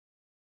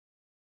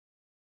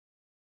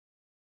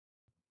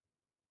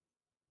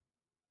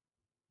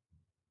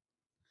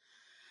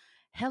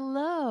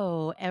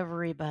Hello,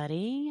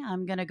 everybody.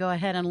 I'm going to go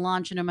ahead and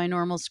launch into my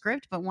normal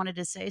script, but wanted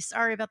to say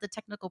sorry about the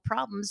technical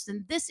problems.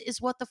 And this is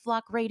What the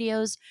Flock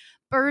Radio's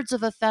Birds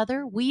of a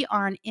Feather. We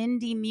are an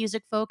indie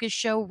music focused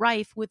show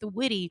rife with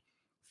witty,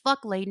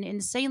 fuck laden,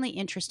 insanely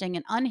interesting,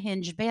 and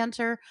unhinged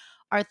banter.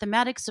 Our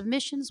thematic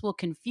submissions will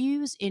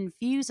confuse,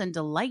 infuse, and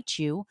delight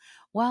you,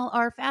 while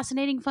our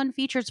fascinating fun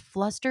features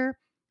fluster,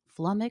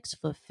 flummox,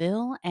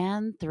 fulfill,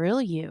 and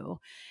thrill you.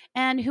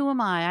 And who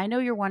am I? I know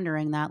you're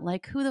wondering that.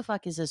 Like, who the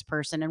fuck is this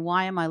person and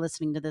why am I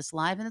listening to this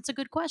live? And it's a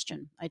good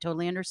question. I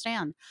totally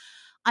understand.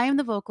 I am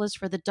the vocalist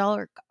for the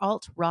dark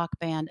alt rock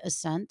band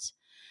Ascent.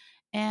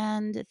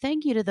 And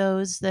thank you to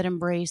those that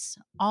embrace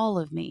all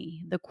of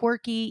me, the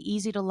quirky,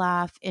 easy to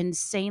laugh,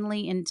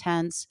 insanely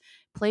intense,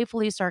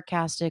 playfully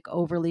sarcastic,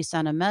 overly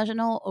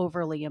sentimental,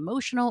 overly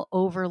emotional,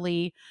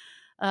 overly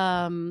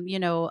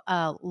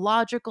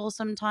logical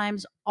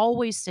sometimes,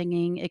 always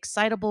singing,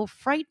 excitable,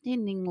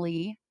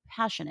 frighteningly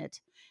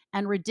passionate,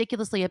 and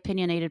ridiculously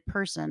opinionated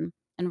person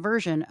and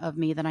version of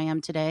me that I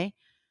am today.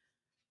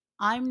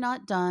 I'm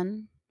not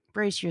done.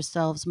 Brace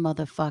yourselves,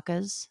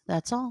 motherfuckers.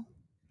 That's all.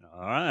 All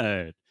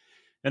right.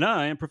 And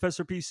I am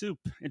Professor P. Soup,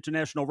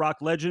 international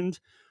rock legend,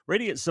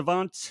 radiant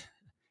savant,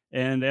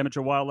 and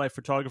amateur wildlife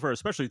photographer,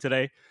 especially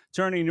today,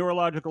 turning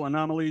neurological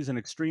anomalies and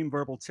extreme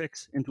verbal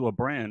tics into a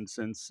brand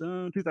since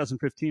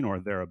 2015 or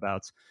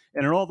thereabouts.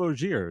 And in all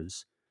those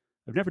years,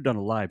 I've never done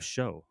a live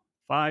show.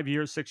 5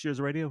 years, 6 years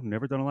of radio,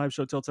 never done a live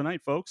show till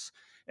tonight, folks.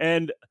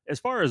 And as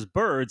far as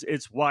birds,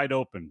 it's wide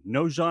open.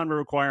 No genre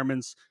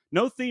requirements,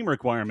 no theme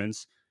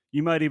requirements.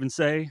 You might even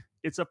say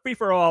it's a free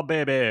for all,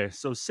 baby.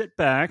 So sit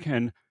back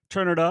and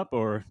turn it up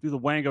or do the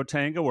wango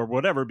tango or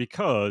whatever,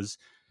 because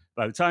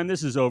by the time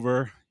this is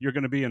over, you're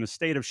going to be in a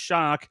state of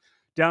shock,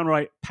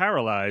 downright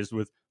paralyzed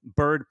with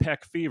bird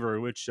peck fever,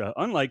 which,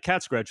 unlike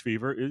cat scratch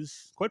fever,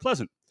 is quite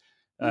pleasant.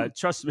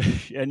 Trust me,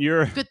 and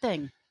Good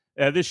thing.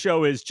 this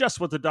show is just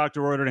what the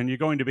doctor ordered, and you're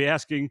going to be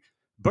asking,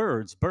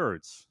 birds,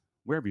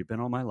 where have you been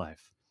all my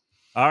life?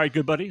 All right,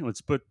 good buddy,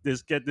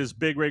 get this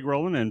big rig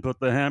rolling and put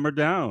the hammer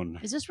down.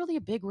 Is this really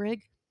a big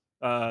rig?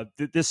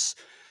 This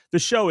the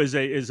show is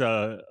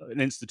an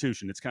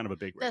institution. It's kind of a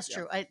big rig. That's Yeah.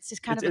 true. It's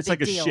just kind of It's a big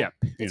like a deal. ship,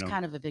 It's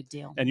kind of a big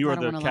deal. and you I are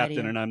don't the want to lie to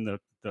captain, you. and I'm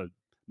the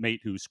mate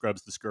who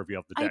scrubs the scurvy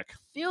off the I deck.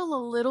 feel a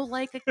little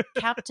like a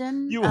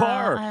captain. You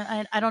are.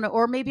 I don't know,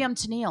 or maybe I'm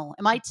Tennille.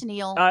 Am I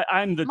Tennille?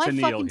 I'm the Am I fucking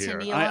Tennille here.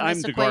 Tennille in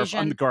this I'm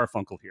equation? the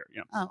Garfunkel here.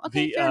 Yeah. Oh,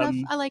 okay, The fair enough.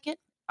 I like it.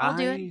 I'll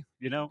do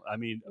it. I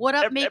mean, What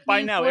up, make by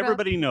me? now What up?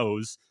 everybody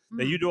knows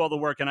that you Mm, do all the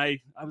work, and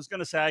I was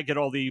gonna say I get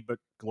all the, but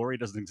glory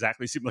doesn't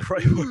exactly seem like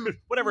right mm, word.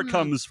 Whatever mm.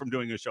 comes from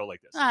doing a show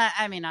like this.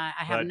 I mean, I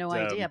have But no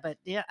idea, but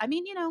yeah, I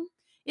mean,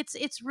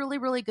 it's really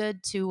really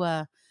good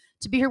to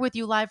be here with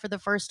you live for the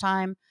first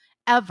time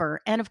ever,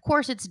 and of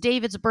course, it's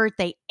David's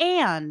birthday,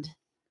 and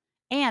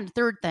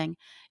third thing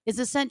is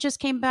Ascent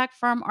just came back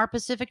from our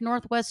Pacific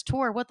Northwest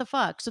tour. What the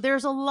fuck? So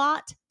there's a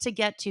lot to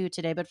get to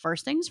today, but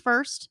first things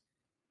first,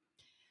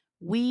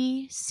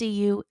 we see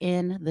you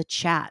in the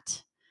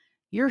chat.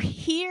 You're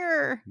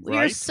here. We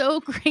are right,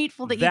 so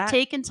grateful that you've that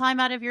taken time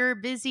out of your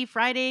busy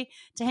Friday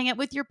to hang out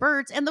with your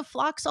birds, and the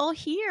flock's all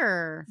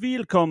here.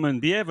 Willkommen,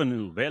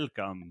 bienvenue,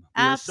 welcome.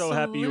 We are so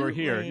happy you are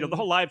here. The Absolutely.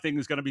 whole live thing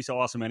is going to be so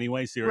awesome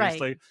anyway, Right.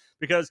 seriously,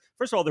 because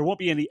first of all, there won't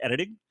be any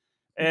editing,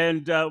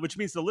 and which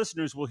means the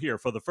listeners will hear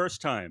for the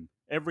first time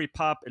every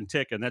pop and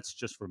tick, and that's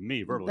just from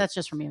me verbally. That's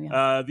just from you.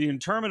 Yeah. The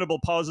interminable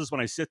pauses when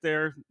I sit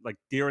there, like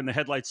deer in the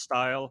headlights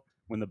style,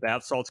 when the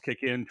bath salts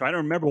kick in, trying to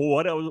remember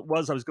what it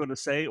was I was going to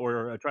say,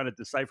 or trying to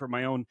decipher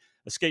my own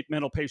escape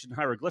mental patient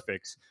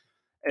hieroglyphics.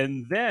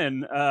 And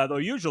then, though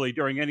usually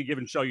during any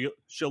given show,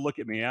 she'll look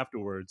at me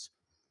afterwards,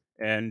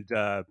 and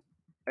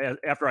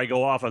after I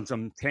go off on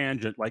some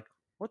tangent, like,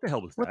 what the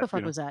hell was What that? the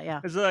fuck was that? Yeah.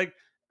 It's like,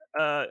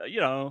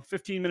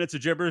 15 minutes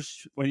of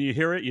gibberish. When you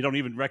hear it, you don't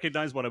even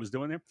recognize what I was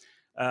doing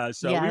there.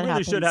 So Yeah, we it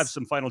really should have happens.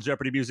 some Final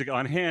Jeopardy music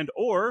on hand,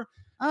 or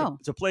Oh,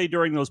 to play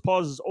during those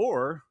pauses,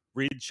 or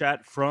read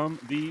chat from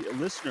the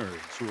listeners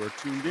who are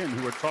tuned in,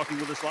 who are talking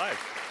with us live.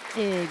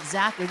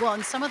 exactly. Well,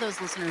 and some of those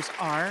listeners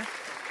are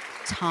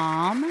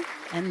Tom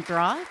and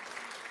Throth.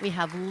 We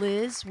have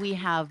Liz. We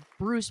have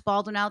Bruce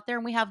Baldwin out there,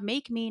 and we have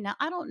Make Me. Now,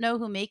 I don't know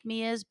who Make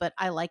Me is, but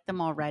I like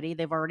them already.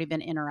 They've already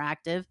been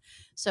interactive.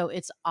 So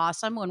it's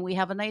awesome when we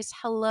have a nice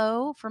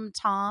hello from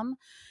Tom.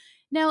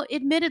 Now,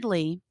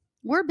 admittedly,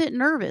 we're a bit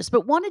nervous,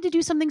 but wanted to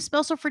do something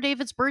special for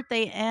David's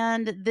birthday,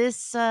 and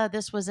this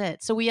was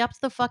it. So we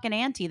upped the fucking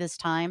ante this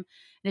time,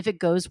 and if it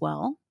goes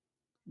well,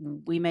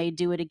 we may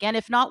do it again.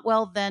 If not,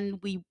 well, then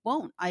we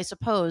won't, I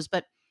suppose.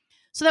 But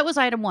so that was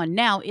item one.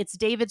 Now it's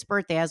David's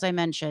birthday, as I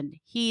mentioned.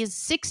 He's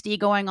 60,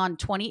 going on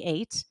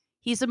 28.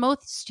 He's the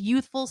most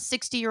youthful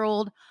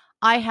 60-year-old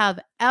I have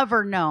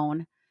ever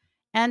known,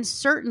 and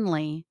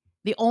certainly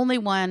the only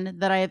one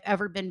that I have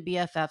ever been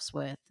BFFs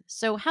with.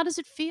 So, how does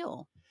it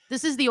feel?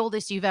 This is the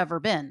oldest you've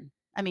ever been.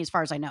 I mean, as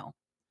far as I know.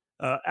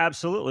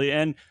 Absolutely.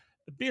 And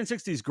being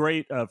 60 is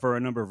great for a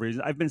number of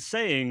reasons. I've been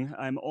saying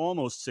I'm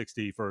almost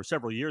 60 for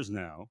several years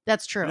now.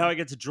 That's true. Now I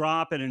get to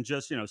drop it and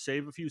just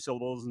save a few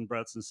syllables and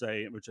breaths and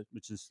say, which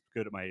is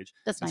good at my age.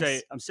 That's and nice.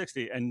 say I'm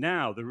 60. And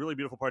now the really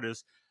beautiful part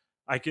is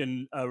I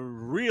can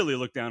really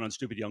look down on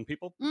stupid young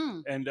people.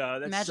 And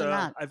that's Imagine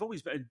that. I've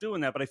always been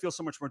doing that, but I feel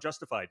so much more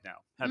justified now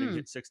having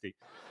hit 60.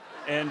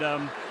 And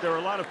there are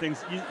a lot of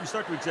things. You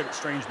start to exhibit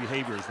strange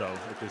behaviors, though,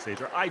 at this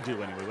age, or I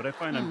do anyway. What I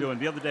find I'm doing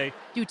the other day,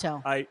 Do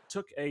tell. I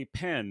took a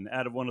pen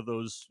out of one of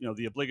those,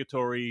 the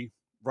obligatory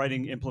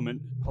writing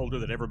implement holder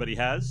that everybody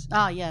has.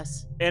 Ah,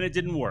 yes. And it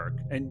didn't work.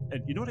 And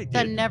you know what I did?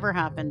 That never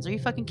happens. Are you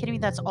fucking kidding me?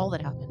 That's all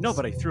that happens. No,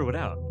 but I threw it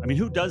out. I mean,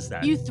 who does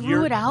that? You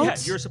threw it out? Yeah,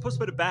 you're supposed to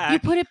put it back. You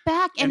put it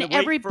back, and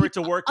wait for it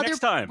to work next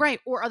time. Right,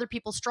 or other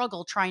people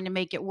struggle trying to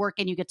make it work,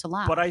 and you get to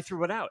laugh. But I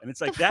threw it out, and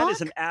it's like, that is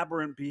an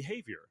aberrant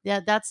behavior. Yeah,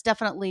 that's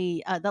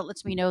definitely, that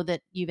lets me know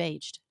that you've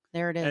aged.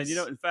 There it is.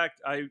 And, in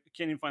fact, I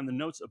can't even find the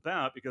notes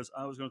about, because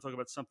I was going to talk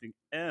about something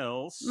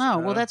else. No,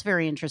 well, that's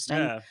very interesting.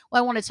 Yeah.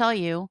 Well, I want to tell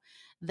you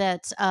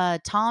that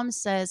Tom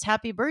says,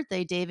 "Happy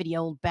birthday, David, you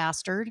old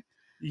bastard."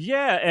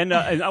 Yeah, and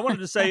I wanted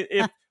to say,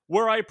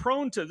 were I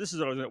prone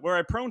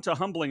to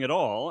humbling at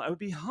all, I would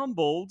be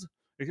humbled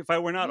if I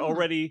were not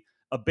already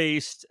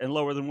abased and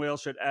lower than whale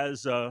shit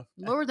as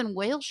lower than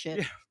whale shit.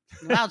 Yeah.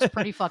 Wow, it's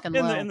pretty fucking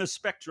low in the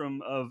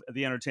spectrum of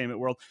the entertainment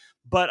world.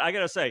 But I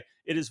gotta say,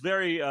 it is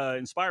very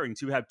inspiring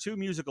to have two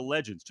musical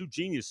legends, two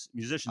genius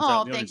musicians.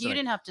 Oh, thank you. You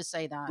didn't have to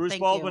say that. Bruce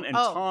Baldwin and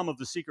Tom of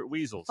the Secret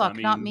Weasels. Fuck,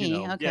 not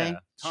me. Okay, yeah,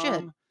 Tom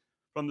shit.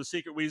 From the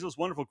Secret Weasels,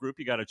 wonderful group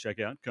you got to check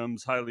out.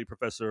 Comes highly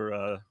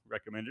professor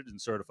recommended and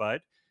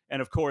certified.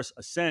 And of course,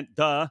 Ascent,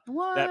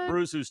 What? That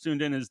Bruce who's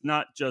tuned in is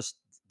not just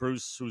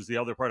Bruce, who's the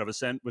other part of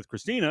Ascent with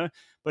Christina,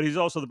 but he's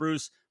also the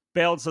Bruce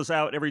bails us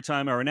out every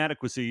time our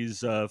inadequacies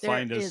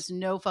find us. There is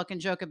no fucking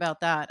joke about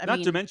that.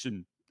 Not to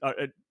mention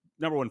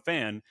number one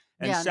fan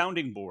and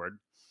sounding board.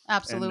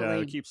 Absolutely.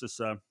 And keeps us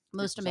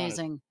most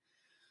amazing.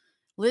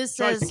 Liz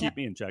tries says to keep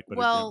me in check.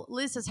 But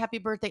Liz says, "Happy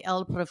birthday,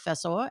 El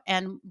Professor."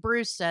 And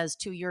Bruce says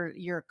to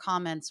your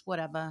comments,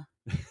 whatever.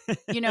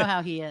 You know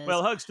how he is.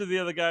 Well, hugs to the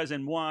other guys,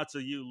 and moi to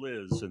you,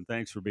 Liz, and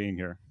thanks for being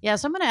here. Yeah,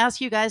 so I'm going to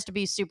ask you guys to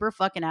be super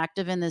fucking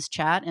active in this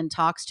chat and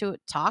talks.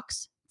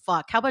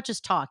 Fuck, how about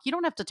just talk? You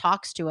don't have to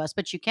talks to us,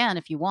 but you can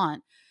if you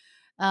want.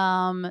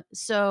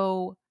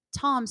 So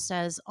Tom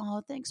says,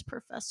 "Oh, thanks,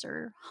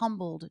 Professor.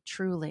 Humbled,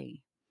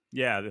 truly."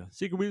 Yeah, the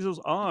Secret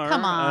Weasels are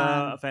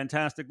a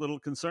fantastic little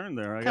concern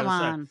there, I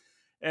gotta say.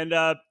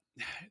 And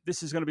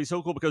this is going to be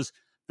so cool because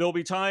there'll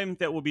be time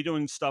that we'll be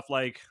doing stuff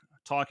like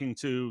talking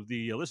to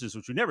the listeners,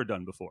 which we've never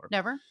done before.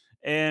 Never.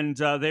 And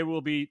there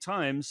will be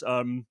times,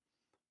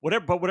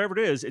 whatever it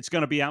is, it's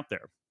going to be out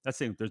there. That's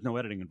the thing. There's no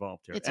editing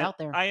involved here. It's out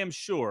there. I am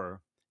sure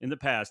in the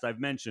past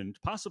I've mentioned,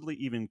 possibly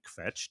even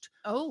kvetched,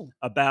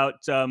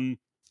 about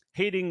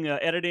hating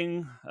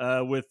editing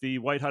with the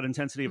white hot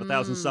intensity of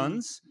 1,000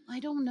 Suns. I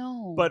don't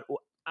know. But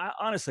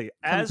honestly,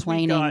 as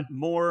we got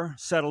more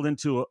settled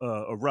into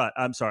a rut,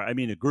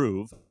 a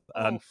groove.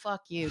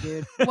 Fuck you,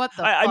 dude. What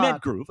the fuck? I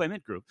meant groove.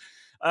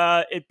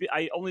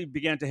 I only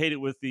began to hate it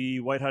with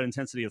the white hot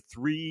intensity of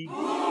 3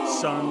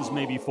 Suns,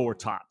 maybe 4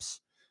 tops.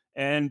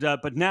 And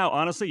but now,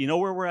 honestly, you know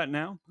where we're at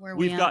now?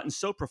 We've gotten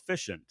so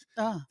proficient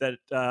that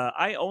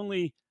I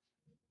only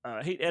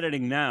hate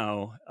editing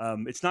now.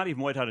 It's not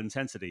even white hot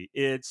intensity.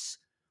 It's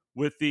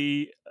with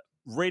the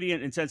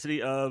radiant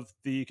intensity of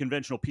the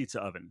conventional pizza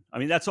oven. I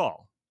mean, that's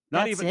all.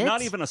 Not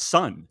even a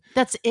sun.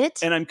 That's it.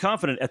 And I'm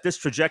confident at this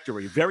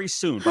trajectory, very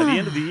soon, by the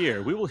end of the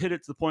year, we will hit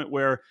it to the point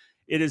where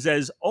it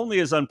is only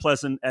as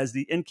unpleasant as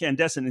the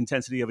incandescent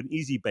intensity of an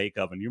easy bake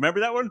oven. You remember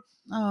that one?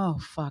 Oh,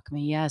 fuck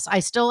me. Yes. I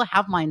still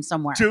have mine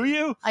somewhere. Do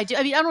you? I do.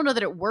 I mean, I don't know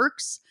that it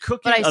works,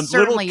 Cooking but I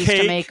certainly used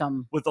to make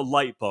them. With a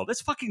light bulb.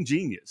 That's fucking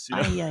genius. You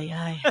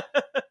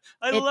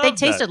know? They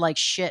tasted like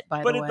shit, by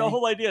the way. But the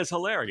whole idea is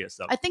hilarious,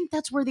 though. I think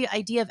that's where the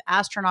idea of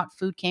astronaut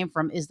food came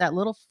from, is that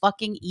little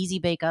fucking easy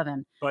bake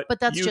oven. But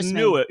that's just me. You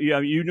knew it. Yeah,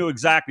 you knew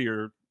exactly.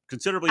 You're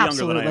considerably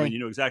younger than I am, and you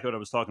knew exactly what I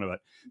was talking about.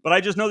 But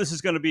I just know this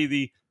is going to be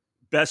the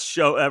best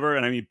show ever,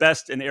 and I mean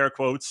best in air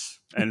quotes,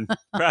 and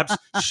perhaps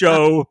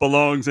show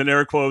belongs in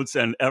air quotes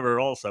and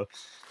ever also.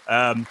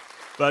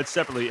 But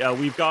separately,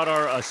 we've got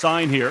our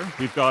sign here.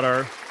 We've got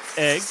our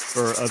egg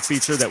for a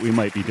feature that we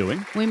might be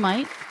doing. We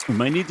might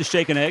need to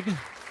shake an egg,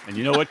 and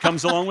you know what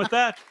comes along with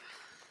that?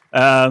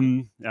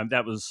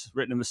 That was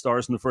written in the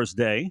stars from the first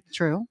day.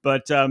 True.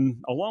 But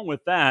along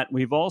with that,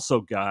 we've also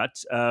got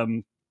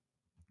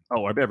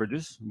our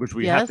beverages, which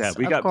we have to have.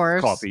 We got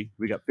coffee.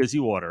 We got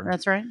fizzy water.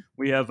 That's right.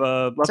 We have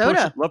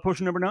Love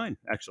Potion number 9,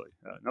 actually.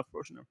 Love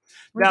Potion number.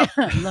 Now,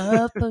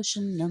 Love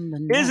Potion number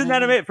 9. Isn't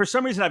that amazing? For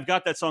some reason, I've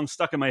got that song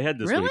stuck in my head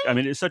this week. I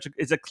mean, it's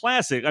a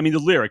classic. I mean, the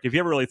lyric, if you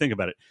ever really think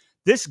about it,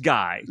 this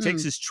guy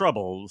takes his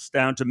troubles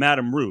down to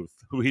Madame Ruth,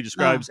 who he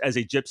describes as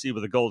a gypsy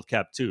with a gold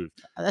capped tooth.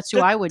 That's who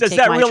I would. Does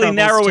that really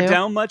narrow it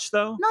down much,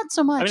 though? Not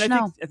so much. I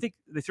mean, I think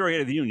they throw you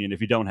out of the union if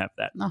you don't have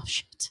that. Oh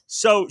shit!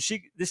 So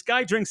this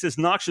guy drinks this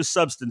noxious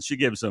substance she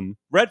gives him.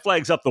 Red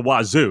flags up the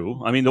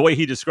wazoo. I mean, the way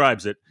he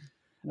describes it.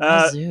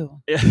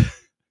 Wazoo.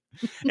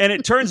 And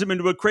it turns him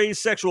into a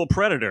crazed sexual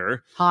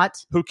predator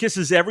Hot. who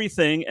kisses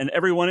everything and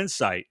everyone in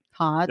sight.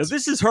 Hot. Now,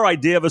 this is her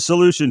idea of a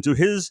solution to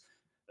his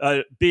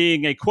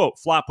being a, quote,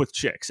 flop with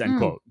chicks, end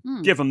quote.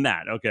 Give him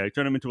that. Okay,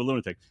 turn him into a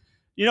lunatic.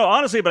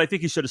 Honestly, but I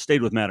think he should have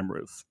stayed with Madame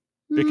Ruth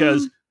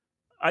because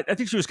I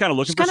think she was kind of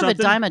looking for something. She's kind of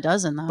a dime a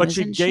dozen, though. But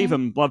she gave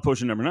him blood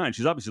potion number 9.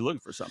 She's obviously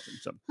looking for something.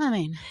 So. I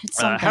mean, it's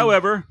something.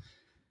 However,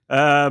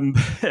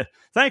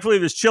 thankfully,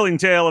 this chilling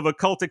tale of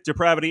occultic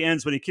depravity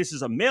ends when he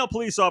kisses a male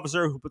police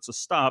officer who puts a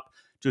stop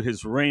to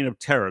his reign of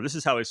terror. This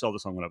is how I saw the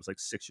song when I was like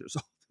 6 years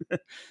old.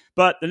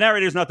 But the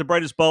narrator is not the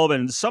brightest bulb,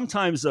 and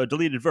sometimes a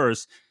deleted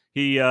verse,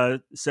 he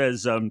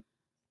says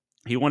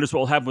he wonders what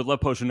will happen with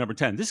love potion number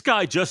 10. This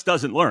guy just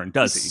doesn't learn,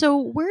 does he? So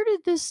where did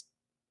this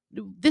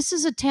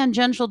is a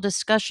tangential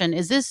discussion.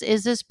 Is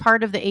this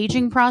part of the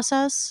aging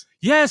process?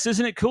 Yes,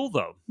 isn't it cool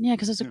though? Yeah,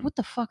 because I was like, what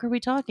the fuck are we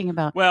talking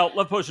about? Well,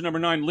 Love Potion number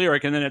 9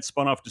 lyric, and then it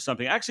spun off to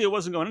something. Actually, it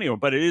wasn't going anywhere,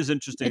 but it is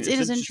interesting. It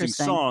is an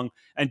interesting song.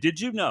 And did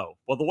you know?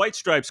 Well, the White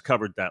Stripes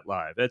covered that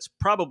live. It's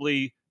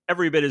probably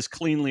every bit as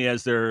cleanly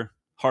as their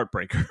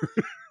Heartbreaker.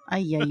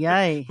 Ay, ay,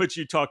 ay. Which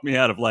you talked me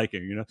out of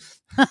liking,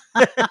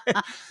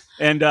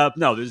 And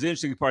no, there's the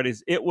interesting part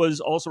is it was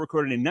also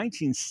recorded in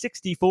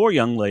 1964,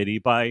 young lady,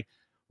 by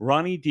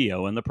Ronnie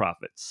Dio and the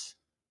Prophets.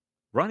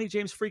 Ronnie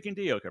James freaking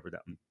Dio covered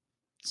that one.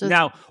 So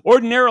now,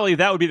 ordinarily,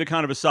 that would be the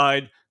kind of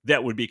aside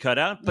that would be cut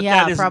out, but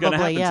that isn't going to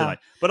happen tonight.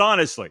 But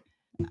honestly,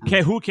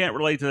 who can't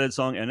relate to that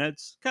song? And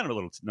that's kind of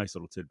a nice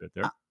little tidbit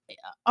there.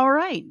 All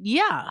right,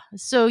 yeah.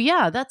 So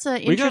yeah, that's a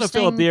interesting. We got to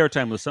fill up the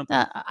airtime with something.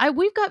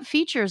 We've got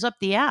features up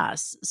the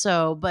ass.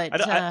 So,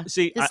 but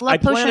see, this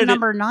Love Potion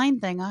number 9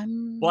 thing,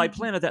 I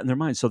planted that in their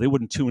minds so they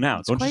wouldn't tune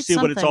out. Don't you see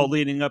what it's all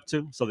leading up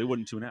to? So they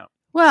wouldn't tune out.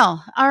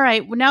 Well, all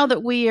right. Now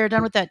that we are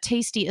done with that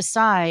tasty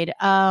aside,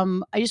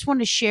 I just wanted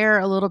to share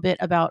a little bit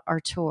about our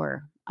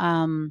tour.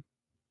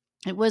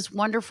 It was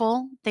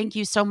wonderful. Thank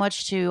you so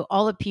much to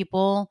all the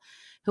people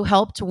who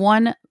helped.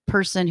 One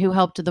person who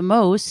helped the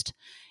most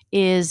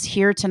is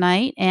here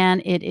tonight,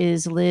 and it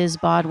is Liz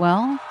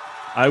Bodwell.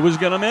 I was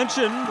going to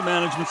mention the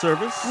management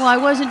service. Well, I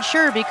wasn't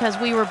sure because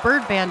we were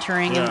bird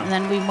bantering, and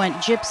then we went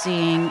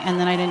gypsying, and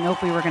then I didn't know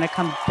if we were going to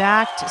come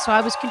back. So I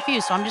was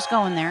confused. So I'm just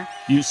going there.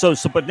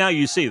 But now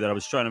you see that I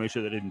was trying to make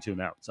sure they didn't tune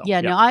out. So,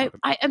 no,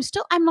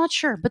 I'm not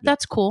sure, but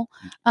that's cool.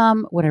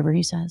 Whatever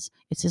he says,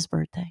 it's his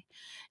birthday.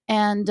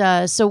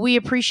 And so we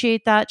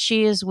appreciate that.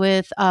 She is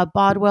with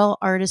Bodwell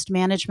Artist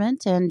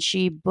Management, and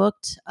she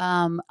booked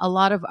a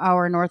lot of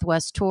our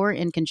Northwest tour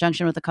in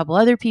conjunction with a couple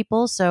other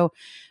people. So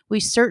we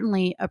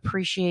certainly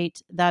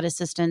appreciate that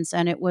assistance.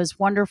 And it was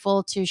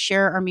wonderful to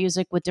share our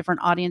music with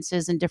different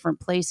audiences in different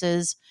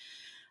places.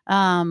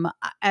 I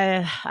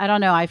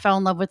don't know. I fell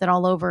in love with it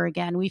all over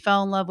again. We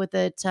fell in love with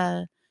it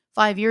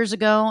 5 years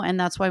ago, and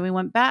that's why we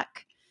went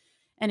back.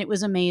 And it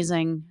was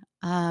amazing.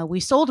 We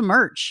sold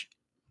merch.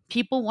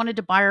 People wanted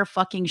to buy our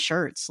fucking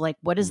shirts. Like,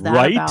 what is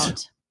that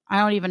about? I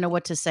don't even know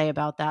what to say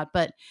about that.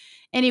 But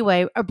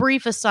anyway, a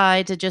brief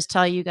aside to just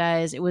tell you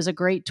guys, it was a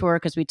great tour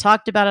because we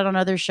talked about it on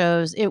other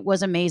shows. It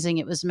was amazing.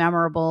 It was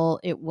memorable.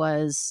 It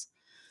was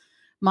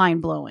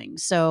mind-blowing.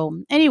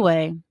 So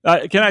anyway.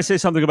 Can I say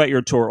something about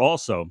your tour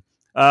also?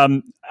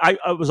 I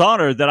was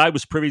honored that I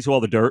was privy to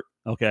all the dirt.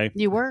 Okay.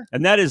 You were?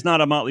 And that is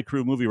not a Motley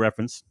Crue movie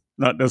reference.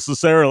 Not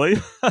necessarily.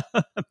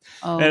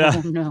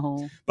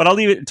 No. But I'll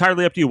leave it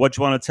entirely up to you what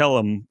you want to tell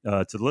them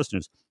to the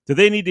listeners. Do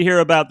they need to hear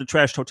about the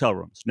trashed hotel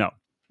rooms? No.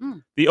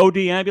 The OD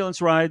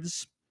ambulance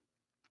rides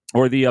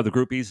or the other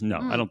groupies? No,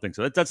 I don't think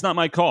so. That's not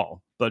my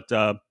call. But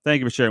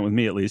thank you for sharing with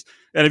me at least.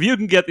 And if you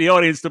can get the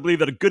audience to believe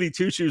that a goody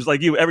two-shoes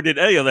like you ever did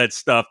any of that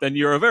stuff, then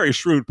you're a very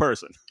shrewd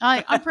person.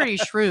 I'm pretty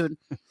shrewd.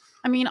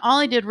 I mean, all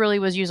I did really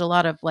was use a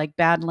lot of like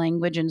bad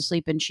language and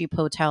sleep in cheap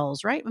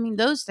hotels, right? I mean,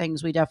 those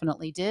things we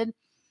definitely did.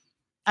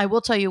 I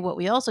will tell you what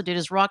we also did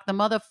is rock the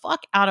motherfuck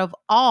out of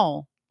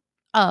all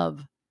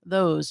of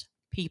those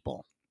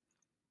people.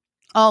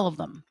 All of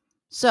them.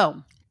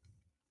 So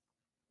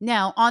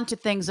now on to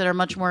things that are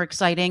much more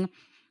exciting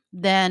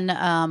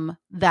than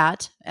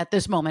that at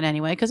this moment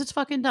anyway, because it's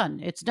fucking done.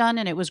 It's done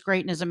and it was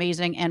great and is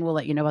amazing, and we'll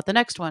let you know about the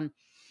next one.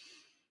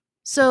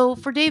 So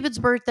for David's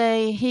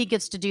birthday, he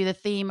gets to do the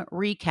theme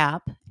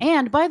recap.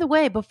 And by the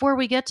way, before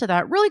we get to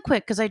that, really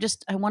quick, because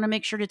I want to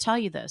make sure to tell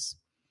you this.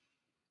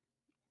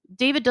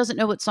 David doesn't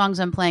know what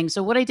songs I'm playing.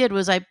 So what I did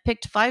was I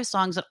picked 5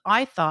 songs that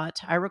I thought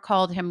I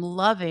recalled him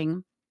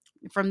loving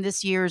from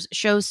this year's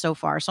shows so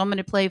far. So I'm going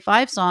to play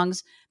 5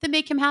 songs that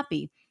make him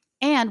happy.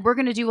 And we're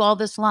going to do all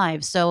this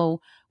live.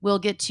 So we'll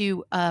get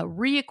to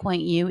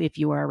reacquaint you if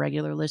you are a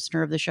regular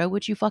listener of the show,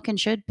 which you fucking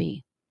should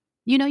be.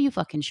 You know you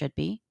fucking should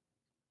be.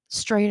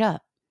 Straight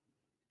up.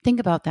 Think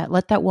about that.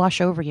 Let that wash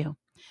over you.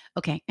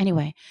 Okay,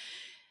 anyway.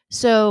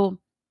 So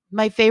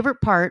my favorite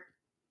part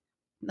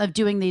of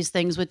doing these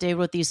things with David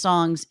with these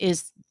songs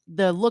is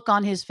the look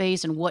on his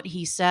face and what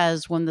he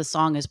says when the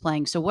song is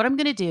playing. So what I'm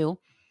going to do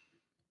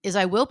is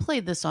I will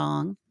play the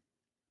song,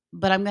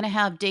 but I'm going to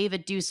have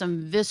David do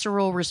some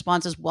visceral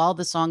responses while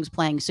the song's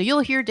playing. So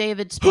you'll hear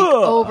David speak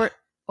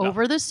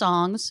over the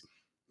songs,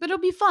 but it'll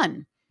be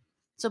fun.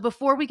 So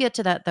before we get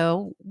to that,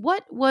 though,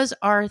 what was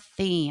our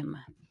theme?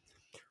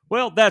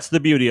 Well, that's the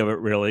beauty of it,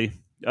 really.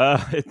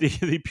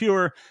 The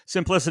pure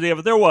simplicity of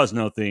it. There was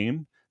no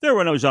theme. There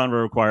were no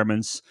genre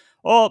requirements.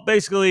 All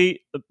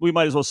basically, we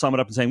might as well sum it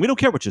up in saying we don't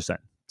care what you say.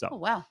 So, Oh,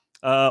 wow.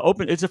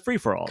 open. It's a free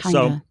for all. Kinda.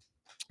 So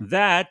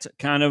that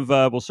kind of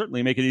will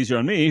certainly make it easier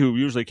on me, who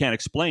usually can't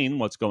explain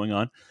what's going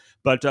on.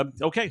 But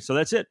okay, so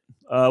that's it.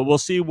 We'll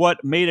see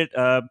what made it,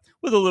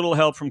 with a little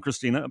help from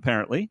Christina,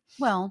 apparently,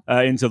 Well,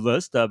 into the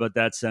list. But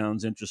that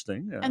sounds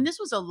interesting. and this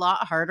was a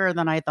lot harder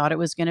than I thought it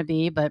was going to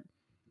be. But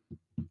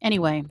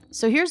anyway,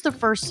 so here's the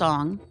first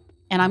song,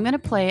 and I'm going to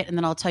play it, and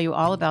then I'll tell you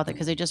all about it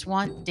because I just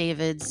want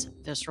David's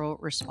visceral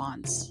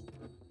response.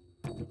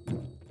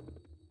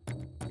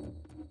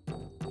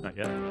 Not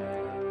yet.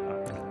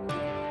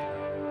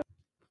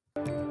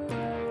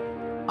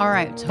 All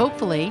right,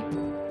 hopefully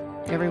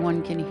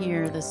everyone can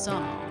hear the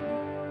song.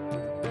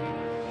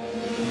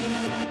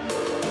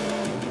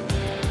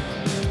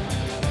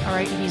 All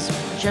right, he's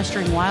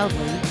gesturing wildly.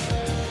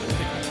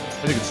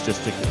 I think it's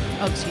just gesticulating.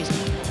 Oh, excuse me.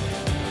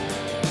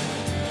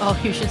 Oh,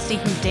 you should see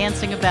him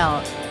dancing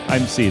about.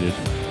 I'm seated.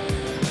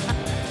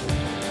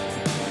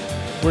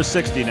 We're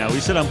 60 now. We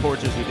sit on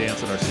porches, we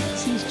dance in our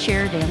seats. He's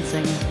chair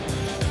dancing.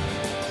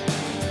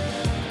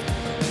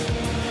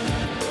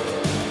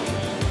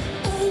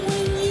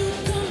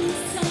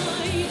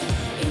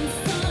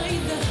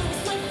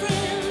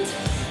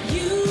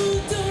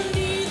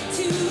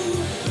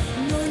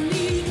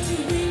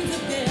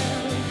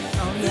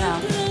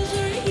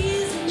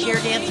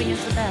 Dancing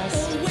is the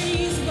best.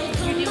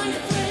 You're doing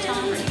it too,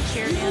 Tom. Are you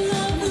chair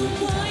dancing?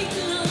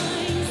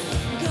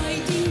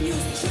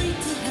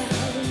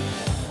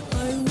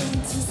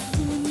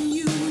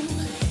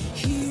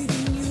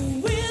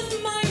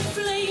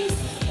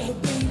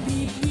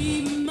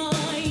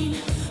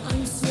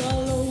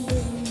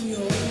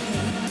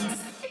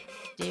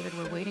 David,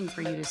 we're waiting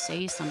for you to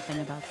say something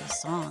about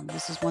this song.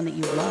 This is one that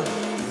you love.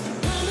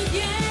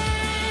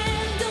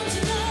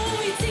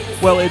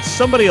 Well, it's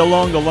somebody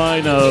along the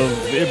line of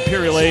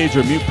Imperial Age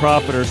or Mute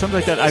Prophet or something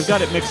like that. I've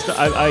got it mixed up.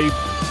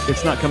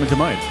 It's not coming to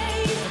mind.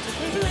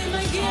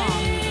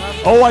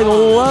 Oh, I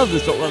love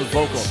this. I love the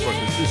vocal, of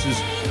course. This is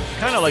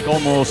kind of like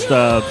almost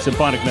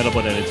symphonic metal,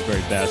 but at its very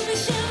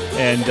best.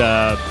 And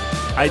I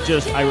love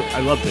this. I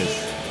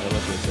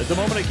love this. At the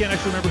moment, I can't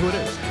actually remember who it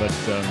is, but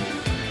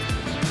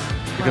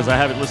because I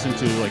haven't listened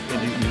to like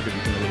indie music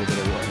and a little bit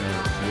of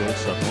the old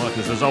stuff,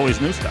 because there's always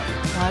new stuff.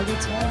 Well, I will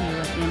tell you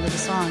at the end of the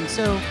song.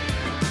 So.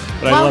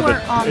 But I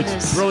love it.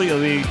 It's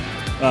brilliantly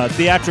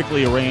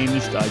theatrically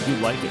arranged. I do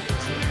like it.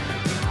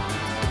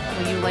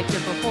 Well, you liked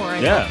it before. I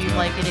hope you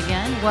like it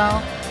again.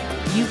 Well,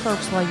 you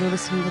folks, while you're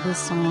listening to this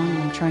song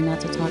and trying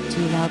not to talk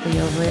too loudly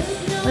over it,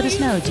 let us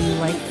know. Do you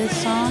like this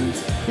song?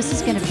 This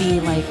is going to be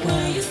like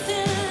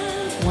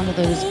one of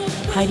those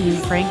Heidi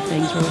and Frank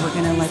things where we're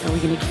going to are we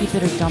going to keep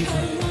it or dump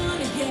it?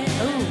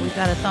 Oh, we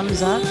got a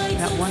thumbs up. We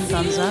got one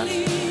thumbs up.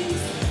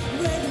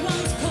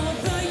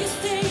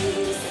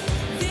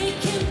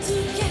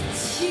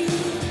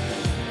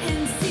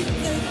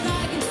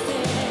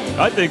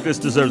 I think this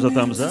deserves a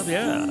thumbs up.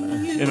 Yeah,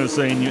 in a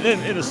sane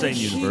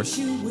universe.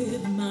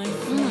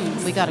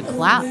 We got a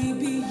clap.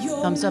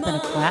 Thumbs up and a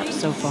clap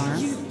so far.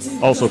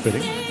 Also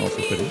fitting.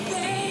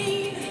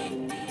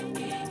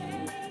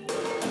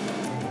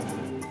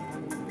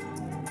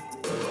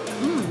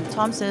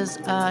 Tom says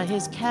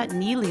his cat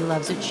Neely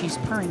loves it. She's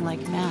purring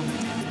like mad.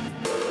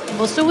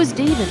 Well, so is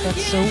David.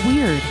 That's so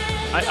weird.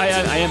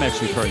 I am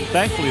actually purring.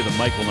 Thankfully, the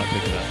mic will not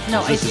pick it up.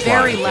 No, it's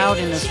very loud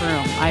in this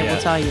room. I will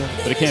tell you.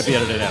 But it can't be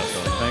edited out.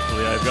 So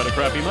thankfully, I've got a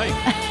crappy mic.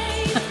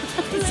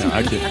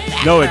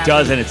 No, it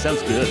does, and it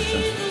sounds good.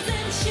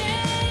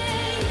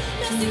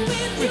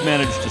 We've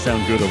managed to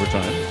sound good over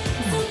time.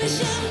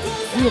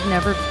 We have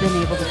never been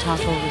able to talk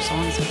over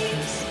songs like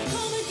this.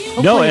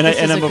 Hopefully no, and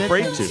I'm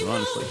afraid to.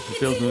 Honestly, it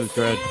fills me with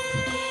dread.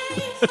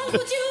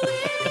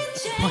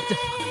 What the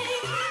fuck?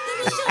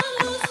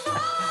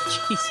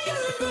 Jesus.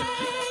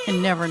 I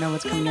never know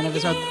what's coming out of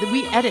his mouth.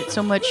 We edit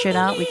so much shit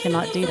out, we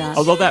cannot do that.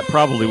 Although that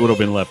probably would have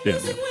been left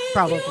in.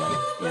 Probably,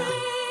 yeah.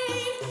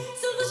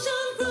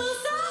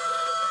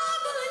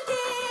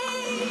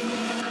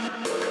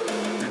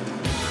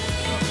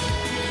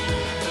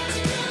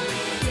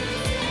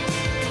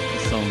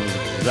 This song knows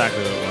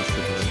exactly what it wants to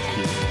do.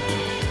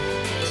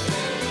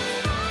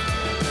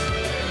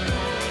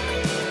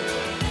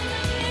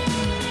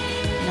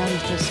 Now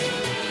he's just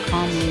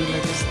calmly,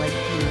 just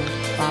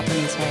bopping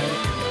his head.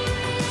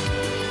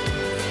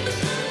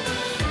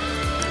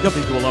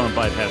 Nothing to alarm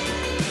bypasses.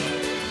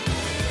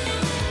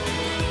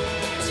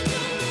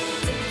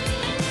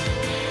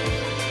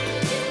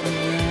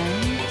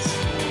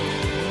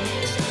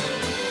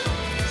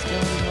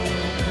 Still enjoying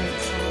that great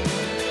song.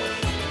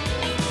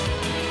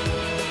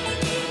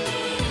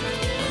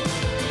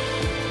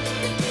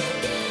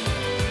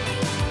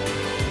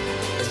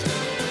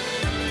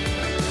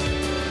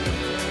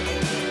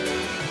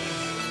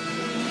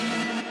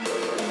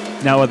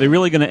 Now, are they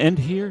really going to end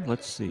here?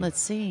 Let's see. Let's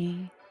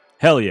see.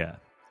 Hell yeah.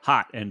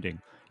 Hot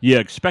ending. You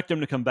expect them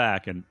to come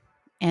back, and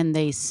and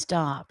they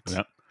stopped.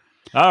 Yep.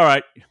 All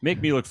right.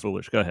 Make me look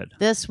foolish. Go ahead.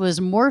 This was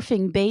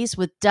Morphing Bass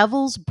with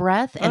Devil's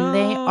Breath, and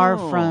they are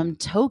from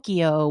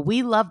Tokyo.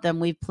 We love them.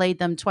 We've played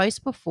them twice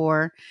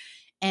before.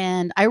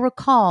 And I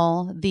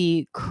recall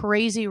the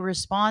crazy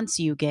response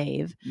you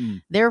gave.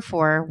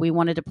 Therefore, we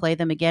wanted to play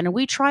them again. And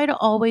we try to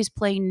always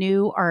play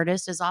new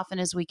artists as often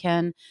as we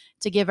can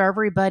to give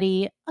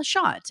everybody a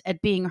shot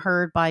at being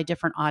heard by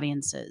different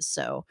audiences.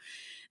 So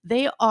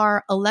they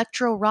are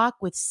electro rock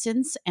with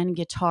synths and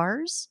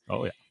guitars.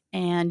 Oh, yeah.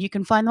 And you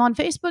can find them on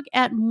Facebook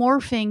at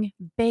Morphing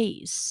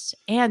Bass.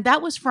 And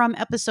that was from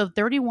episode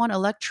 31,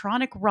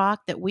 Electronic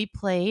Rock, that we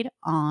played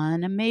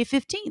on May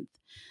 15th.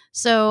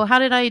 So how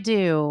did I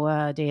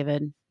do,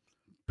 David?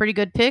 Pretty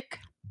good pick?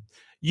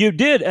 You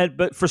did,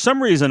 but for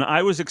some reason,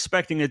 I was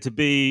expecting it to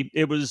be.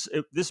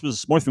 This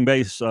was Morphing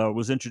Bass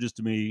was introduced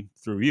to me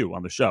through you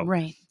on the show.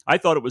 Right. I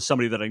thought it was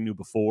somebody that I knew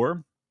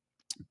before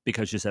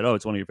because you said, "Oh,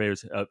 it's one of your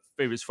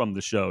favorites from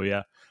the show."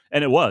 Yeah,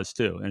 and it was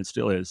too, and it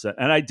still is.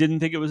 And I didn't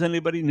think it was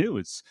anybody new.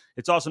 It's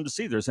awesome to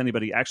see there's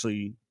anybody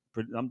actually.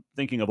 I'm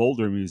thinking of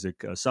older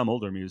music, some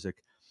older music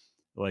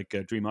like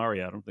Dream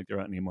Aria. I don't think they're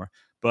out anymore,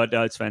 but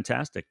it's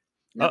fantastic.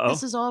 No,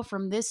 this is all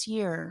from this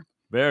year.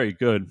 Very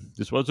good.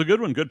 This was a good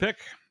one. Good pick.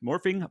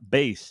 Morphing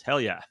Bass. Hell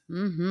yeah.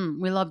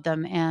 We love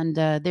them, and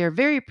they're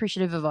very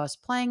appreciative of us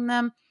playing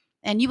them.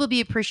 And you will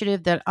be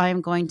appreciative that I am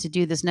going to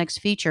do this next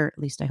feature.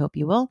 At least I hope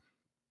you will.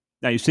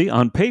 Now, you see,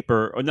 on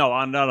paper, not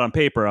on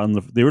paper, on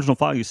the original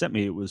file you sent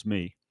me, it was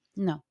me.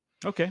 No.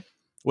 Okay.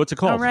 What's it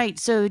called? All right.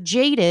 So,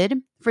 Jaded,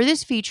 for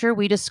this feature,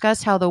 we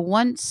discuss how the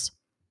once,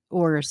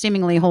 or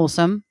seemingly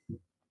wholesome,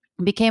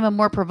 became a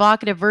more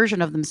provocative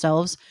version of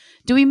themselves.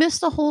 Do we miss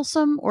the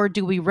wholesome, or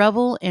do we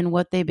revel in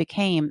what they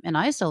became? And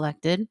I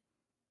selected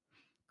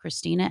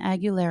Christina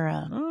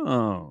Aguilera.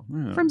 Oh,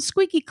 yeah. From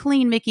Squeaky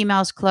Clean Mickey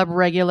Mouse Club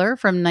regular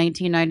from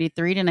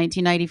 1993 to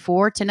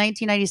 1994 to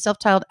 1990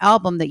 self-titled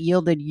album that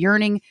yielded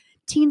yearning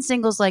teen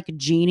singles like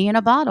Genie in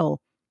a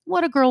Bottle,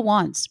 What a Girl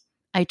Wants,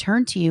 I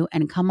Turn to You,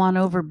 and Come On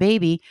Over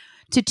Baby,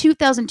 to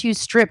 2002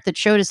 Strip that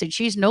showed us that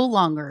she's no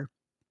longer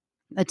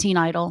a teen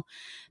idol.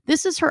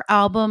 This is her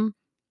album,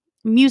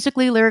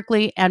 musically,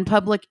 lyrically, and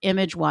public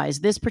image wise.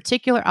 This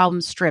particular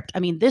album, Stripped, I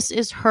mean, this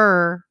is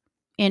her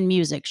in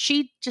music.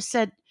 She just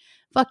said,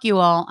 fuck you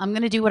all. I'm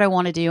going to do what I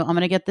want to do. I'm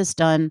going to get this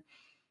done.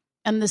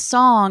 And the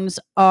songs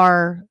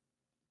are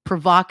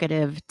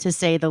provocative, to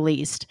say the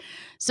least.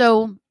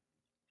 So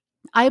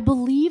I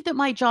believe that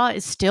my jaw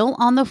is still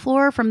on the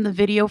floor from the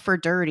video for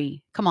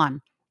Dirty. Come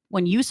on.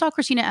 When you saw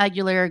Christina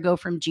Aguilera go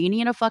from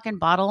Genie in a fucking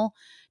bottle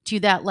to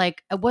that,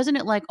 like, wasn't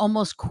it like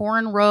almost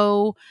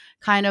cornrow,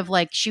 kind of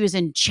like she was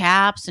in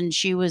chaps and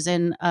she was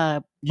in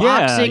a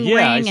boxing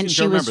ring and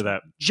she was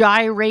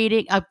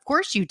gyrating? Of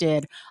course you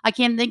did. I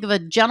can't think of a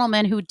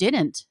gentleman who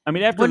didn't. I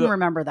mean,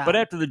 remember that. But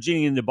after the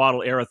Genie in the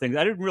Bottle era thing,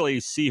 I didn't really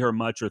see her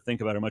much or think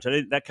about her much.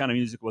 That kind of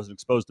music wasn't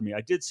exposed to me.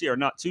 I did see her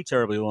not too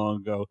terribly long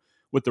ago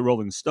with the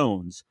Rolling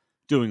Stones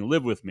doing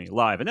Live With Me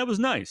live, and that was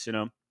nice. You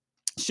know,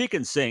 she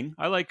can sing.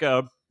 I like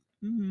half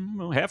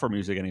her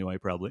music anyway,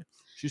 probably.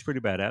 She's pretty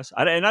badass.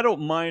 And I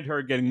don't mind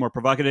her getting more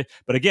provocative.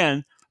 But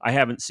again, I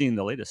haven't seen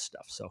the latest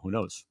stuff, so who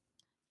knows?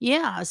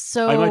 Yeah,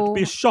 so I might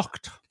be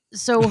shocked.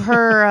 So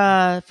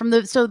her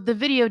the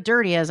video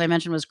Dirty, as I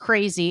mentioned, was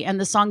crazy, and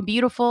the song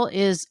Beautiful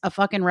is a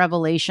fucking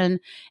revelation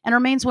and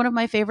remains one of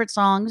my favorite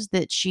songs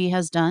that she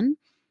has done.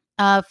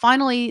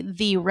 Finally,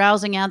 the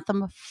rousing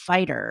anthem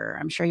Fighter.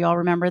 I'm sure you all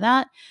remember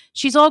that.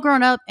 She's all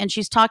grown up and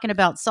she's talking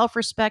about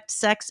self-respect,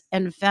 sex,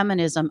 and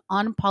feminism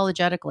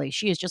unapologetically.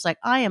 She is just like,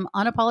 I am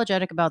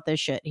unapologetic about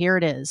this shit. Here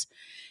it is.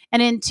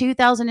 And in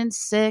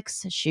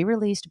 2006, she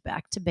released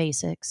Back to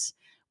Basics,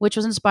 which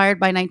was inspired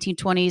by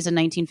 1920s and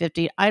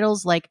 1950s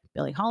idols like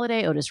Billie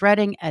Holiday, Otis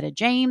Redding, Etta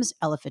James,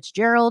 Ella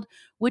Fitzgerald,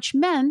 which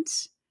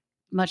meant,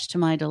 much to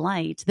my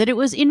delight, that it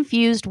was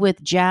infused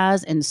with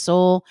jazz and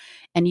soul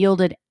and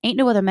yielded Ain't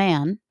No Other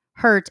Man,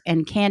 Hurt,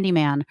 and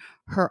Candyman.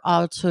 Her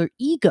alter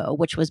ego,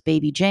 which was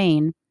Baby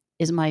Jane,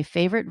 is my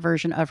favorite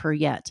version of her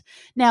yet.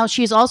 Now,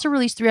 she's also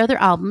released 3 other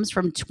albums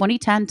from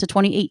 2010 to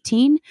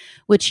 2018,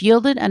 which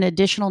yielded an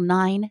additional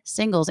 9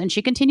 singles, and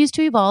she continues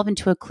to evolve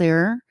into a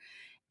clearer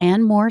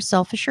and more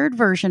self-assured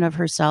version of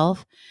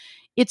herself.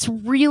 It's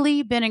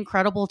really been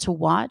incredible to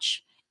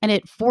watch, and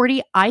at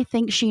 40, I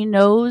think she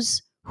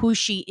knows who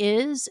she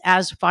is,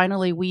 as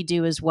finally we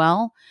do as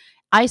well.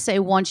 I say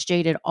once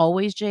jaded,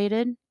 always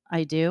jaded.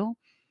 I do.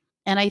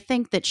 And I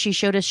think that she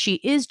showed us she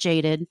is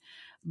jaded,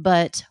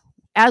 but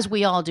as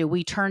we all do,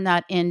 we turn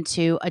that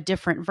into a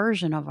different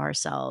version of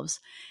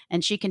ourselves.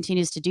 And she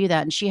continues to do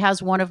that. And she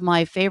has one of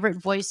my favorite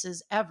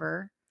voices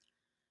ever.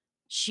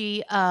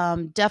 She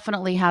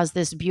definitely has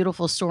this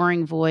beautiful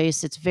soaring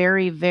voice. It's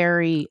very,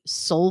 very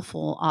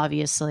soulful,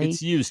 obviously.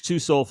 It's used too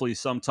soulfully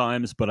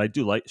sometimes, but I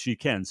do like she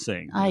can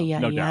sing.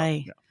 No doubt.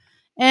 Yeah.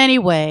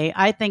 Anyway,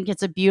 I think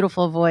it's a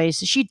beautiful voice.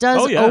 She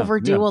does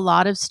overdo a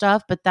lot of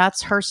stuff, but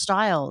that's her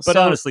style. But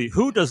honestly,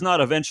 who does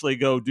not eventually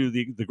go do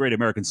the Great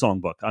American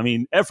Songbook? I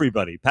mean,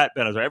 everybody, Pat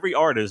Benatar, every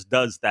artist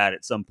does that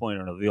at some point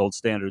or another, the old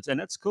standards, and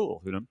that's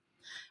cool, you know?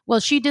 Well,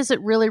 she does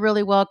it really,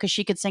 really well because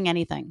she could sing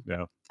anything.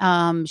 Yeah.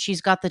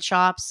 She's got the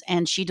chops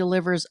and she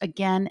delivers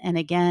again and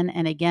again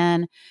and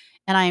again.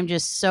 And I am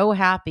just so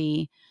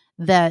happy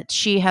that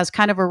she has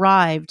kind of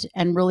arrived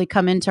and really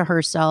come into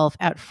herself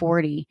at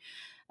 40.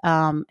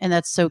 And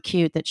that's so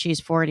cute that she's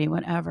 40,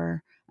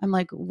 whatever. I'm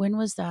like, when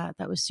was that?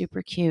 That was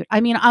super cute.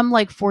 I mean, I'm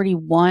like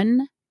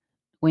 41,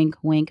 wink,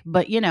 wink.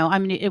 But I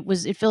mean,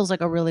 it feels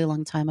like a really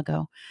long time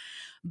ago.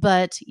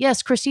 But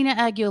yes, Christina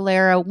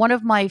Aguilera, one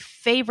of my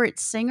favorite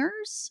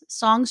singers,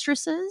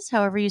 songstresses,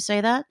 however you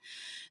say that.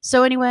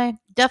 So anyway,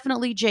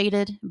 definitely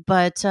jaded,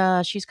 but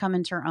she's come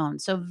into her own.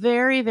 So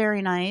very,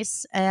 very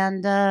nice.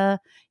 And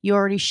you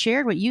already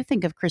shared what you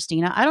think of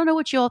Christina. I don't know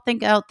what you all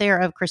think out there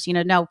of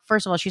Christina. Now,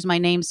 first of all, she's my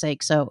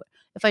namesake. So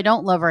if I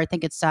don't love her, I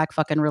think it's sack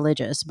fucking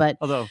religious. But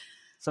Although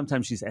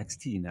sometimes she's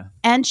ex-Tina.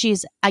 and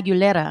she's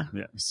Aguilera.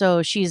 Yeah.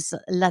 So she's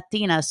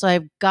Latina. So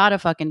I've got to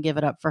fucking give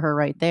it up for her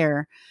right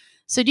there.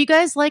 So do you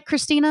guys like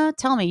Christina?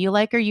 Tell me, you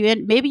like her?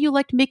 Maybe you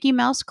liked Mickey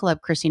Mouse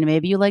Club, Christina.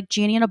 Maybe you like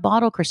Genie in a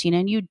Bottle, Christina,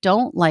 and you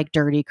don't like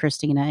Dirty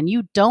Christina, and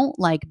you don't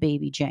like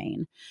Baby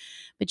Jane.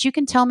 But you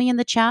can tell me in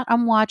the chat.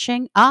 I'm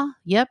watching.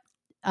 Yep.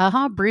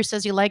 Bruce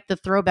says you like the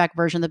throwback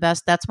version the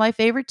best. That's my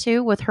favorite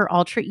too, with her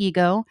alter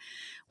ego,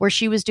 where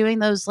she was doing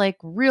those like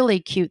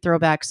really cute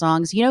throwback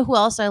songs. You know who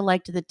else I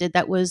liked that did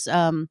that was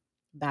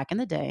back in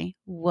the day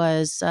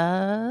was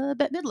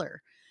Bette Midler.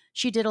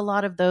 She did a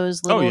lot of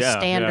those little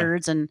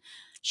standards and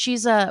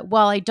she's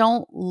while I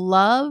don't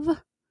love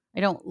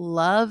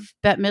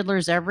Bette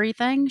Midler's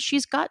everything,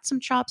 she's got some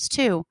chops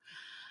too.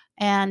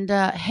 And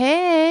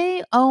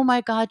hey, oh my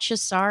God,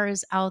 Chisar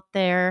is out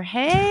there.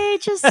 Hey,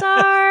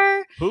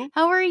 Chisar. Who?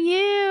 How are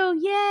you?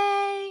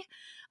 Yay.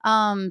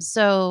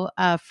 So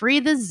free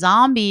the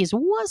zombies.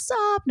 What's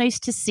up? Nice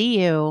to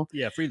see you.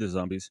 Yeah, free the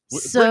zombies.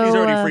 So, Britney's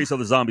already free, so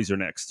the zombies are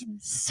next.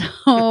 So,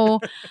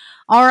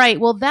 all right.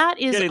 Well, that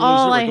is Get it,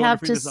 all loser. I We're going have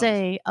to free to the zombies.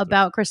 say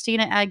about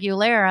Christina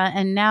Aguilera.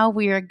 And now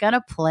we are going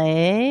to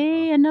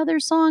play another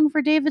song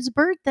for David's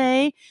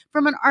birthday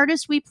from an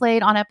artist we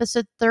played on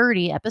episode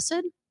 30.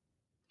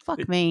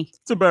 Fuck me.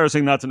 It's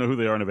embarrassing not to know who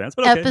they are in advance.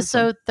 But okay,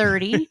 Episode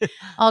 30,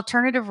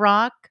 Alternative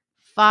Rock,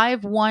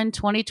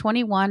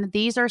 5/1/2021.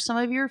 These are some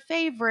of your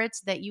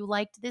favorites that you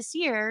liked this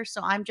year.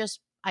 So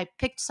I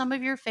picked some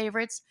of your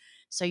favorites.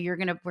 So we're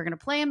gonna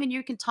play them and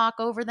you can talk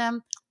over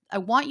them. I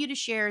want you to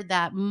share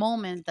that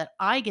moment that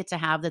I get to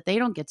have that they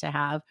don't get to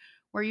have,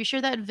 where you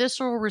share that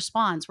visceral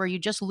response where you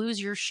just lose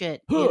your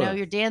shit.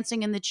 You're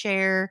dancing in the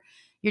chair,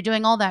 you're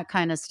doing all that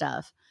kind of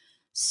stuff.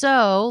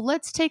 So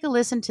let's take a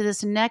listen to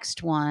this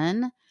next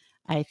one.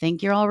 I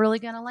think you're all really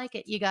going to like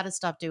it. You got to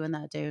stop doing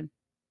that, dude.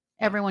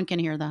 Everyone can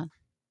hear that.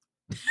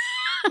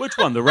 Which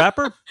one? The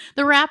rapper?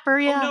 The rapper,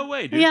 yeah. Oh, no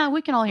way, dude. Yeah,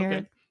 we can all hear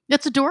it.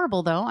 It's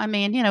adorable, though. I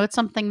mean, it's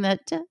something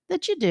that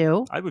you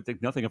do. I would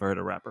think nothing if I heard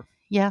a rapper.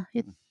 Yeah.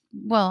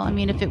 Well, I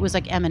mean, if it was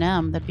like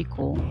Eminem, that'd be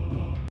cool.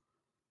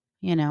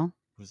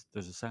 There's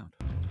a sound.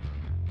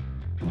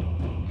 All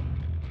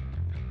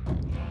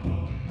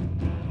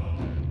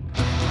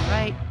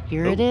right,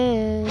 here it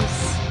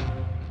is.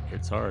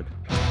 It's hard.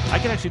 I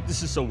can actually,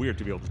 this is so weird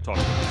to be able to talk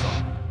about this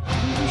song.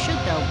 You should,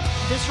 though.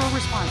 Visceral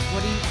response.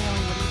 What are you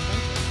feeling? What are you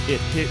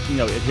thinking?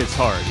 It hits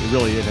hard.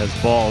 It has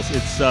balls.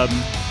 It's, I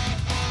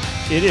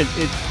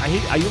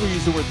usually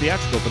use the word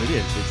theatrical, but it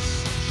is.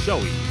 It's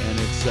showy, and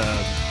it's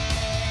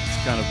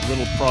kind of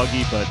little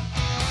proggy, but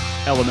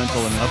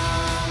elemental enough.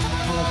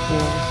 I like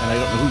balls. And I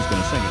don't know who's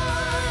going to sing it.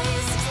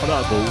 How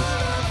about balls?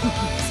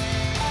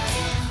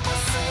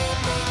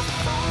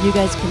 You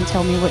guys can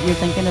tell me what you're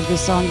thinking of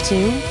this song,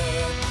 too.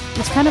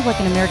 It's kind of like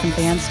an American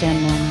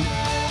Bandstand moment.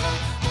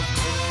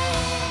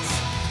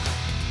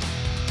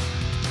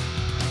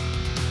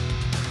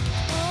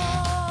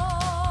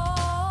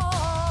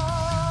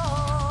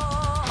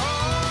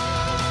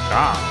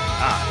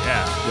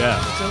 Yeah.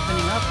 It's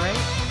opening up, right?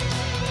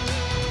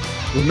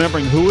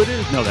 Remembering who it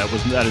is? No, that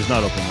is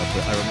not opening up.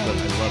 I love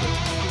it.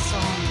 The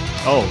song.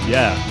 Oh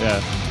yeah.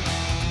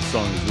 The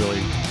song is really.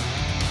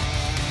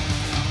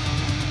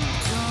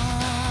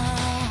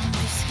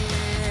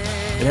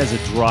 It has a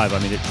drive. I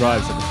mean, it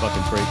drives like a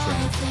fucking freight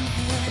train.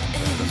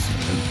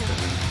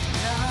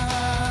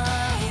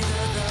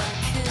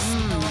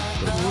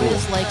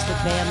 Liz likes the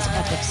band's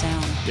epic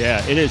sound.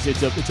 Yeah, it is.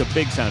 It's a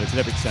big sound. It's an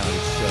epic sound.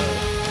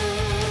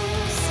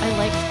 I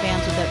like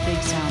bands with that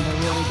big sound. I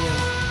really do.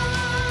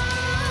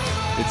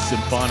 It's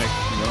symphonic,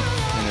 in a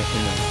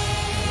way.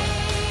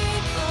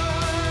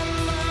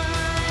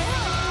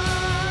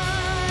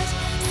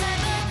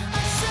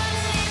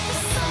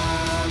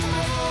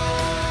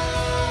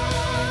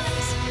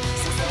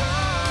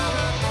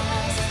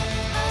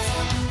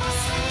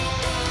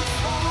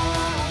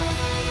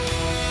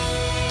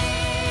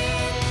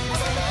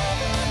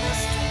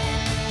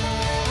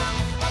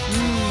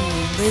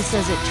 Liz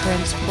says it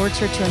transports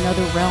her to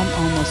another realm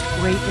almost.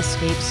 Great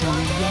escape song.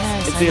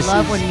 Yes, I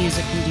love when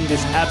music can do that.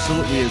 This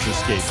absolutely is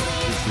escape.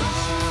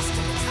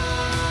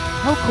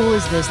 How cool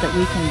is this that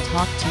we can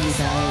talk to you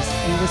guys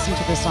and listen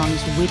to the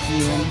songs with you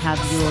and have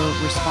your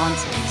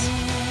responses?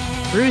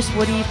 Bruce,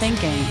 what are you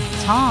thinking?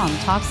 Tom,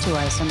 talk to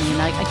us. I mean,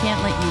 I can't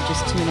let you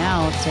just tune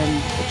out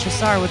and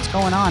Chisar, what's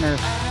going on? Or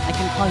I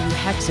can call you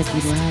Hex if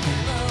you'd rather.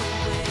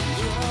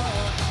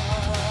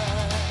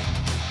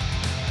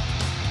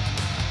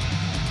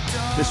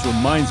 This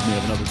reminds me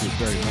of another group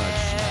very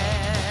much.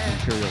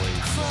 Imperial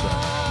Age.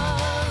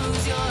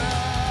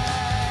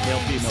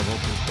 Male female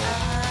vocals both.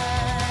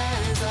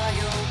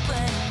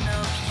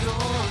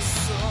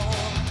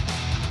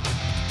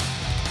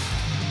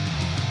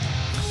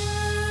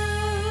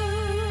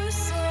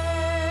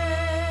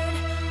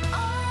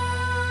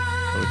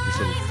 I like this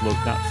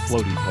little not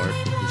floaty part,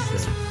 but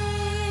this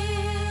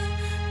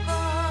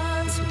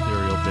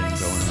ethereal thing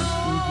going on.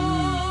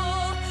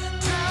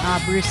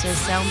 Bruce says,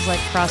 sounds like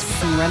cross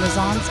between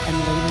Renaissance and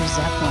later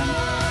Zeppelin.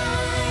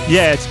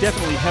 Yeah, it's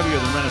definitely heavier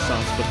than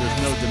Renaissance, but there's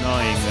no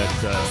denying that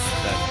that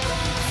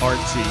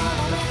artsy,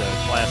 that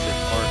classic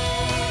art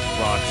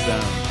rock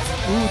sound.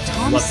 Ooh,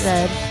 Tom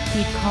said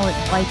he'd call it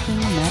Viking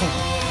metal.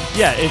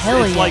 Yeah, it's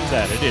like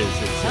that. It is.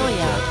 Hell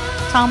yeah.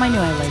 Tom, I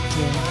knew I liked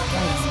you.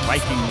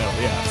 Viking metal,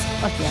 yeah.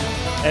 Fuck yeah.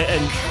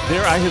 And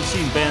there I have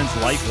seen bands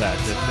like that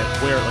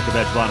wear it like a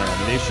badge of honor. I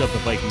mean, they shove the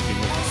Viking thing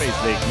in your face.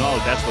 They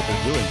acknowledge that's what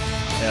they're doing.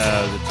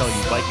 They're telling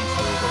you Viking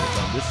stories all the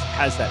time. This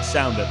has that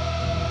sound that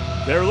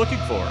they're looking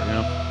for, you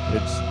know?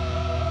 It's...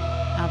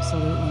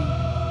 Absolutely.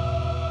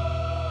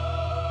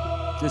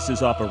 This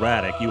is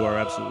operatic. You are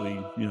absolutely,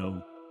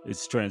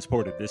 it's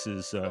transported. This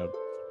is...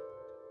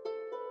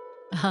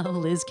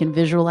 Liz can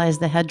visualize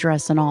the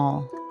headdress and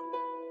all.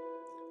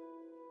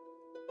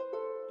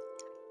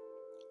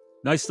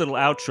 Nice little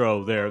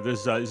outro there.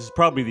 This is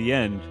probably the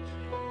end.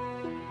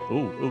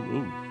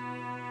 Ooh.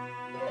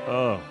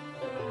 Oh,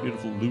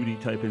 beautiful lutey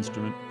type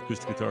instrument.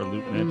 Acoustic guitar,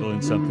 lute,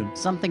 mandolin,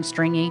 Something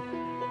stringy.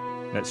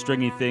 That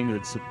stringy thing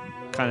that's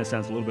kind of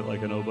sounds a little bit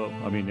like an oboe.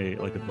 I mean,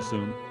 like a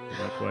bassoon.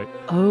 Not quite.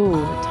 Oh,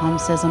 Tom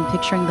says, I'm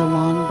picturing the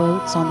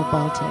longboats on the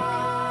Baltic.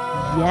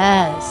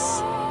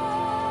 Yes.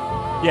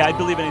 Yeah, I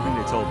believe anything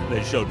they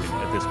showed me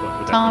at this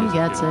point. Tom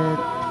gets it.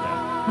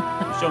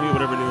 Yeah. Show me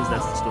whatever it is,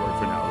 that's the story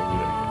for now.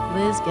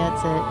 Liz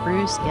gets it.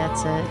 Bruce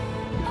gets it.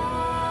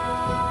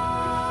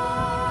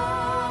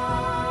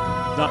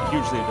 Not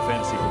hugely into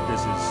fantasy, but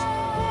this is...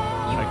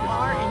 You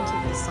are into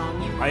this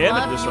song. I am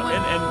into this song.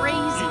 And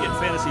crazy. You get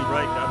fantasy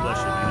right. God bless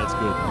you, man. That's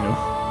good.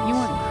 You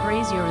went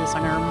crazy over this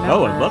song. I remember.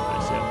 Oh, I love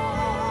this, yeah.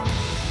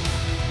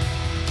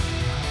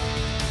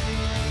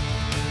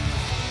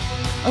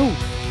 Oh,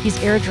 he's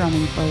air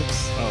drumming,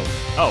 folks.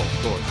 Oh, of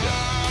course,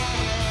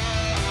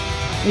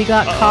 yeah. We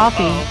got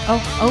coffee.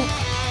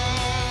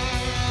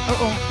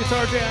 Uh-oh,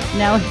 guitar jam.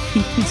 Now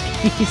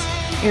he's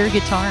air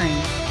guitaring.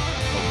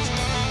 Oh, this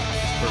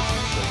person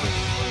is so good.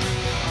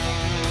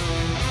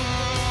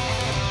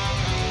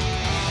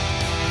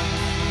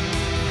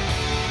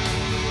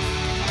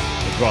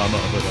 The drama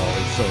of it all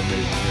is so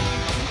amazing.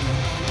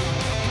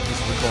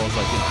 This recalls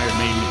like an Iron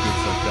Maiden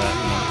groups like that,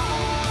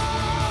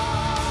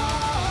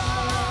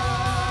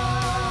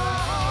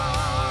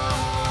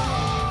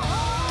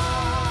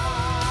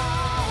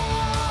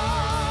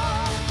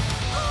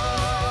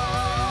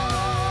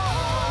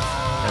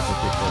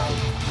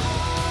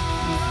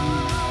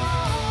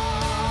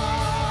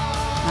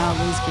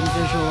 Liz can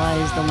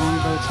visualize the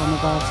longboats on the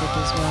Baltic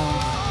as well.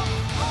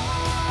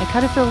 I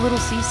kind of feel a little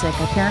seasick.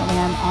 Apparently,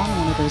 I'm on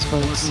one of those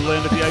boats. The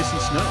land of the ice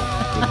and snow.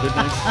 The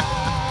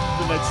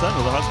midnight sun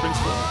or the hot springs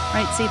flow.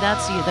 Right. See,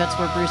 that's you. That's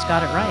where Bruce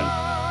got it right.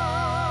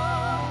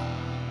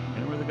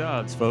 And we're the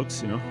gods,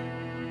 folks.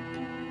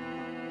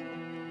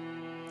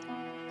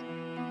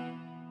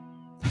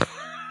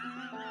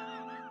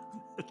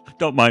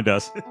 Don't mind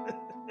us.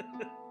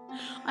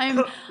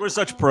 We're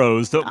such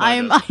pros. Don't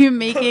mind us. I'm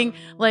making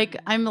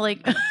I'm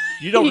like.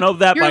 You don't know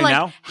that you're by like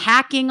now.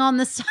 Hacking on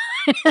the side.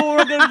 What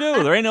we're gonna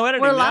do? There ain't no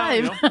editing. We're now,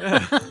 live.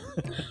 Yeah.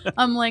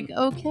 I'm like,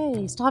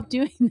 okay, stop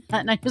doing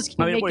that, and I just keep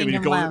making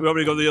him laugh. You want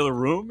me to go to the other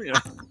room? You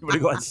want me to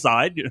go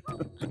outside?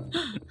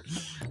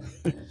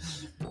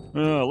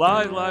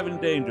 Live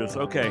and dangerous.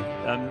 Okay.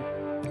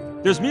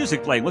 There's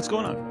music playing. What's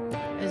going on?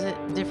 Is it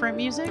different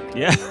music?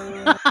 Yeah.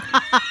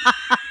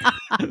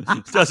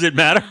 Does it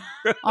matter?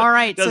 All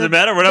right. Doesn't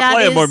matter. We're not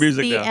playing more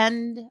music now. The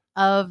end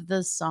of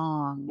the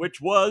song. Which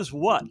was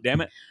what?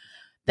 Damn it.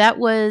 That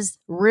was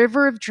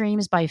River of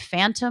Dreams by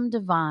Phantom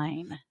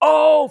Divine.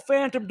 Oh,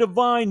 Phantom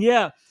Divine.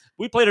 Yeah.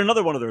 We played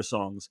another one of their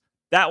songs.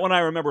 That one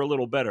I remember a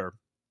little better,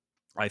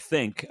 I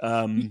think.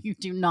 You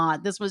do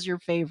not. This was your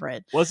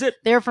favorite. Was it?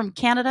 They're from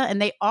Canada, and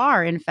they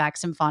are, in fact,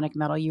 symphonic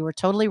metal. You were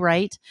totally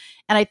right.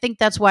 And I think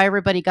that's why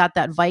everybody got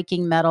that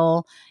Viking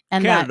metal.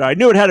 And Canada. I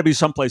knew it had to be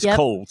someplace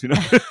cold. You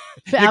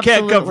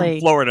can't come from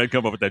Florida and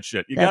come up with that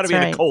shit. You got to be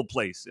in a cold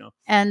place.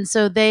 And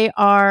so they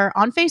are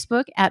on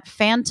Facebook at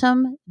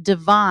Phantom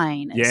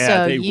Divine. Yeah,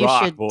 so they you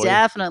rock, should boy.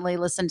 Definitely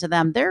listen to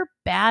them. They're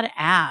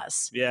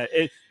badass. Yeah,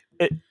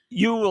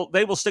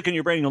 they will stick in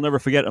your brain. You'll never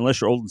forget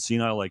unless you're old and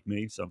senile like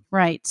me. So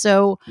right.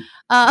 So,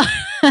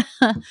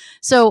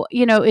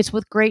 it's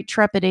with great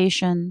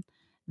trepidation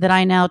that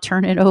I now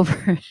turn it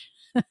over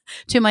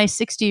to my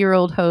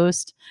 60-year-old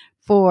host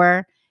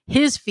for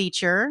his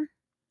feature.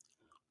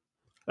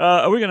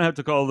 Are we gonna have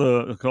to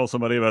call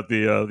somebody about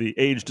the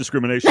age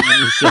discrimination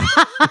in this show?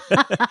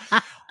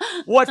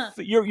 What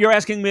you're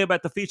asking me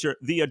about the feature?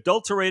 The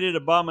adulterated,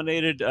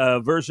 abominated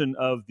version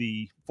of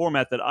the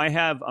format that I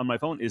have on my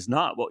phone is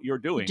not what you're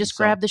doing. Just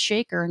grab the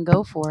shaker and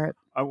go for it.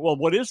 Well,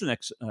 what is the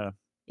next?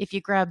 If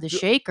you grab the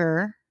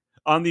shaker.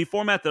 On the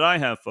format that I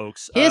have,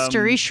 folks,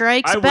 History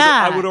Strikes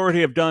Back. I would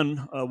already have done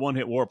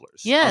one-hit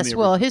warblers. Yes,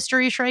 well,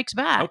 History Strikes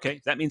Back.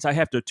 Okay, that means I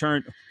have to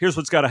turn. Here's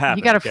what's got to happen.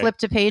 You got to flip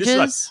to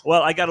pages.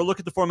 Well, I got to look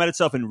at the format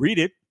itself and read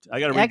it. I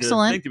got to read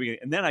Excellent. the thing to begin,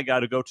 and then I got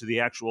to go to the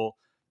actual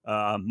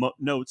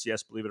notes.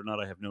 Yes, believe it or not,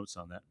 I have notes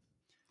on that.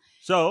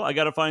 So I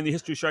got to find the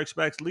History Strikes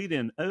Back's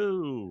lead-in.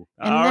 Oh,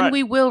 and then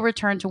we will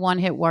return to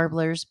one-hit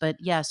warblers. But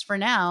yes, for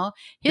now,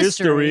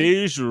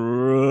 History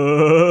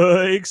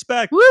Strikes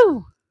Back.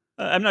 Woo!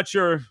 I'm not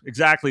sure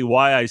exactly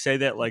why I say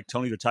that, like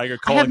Tony the Tiger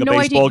calling a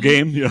baseball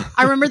game. Yeah.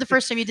 I remember the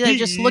first time you did it, I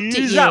just looked at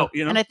you, out,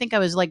 and I think I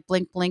was like,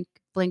 blink, blink,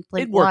 blink,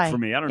 blink. It worked for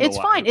me. I don't know It's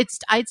why. fine.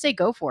 I'd say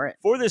go for it.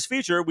 For this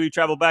feature, we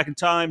travel back in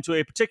time to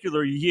a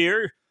particular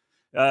year,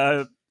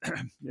 in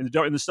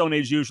the Stone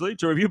Age usually,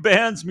 to review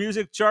bands,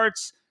 music,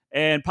 charts,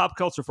 and pop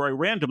culture for a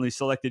randomly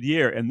selected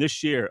year. And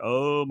this year,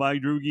 oh my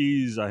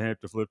droogies, I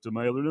have to flip to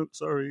my other note.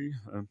 Sorry.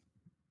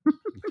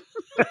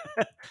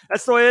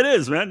 That's the way it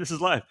is, man. This is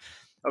life.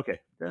 Okay.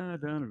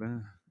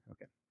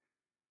 Okay.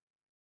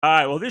 All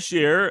right. Well, this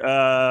year,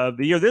 the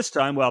year this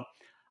time, well,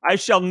 I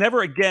shall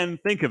never again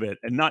think of it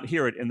and not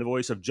hear it in the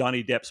voice of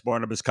Johnny Depp's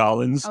Barnabas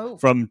Collins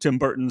from Tim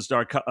Burton's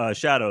Dark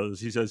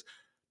Shadows. He says,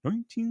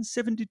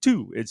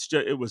 1972.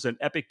 It was an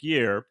epic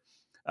year.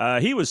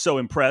 He was so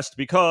impressed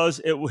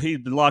because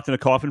he'd been locked in a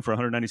coffin for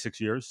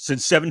 196 years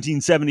since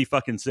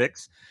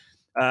 1776.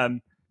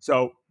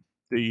 So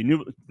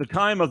the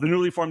time of the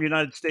newly formed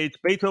United States,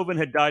 Beethoven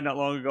had died not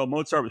long ago.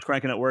 Mozart was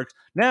cranking out works.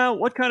 Now,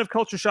 what kind of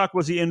culture shock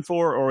was he in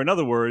for? Or in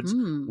other words,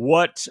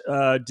 what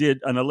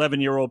did an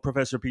 11-year-old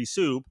Professor P.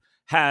 Soup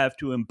have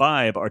to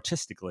imbibe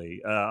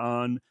artistically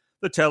on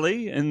the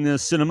telly, in the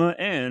cinema,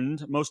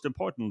 and most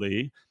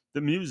importantly,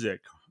 the music?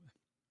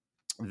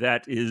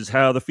 That is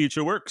how the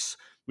feature works.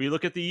 We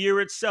look at the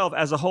year itself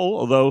as a whole,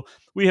 although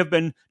we have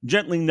been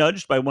gently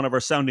nudged by one of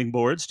our sounding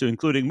boards to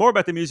including more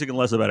about the music and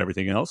less about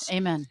everything else.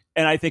 Amen.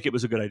 And I think it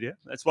was a good idea.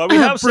 That's why we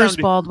have Bruce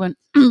Baldwin.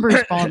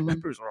 Bruce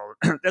Baldwin.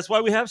 That's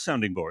why we have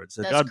sounding boards.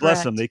 God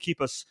bless them. They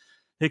keep us.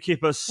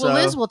 Well,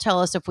 Liz will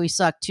tell us if we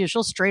suck too.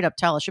 She'll straight up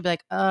tell us. She'll be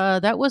like,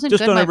 "That wasn't just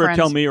good." Just don't ever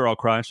tell me, or I'll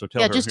cry. So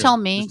tell her. Just tell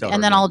me,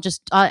 and then I'll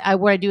just.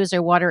 What I do is I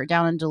water it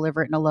down and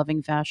deliver it in a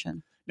loving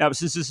fashion. Now,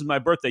 since this is my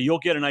birthday, you'll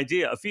get an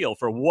idea, a feel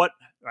for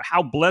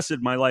how blessed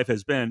my life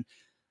has been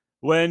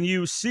when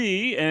you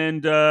see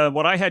and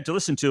what I had to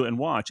listen to and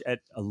watch at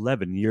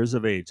 11 years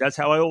of age. That's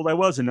how old I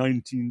was in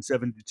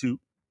 1972.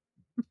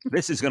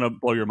 This is going to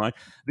blow your mind.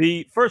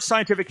 The first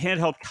scientific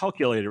handheld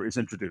calculator is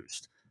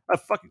introduced.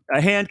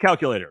 A hand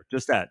calculator,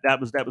 just that. That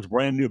was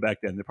brand new back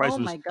then. The price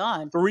was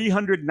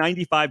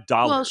 $395.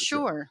 Well,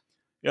 sure.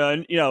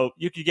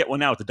 You could get one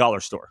now at the dollar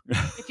store.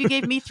 If you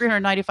gave me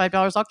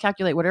 $395, I'll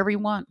calculate whatever you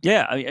want.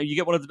 Yeah, you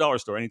get one at the dollar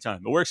store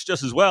anytime. It works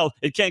just as well.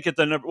 It can't get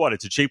the number.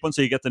 It's a cheap one,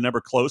 so you get the number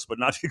close, but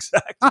not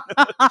exact.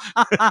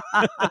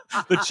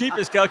 The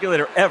cheapest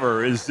calculator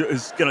ever is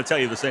going to tell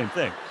you the same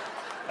thing.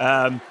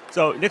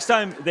 So next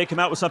time they come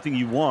out with something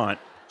you want,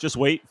 just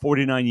wait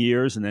 49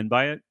 years and then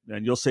buy it,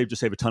 and you'll save a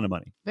ton of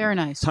money. Very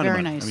nice.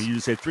 Very nice. I mean, you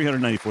just save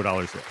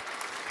 $394 there.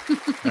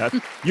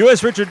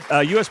 U.S.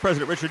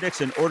 President Richard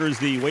Nixon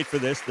orders wait for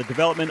this, the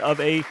development of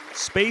a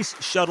space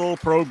shuttle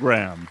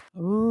program.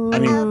 Ooh. I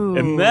mean,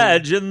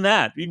 imagine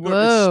that.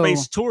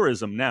 Space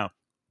tourism now.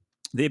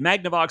 The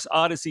Magnavox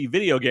Odyssey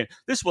video game.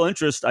 This will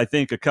interest, I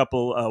think,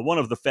 one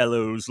of the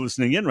fellows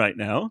listening in right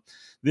now.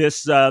 The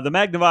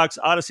Magnavox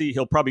Odyssey,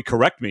 he'll probably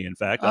correct me, in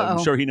fact.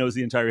 I'm sure he knows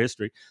the entire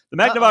history. The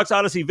Magnavox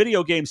Odyssey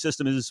video game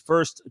system is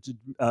first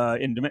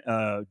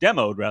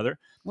demoed, rather,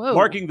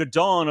 marking the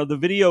dawn of the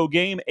video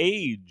game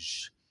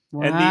age.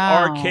 Wow. And the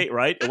arcade,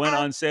 right? It went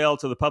on sale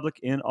to the public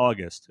in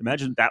August.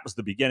 Imagine that was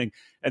the beginning.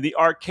 And the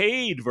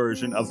arcade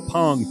version of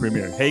Pong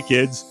premiered. Hey,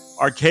 kids,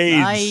 arcades.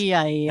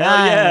 Hell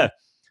yeah.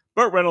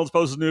 Burt Reynolds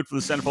poses nude for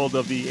the centerfold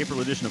of the April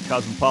edition of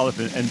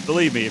Cosmopolitan. And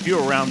believe me, if you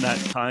were around that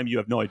time, you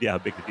have no idea how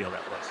big the deal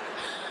that was.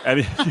 I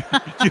mean,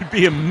 you'd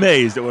be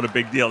amazed at what a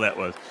big deal that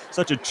was.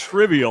 Such a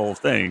trivial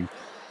thing.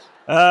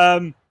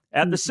 At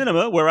the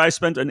cinema, where I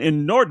spent an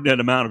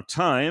inordinate amount of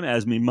time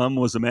as my mum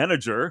was a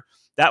manager,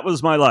 that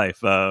was my life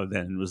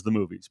then, was the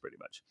movies, pretty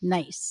much.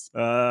 Nice.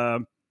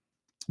 The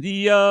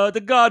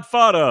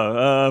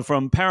Godfather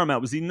from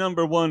Paramount was the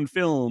 #1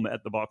 film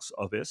at the box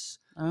office.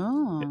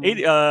 Oh.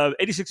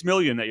 86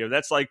 million that year.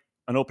 That's like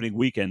an opening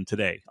weekend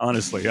today,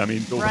 honestly. I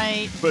mean,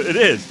 right. But it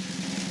is.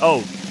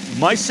 Oh,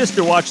 my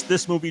sister watched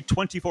this movie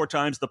 24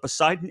 times, The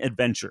Poseidon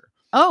Adventure.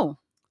 Oh.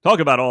 Talk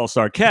about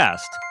all-star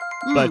cast.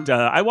 But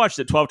I watched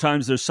it 12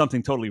 times. There's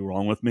something totally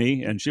wrong with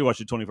me. And she watched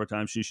it 24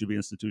 times. She should be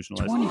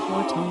institutionalized.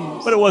 24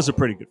 times. But it was a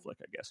pretty good flick,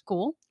 I guess.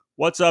 Cool.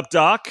 What's Up,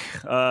 Doc?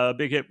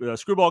 Big hit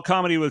screwball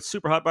comedy with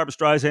super hot Barbra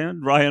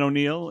Streisand, Ryan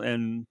O'Neal,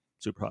 and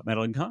super hot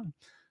Madeline Kahn.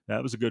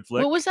 That was a good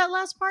flick. What was that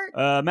last part?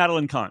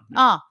 Madeline Kahn.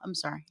 Ah, I'm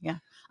sorry. Yeah.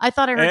 I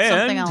thought I heard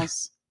something And-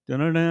 else.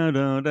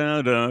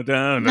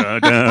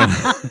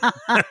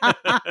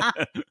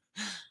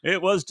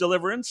 It was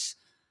Deliverance.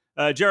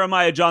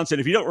 Jeremiah Johnson.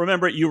 If you don't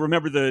remember it, you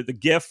remember the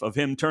gif of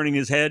him turning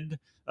his head.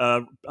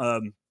 Robert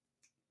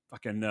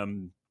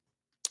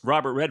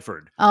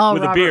Redford with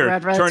Robert a beard,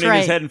 Redford, turning right.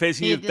 his head and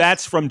facing you.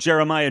 That's from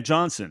Jeremiah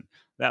Johnson.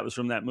 That was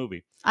from that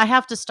movie. I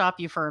have to stop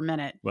you for a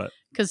minute. What?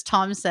 Because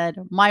Tom said,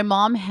 my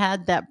mom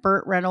had that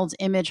Burt Reynolds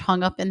image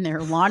hung up in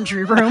their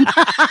laundry room.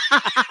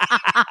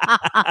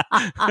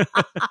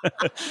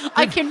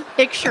 I can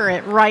picture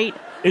it right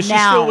Is she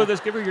now. still with us?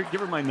 Give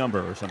her my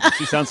number or something.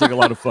 She sounds like a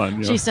lot of fun. You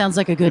know? She sounds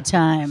like a good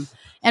time.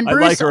 And I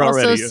Bruce like her also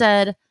already.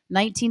 said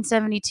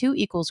 1972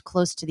 equals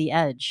close to the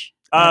edge.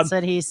 That's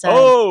what he said.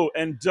 Oh,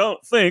 and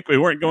don't think we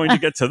weren't going to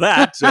get to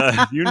that.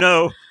 You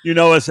know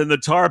us in the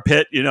tar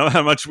pit. You know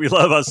how much we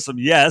love us some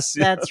Yes.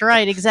 That's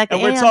right,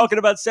 exactly. And we're talking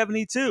about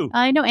 72.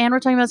 I know, and we're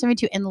talking about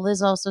 72. And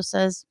Liz also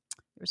says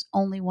there's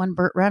only one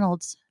Burt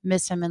Reynolds.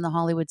 Miss him in the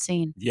Hollywood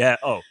scene. Yeah.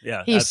 Oh,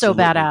 yeah. He's so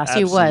badass.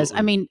 Absolutely. He was.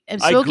 I mean,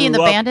 Smokey and the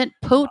Bandit,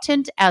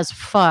 potent as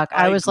fuck.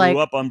 I was grew like,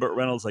 up on Burt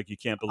Reynolds like you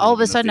can't believe. all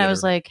of a sudden, I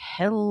was like,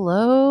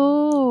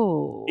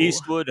 hello.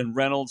 Eastwood and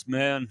Reynolds,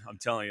 man, I'm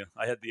telling you,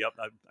 I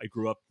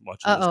grew up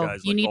watching those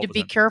guys. You need to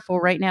be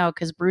careful right now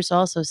because Bruce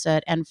also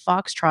said, and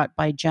Foxtrot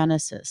by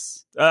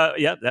Genesis.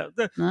 Yeah,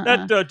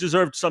 that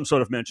deserved some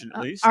sort of mention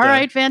at least. All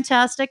right,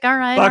 fantastic. All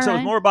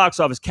right. More box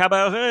office.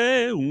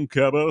 Cabaret.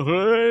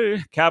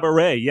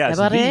 Yes,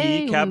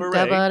 Cabaret.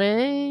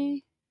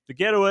 The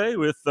Getaway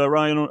with not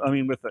Ryan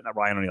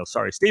O'Neal.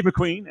 Sorry, Steve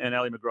McQueen and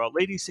Ally McGraw.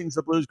 Lady Sings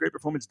the Blues. Great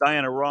performance.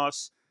 Diana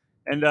Ross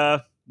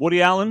and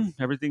Woody Allen.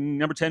 Everything.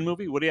 Number 10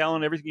 movie. Woody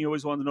Allen. Everything you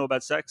always wanted to know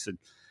about sex. And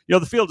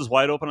the field is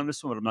wide open on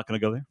this one, but I'm not going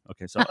to go there.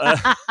 Okay, so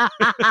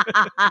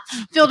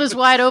field is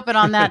wide open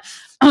on that.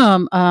 I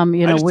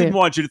just didn't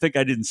want you to think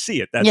I didn't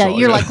see it. That's all.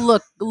 You're like,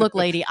 look,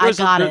 lady, I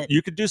got it.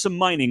 You could do some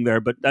mining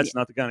there, but that's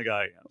not the kind of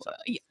guy I am. So.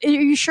 Are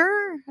you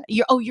sure?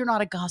 You're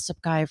not a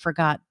gossip guy. I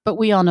forgot, but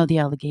we all know the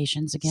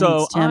allegations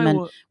against him,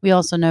 and we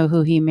also know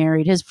who he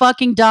married. His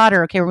fucking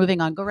daughter. Okay, we're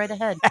moving on. Go right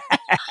ahead.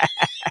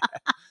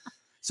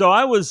 So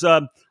I was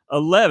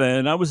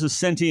 11. I was a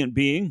sentient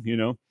being.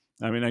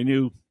 I mean, I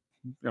knew.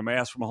 My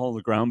ass from a hole in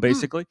the ground,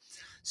 basically.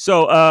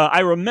 So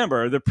I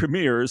remember the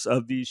premieres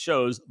of these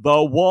shows.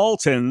 The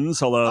Waltons,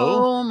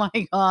 hello. Oh, my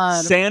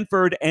God.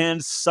 Sanford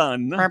and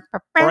Son,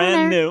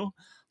 brand new.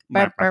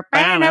 Are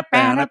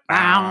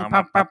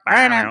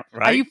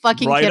you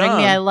fucking kidding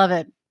me? I love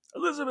it.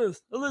 Elizabeth.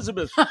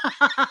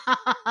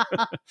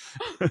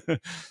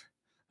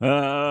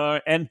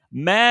 And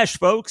MASH,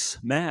 folks.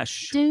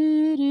 MASH.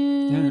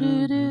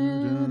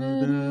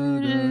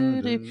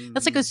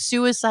 That's like a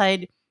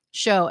suicide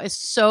show. It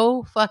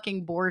so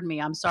fucking bored me.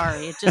 I'm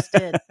sorry. It just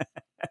did.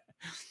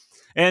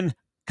 And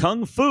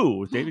Kung Fu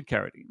with David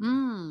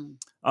Carradine.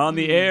 On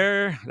the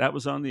air. That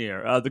was on the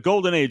air. The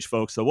Golden Age,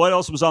 folks. So what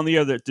else was on the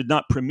air that did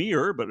not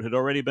premiere but had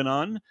already been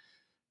on?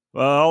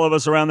 All of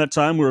us around that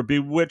time were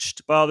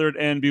bewitched, bothered,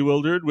 and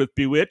bewildered with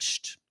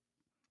Bewitched.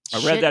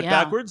 I read that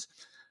backwards.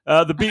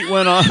 The beat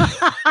went on.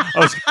 I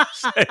was going to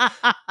say.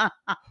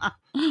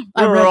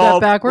 I read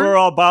that backwards. We're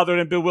all bothered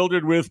and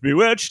bewildered with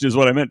Bewitched, is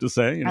what I meant to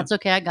say. That's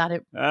okay. I got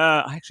it.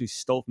 I actually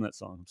stole from that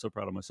song. I'm so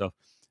proud of myself.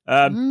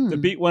 The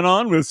beat went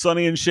on with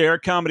Sonny and Cher,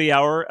 Comedy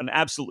Hour, an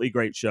absolutely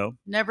great show.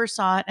 Never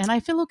saw it, and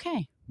I feel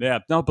okay. Yeah,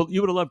 no, but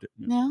you would have loved it.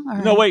 Yeah, all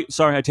right. No, wait,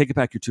 sorry, I take it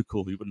back. You're too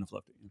cool. You wouldn't have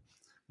loved it.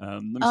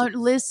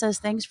 Liz says,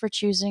 thanks for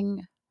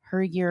choosing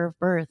her year of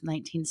birth,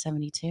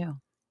 1972.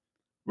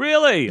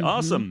 Really?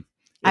 Awesome.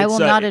 I will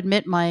not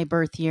admit my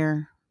birth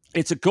year.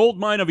 It's a gold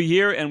mine of a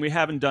year, and we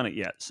haven't done it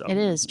yet. So it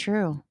is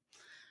true.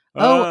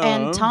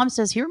 And Tom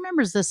says he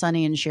remembers the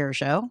Sonny and Cher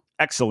show.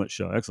 Excellent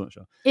show.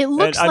 It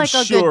looks like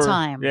a good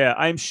time. Yeah,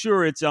 I'm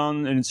sure it's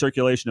on in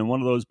circulation on one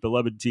of those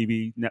beloved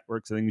TV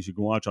networks, things you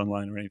can watch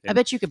online or anything. I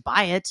bet you could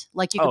buy it.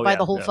 Like you could buy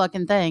the whole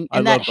fucking thing.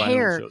 And that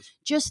hair,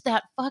 just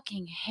that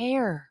fucking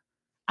hair.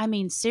 I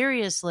mean,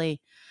 seriously.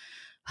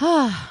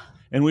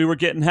 And we were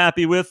getting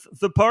happy with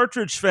the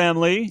Partridge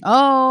Family.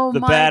 Oh, the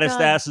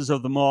baddest asses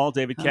of them all,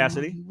 David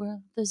Cassidy.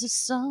 Well, there's a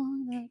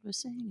song that we're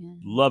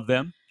singing. Love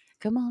them.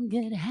 Come on,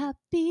 get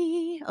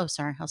happy. Oh,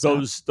 sorry.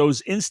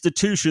 Those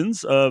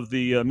institutions of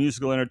the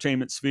musical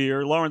entertainment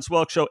sphere, Lawrence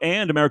Welk Show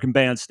and American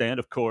Bandstand,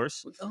 of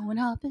course. We're going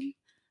hopping.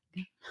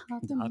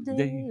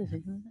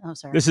 Oh,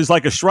 sorry. This is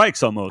like a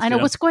Strikes almost. I know.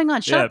 What's going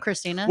on? Shut up,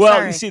 Christina. Well,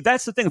 sorry. You see,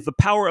 that's the thing. The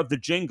power of the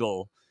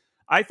jingle.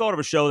 I thought of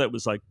a show that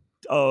was like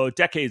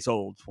decades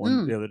old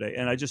the other day,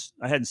 and I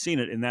hadn't seen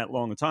it in that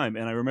long a time,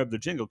 and I remember the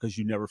jingle because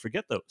you never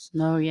forget those.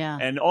 Oh, yeah.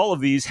 And all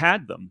of these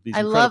had them. These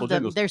I love them.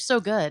 Jingles. They're so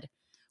good.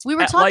 We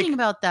were talking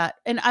about that,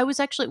 and I was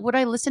actually what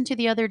I listened to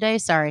the other day.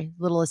 Sorry,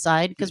 little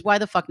aside, because why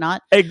the fuck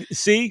not?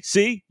 See,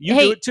 you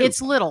do it too.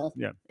 It's little.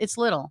 Yeah, it's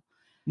little.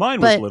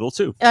 Mine was little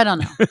too. I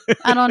don't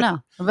know,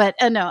 but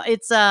no,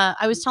 it's.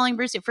 I was telling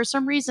Bruce for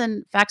some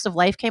reason, Facts of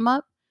Life came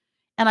up,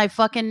 and I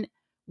fucking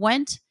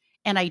went,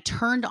 and I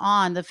turned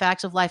on the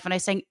Facts of Life and I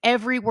sang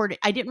every word.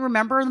 I didn't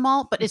remember them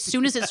all, but as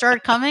soon as it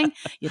started coming,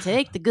 you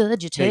take the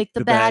good, you take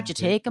the bad, you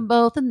take them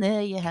both, and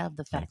there you have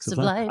the facts of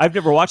life. I've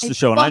never watched the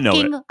show, and I know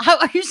it. How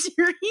are you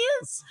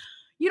serious?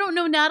 You don't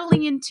know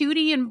Natalie and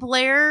Tootie and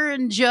Blair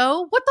and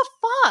Joe? What the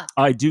fuck?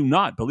 I do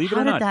not. Believe it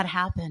or not. How did that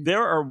happen?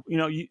 There are,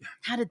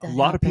 how did that a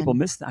lot happen? of people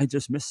miss that. I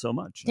just missed so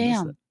much.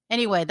 Damn.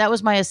 Anyway, that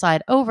was my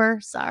aside. Over.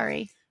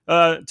 Sorry.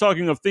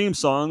 Talking of theme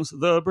songs,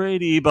 the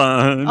Brady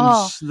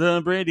Bunch.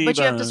 The Brady Bunch.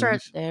 But you have to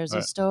start. There's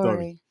a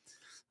story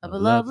of a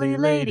lovely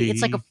lady.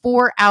 It's like a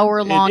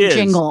 4-hour long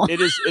jingle.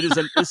 This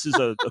is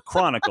a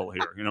chronicle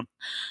here,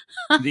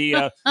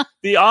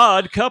 The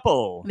Odd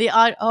Couple. The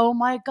Odd. Oh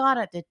my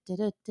God.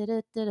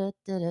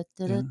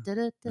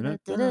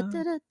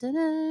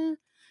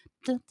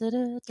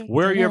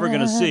 Where are you ever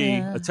going to see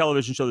a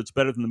television show that's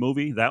better than the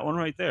movie? That one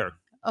right there.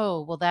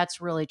 Oh, well, that's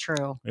really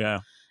true. Yeah.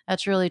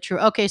 That's really true.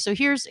 Okay, so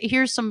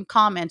here's some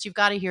comments. You've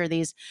got to hear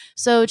these.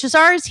 So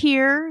Cesar's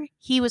here.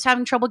 He was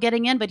having trouble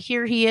getting in, but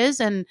here he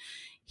is. And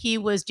he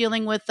was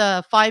dealing with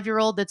a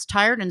 5-year-old that's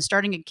tired and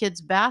starting a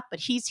kid's bath, but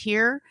he's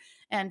here.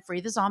 And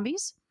Free the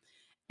Zombies.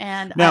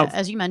 And now,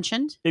 as you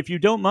mentioned. If you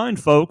don't mind,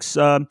 folks,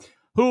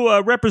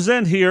 who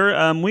represent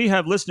here, we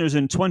have listeners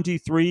in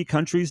 23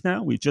 countries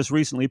now. We just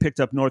recently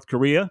picked up North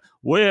Korea.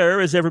 Where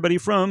is everybody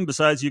from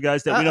besides you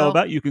guys that we know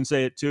about? You can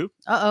say it too.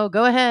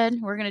 Go ahead.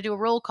 We're going to do a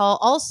roll call.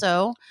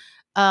 Also,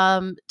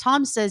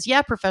 Tom says,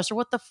 yeah, Professor,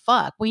 what the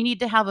fuck? We need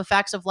to have a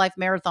Facts of Life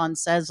marathon,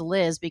 says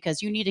Liz,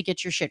 because you need to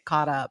get your shit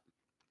caught up.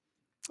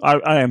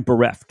 I am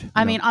bereft.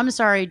 I mean, I'm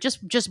sorry.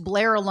 Just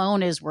Blair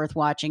alone is worth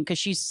watching because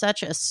she's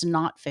such a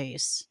snot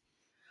face.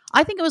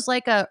 I think it was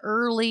like a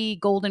early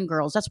Golden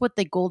Girls. That's what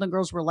the Golden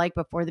Girls were like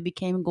before they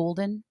became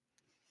golden.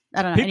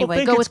 I don't know.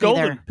 Anyway, go with me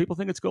there. People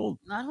think it's gold.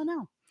 I don't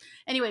know.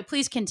 Anyway,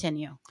 please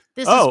continue.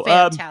 This is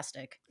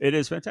fantastic. It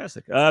is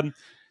fantastic.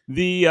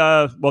 The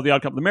Odd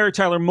Couple, the Mary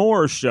Tyler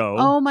Moore Show.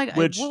 Oh my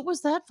God! What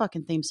was that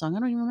fucking theme song? I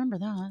don't even remember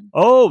that.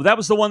 Oh, that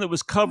was the one that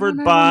was covered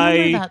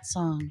by that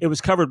song. It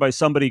was covered by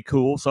somebody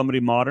cool,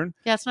 somebody modern.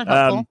 Yeah, it's not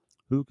helpful.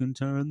 Who can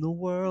turn the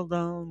world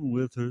on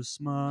with her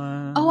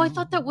smile? Oh, I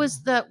thought that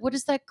was what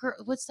is that girl?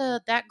 What's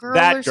that girl?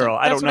 That girl.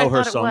 I don't know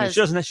her song.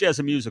 She has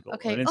a musical.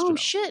 Okay. Oh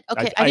shit.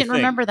 Okay, I didn't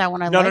remember that one.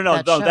 No.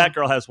 That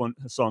girl has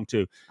a song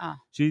too.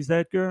 She's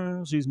that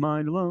girl. She's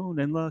mine alone,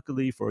 and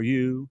luckily for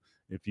you,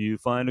 if you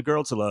find a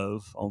girl to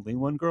love, only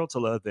one girl to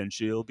love, then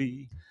she'll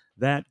be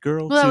that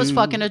girl. Well, that was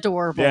fucking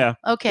adorable. Yeah.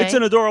 Okay. It's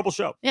an adorable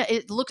show. Yeah.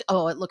 It looks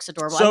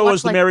adorable. So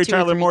was the Mary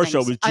Tyler Moore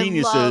Show with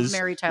geniuses I love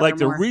Mary Tyler like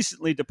Moore. the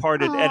recently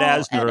departed Ed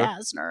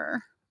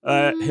Asner.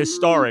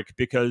 Historic,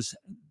 because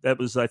that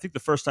was, I think, the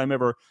first time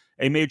ever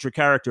a major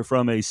character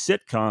from a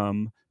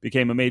sitcom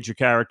became a major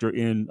character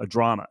in a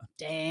drama.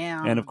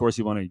 Damn. And of course,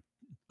 he won a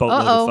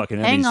boatload of fucking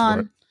Emmys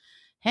for it.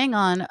 Hang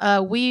on.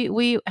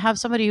 We have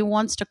somebody who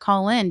wants to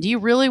call in. Do you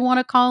really want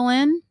to call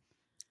in?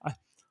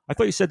 I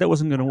thought you said that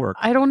wasn't going to work.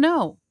 I don't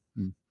know.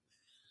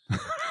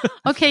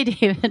 Okay,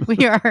 David,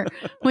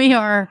 we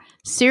are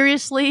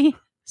seriously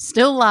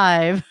still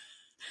live.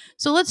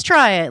 So let's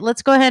try it.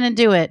 Let's go ahead and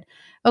do it.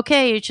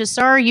 Okay,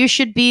 Cesar, you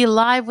should be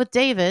live with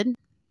David.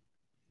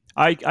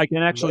 I can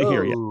actually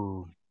hear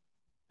you.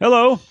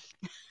 Hello.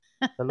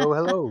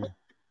 Hello.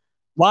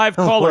 Live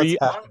caller.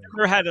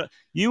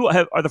 You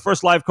are the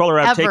first live caller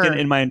I've taken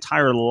in my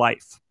entire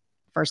life.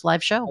 First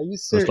live show. Are you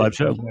serious? First live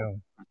show. No.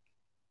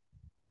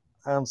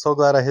 I'm so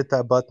glad I hit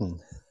that button.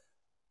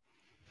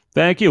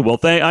 Thank you. Well,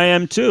 I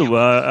am too.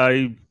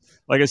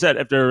 Like I said,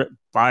 after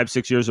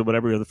 5-6 years or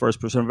whatever, you're the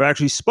first person I've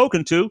actually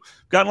spoken to.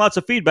 Gotten lots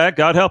of feedback.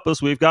 God help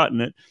us, we've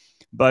gotten it.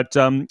 But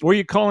where are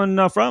you calling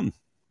from?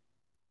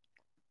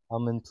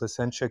 I'm in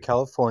Placentia,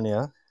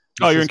 California.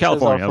 Oh, you're in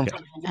California. Okay.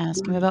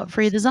 Ask me about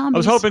Free the Zombies. I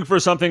was hoping for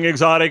something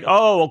exotic.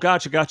 Oh, well,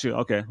 gotcha.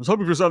 Okay. I was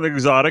hoping for something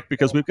exotic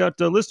because we've got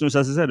listeners,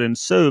 as I said, in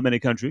so many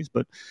countries.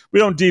 But we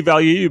don't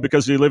devalue you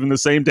because you live in the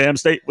same damn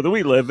state that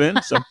we live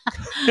in. So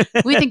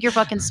we think you're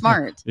fucking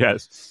smart.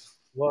 Yes.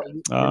 Well,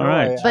 all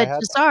right. But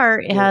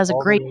Cesar has a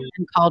great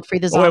band called Free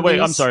the Zombies. Oh,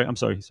 wait. I'm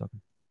sorry. He's talking.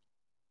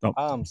 Oh.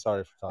 I'm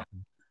sorry for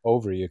talking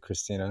over you,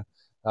 Christina.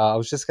 I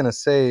was just going to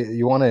say,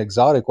 you want an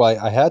exotic? Well,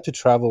 I had to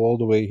travel all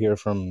the way here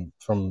from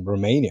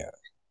Romania.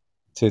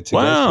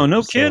 Wow,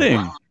 no kidding.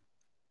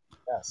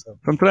 Yeah, so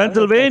from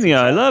Pennsylvania.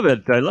 I love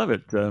it.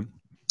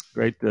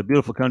 Great,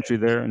 beautiful country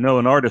there. I know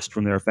an artist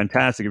from there,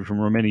 fantastic. If you're from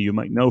Romania, you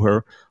might know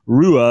her.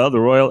 Rua, the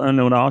Royal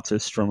Unknown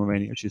Artist from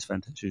Romania. She's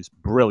fantastic. She's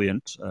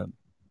brilliant.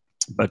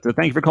 But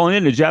thank you for calling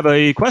in. Did you have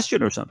a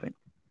question or something?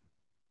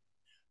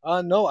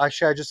 No,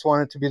 actually, I just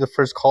wanted to be the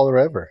first caller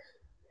ever.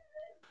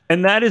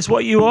 And that is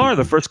what you are,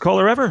 the first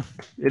caller ever.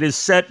 It is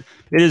set.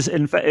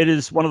 It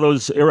is one of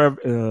those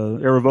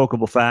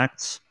irrevocable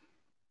facts.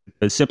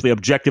 It's simply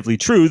objectively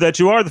true that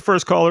you are the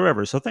first caller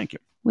ever. So thank you.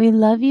 We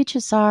love you,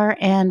 Cesar,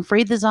 and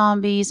Free the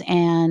Zombies.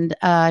 And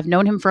I've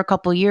known him for a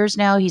couple years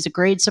now. He's a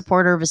great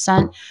supporter of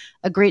Ascent,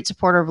 a great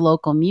supporter of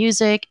local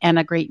music, and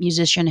a great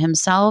musician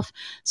himself.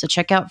 So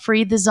check out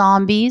Free the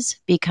Zombies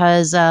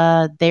because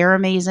they're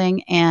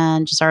amazing,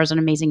 and Cesar is an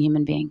amazing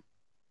human being.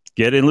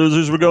 Get in,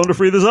 losers. We're going to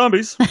free the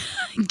zombies.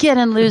 Get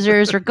in,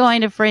 losers. We're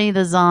going to free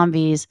the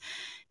zombies.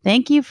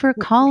 Thank you for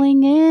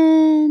calling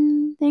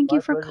in. Thank My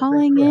you for pleasure.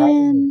 calling Thanks for having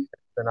me. in.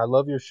 And I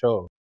love your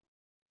show.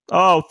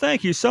 Oh,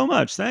 thank you so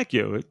much. Thank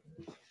you.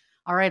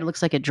 All right, it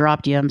looks like it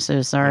dropped you. I'm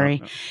so sorry.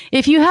 No.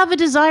 If you have a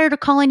desire to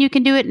call in, you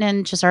can do it.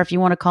 And Chisar, if you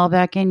want to call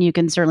back in, you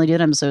can certainly do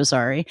it. I'm so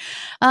sorry.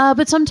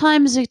 But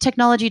sometimes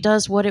technology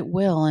does what it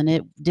will, and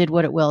it did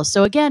what it will.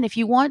 So again, if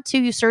you want to,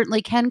 you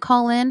certainly can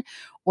call in,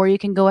 or you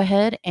can go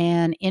ahead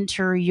and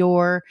enter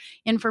your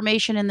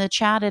information in the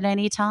chat at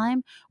any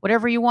time.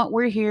 Whatever you want,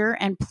 we're here.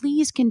 And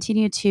please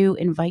continue to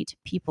invite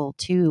people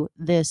to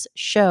this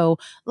show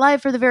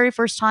live for the very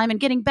first time and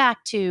getting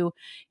back to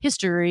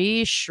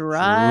History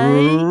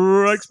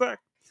Strikes Back.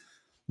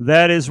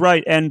 That is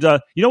right. And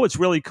you know what's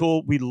really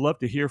cool? We love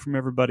to hear from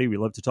everybody. We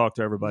love to talk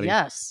to everybody.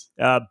 Yes.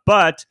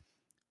 But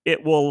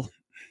it will,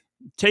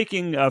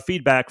 taking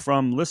feedback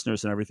from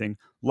listeners and everything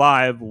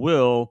live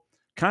will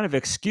kind of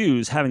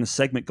excuse having a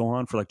segment go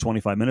on for like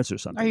 25 minutes or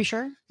something. Are you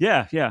sure?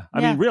 Yeah.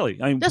 I mean, really.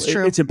 That's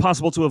true. It's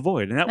impossible to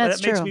avoid. And that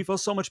That's makes true. me feel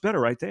so much better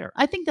right there.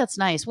 I think that's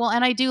nice. Well,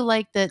 and I do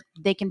like that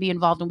they can be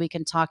involved and we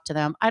can talk to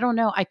them. I don't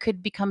know. I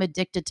could become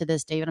addicted to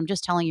this, David. I'm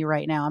just telling you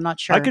right now. I'm not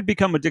sure. I could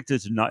become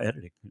addicted to not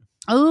editing.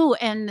 Oh,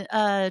 and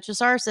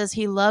Chisar says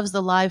he loves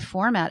the live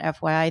format,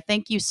 FYI.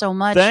 Thank you so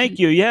much. Thank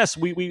you. Yes,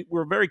 we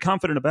were very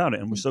confident about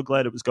it, and we're so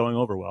glad it was going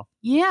over well.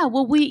 Yeah,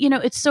 well,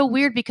 it's so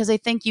weird because I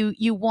think you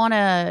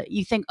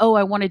think, oh,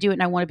 I want to do it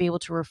and I want to be able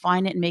to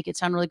refine it and make it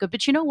sound really good.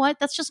 But you know what?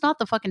 That's just not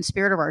the fucking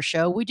spirit of our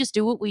show. We just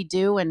do what we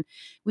do, and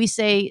we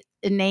say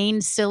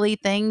inane, silly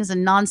things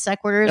and non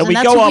sequiturs, and we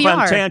that's go who off we on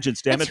are.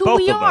 tangents. Damn That's it, who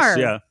both we of are. us.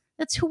 Yeah,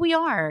 that's who we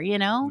are.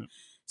 Yeah.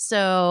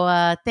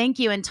 So thank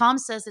you. And Tom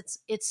says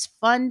it's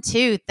fun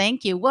too.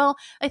 Thank you. Well,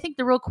 I think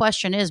the real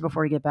question is,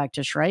 before we get back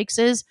to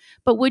Shrikes,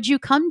 but would you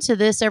come to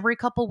this every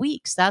couple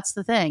weeks? That's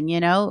the thing.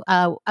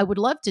 I would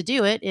love to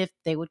do it if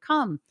they would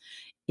come.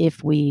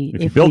 If we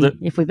build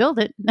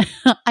it.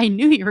 I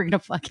knew you were going to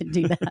fucking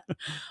do that.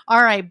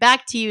 All right,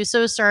 back to you.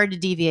 So sorry to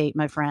deviate,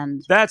 my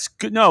friend. That's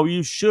good. No,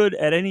 you should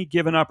at any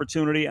given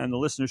opportunity, and the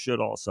listeners should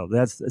also.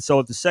 So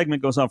if the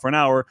segment goes on for an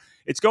hour,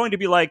 it's going to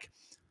be like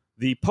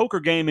the poker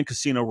game in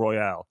Casino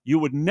Royale. You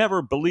would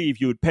never believe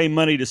you would pay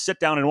money to sit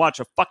down and watch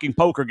a fucking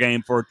poker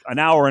game for an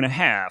hour and a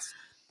half,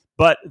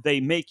 but they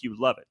make you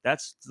love it.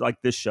 That's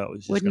like this show.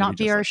 Would not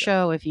be our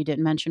show if you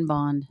didn't mention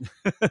Bond.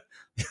 It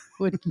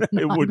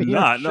would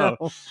not. No.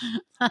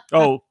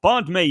 Oh,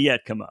 Bond may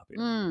yet come up.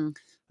 All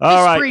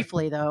right. Just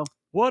briefly, though.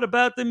 What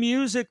about the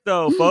music,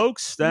 though,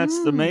 folks?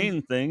 That's the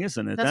main thing,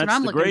 isn't it?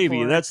 That's the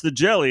gravy. For. That's the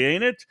jelly,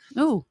 ain't it?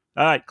 Ooh.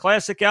 All right,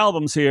 classic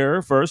albums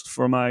here first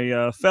for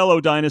my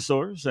fellow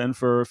dinosaurs and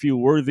for a few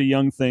worthy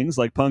young things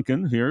like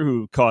Punkin here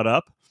who caught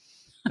up.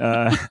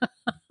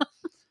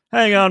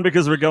 Hang on,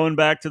 because we're going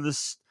back to the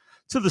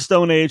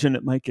Stone Age, and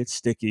it might get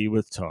sticky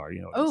with tar.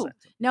 You know what I'm saying?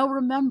 Now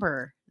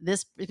remember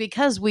this,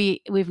 because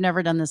we've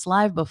never done this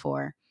live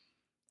before.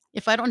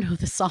 If I don't know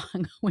the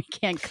song, we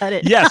can't cut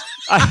it. Yes.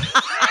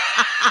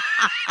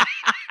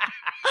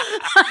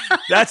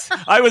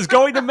 I was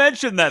going to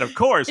mention that, of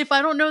course. If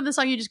I don't know the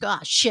song, you just go,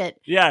 shit.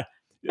 Yeah.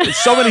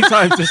 So many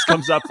times this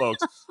comes up,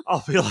 folks.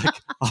 I'll be like,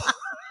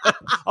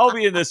 I'll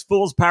be in this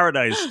fool's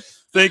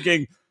paradise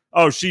thinking,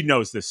 oh, she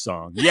knows this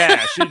song.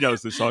 Yeah, she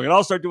knows this song. And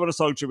I'll start doing a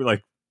song. She'll be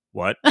like,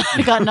 what?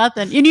 I got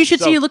nothing. And you should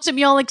see, he looks at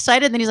me all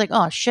excited. And then he's like,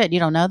 oh, shit, you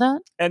don't know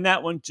that? And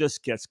that one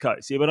just gets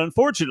cut. See, but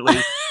unfortunately,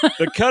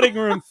 the cutting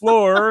room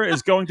floor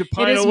is going to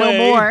pine away. No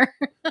more.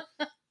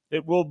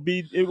 It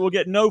will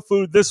get no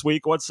food this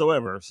week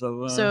whatsoever.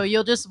 So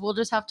we'll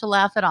just have to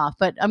laugh it off.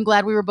 But I'm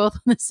glad we were both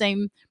on the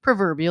same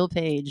proverbial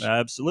page.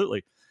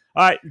 Absolutely.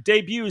 All right,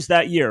 debuts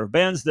that year,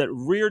 bands that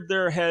reared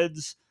their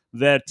heads,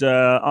 that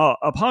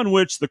upon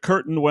which the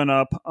curtain went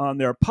up on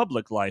their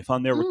public life,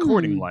 on their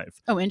recording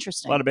life. Oh,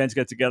 interesting. A lot of bands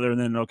get together and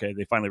then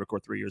they finally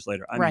record 3 years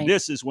later. I right. mean,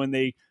 this is when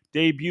they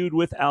debuted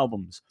with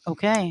albums.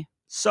 Okay.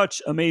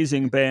 Such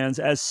amazing bands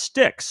as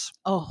Styx.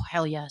 Oh,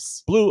 hell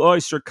yes. Blue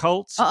Oyster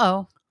Cult.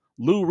 Uh-oh.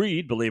 Lou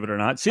Reed, believe it or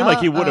not. Seemed like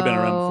he would have been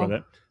around before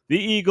that. The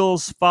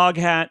Eagles,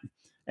 Foghat,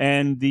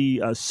 and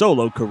the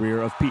solo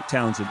career of Pete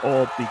Townsend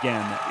all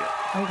began that year.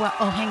 Oh,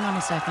 well, hang on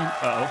a second.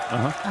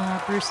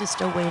 Bruce is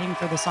still waiting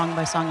for the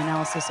song-by-song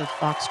analysis of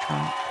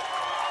Foxtrot.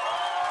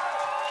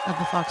 Of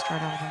the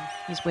Foxtrot album.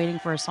 He's waiting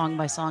for a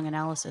song-by-song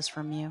analysis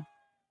from you.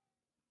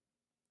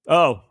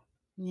 Oh.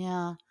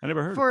 Yeah. I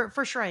never heard.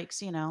 For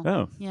Shrikes,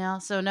 Oh. Yeah,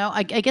 so no,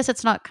 I guess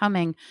it's not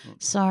coming.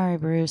 Sorry,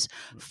 Bruce.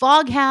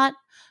 Foghat,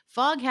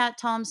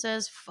 Tom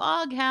says,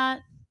 Foghat.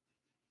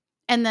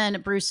 And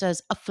then Bruce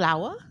says, a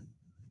flower?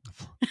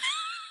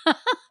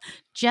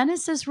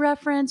 Genesis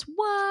reference,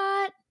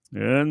 what?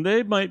 And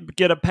they might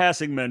get a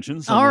passing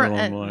mention somewhere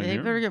along the line. They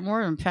better get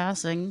more than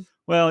passing.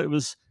 Well, it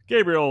was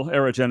Gabriel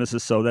era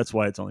Genesis, so that's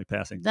why it's only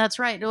passing. That's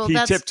right. Well, he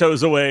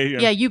tiptoes away.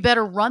 Yeah, you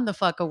better run the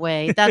fuck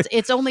away.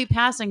 It's only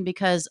passing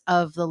because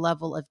of the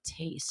level of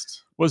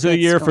taste. Was it a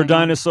year for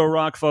dinosaur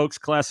rock, folks?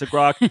 Classic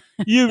rock.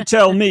 You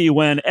tell me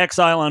when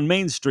Exile on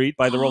Main Street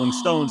by the Rolling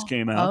Stones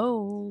came out.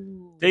 Oh.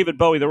 David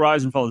Bowie, The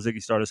Rise and Fall of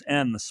Ziggy Stardust,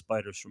 and The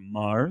Spiders from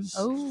Mars.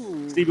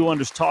 Oh. Stevie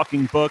Wonder's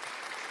Talking Book.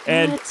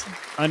 And What?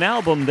 an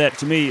album that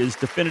to me is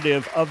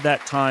definitive of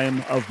that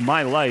time of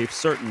my life,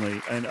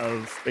 certainly, and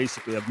of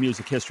basically of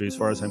music history as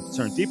far as I'm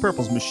concerned. Deep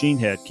Purple's Machine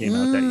Head came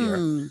out that year.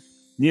 Mm.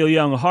 Neil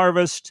Young,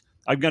 Harvest.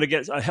 I'm going to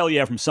get a hell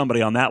yeah from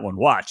somebody on that one.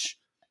 Watch.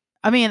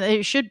 I mean,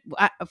 it should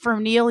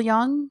from Neil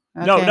Young.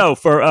 No,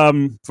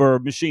 for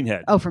Machine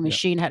Head. Oh, for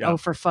Machine Head. yeah. Oh,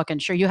 for fucking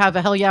sure. You have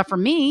a hell yeah for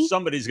me.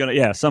 Somebody's going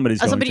to.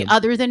 Somebody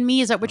other than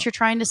me. Is that what you're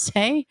trying to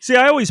say? See,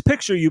 I always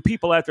picture you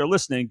people out there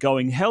listening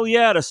going hell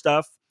yeah to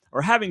stuff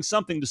or having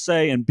something to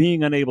say and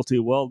being unable to.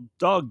 Well,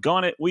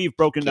 doggone it, we've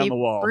broken down the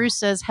wall. Bruce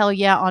says hell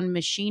yeah on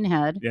Machine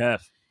Head. Yeah.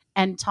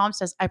 And Tom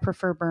says I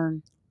prefer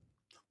Burn.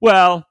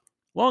 Well,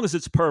 as long as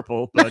it's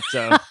purple, but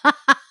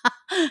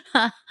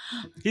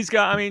he's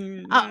got. I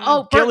mean,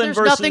 Burn, there's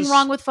nothing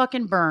wrong with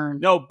fucking Burn.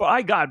 No, but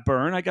I got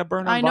Burn. I got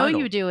Burn on I know vinyl.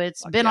 you do.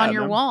 It's been on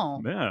your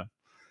wall. Yeah.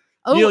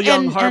 Oh, Neil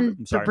Young, and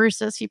Bruce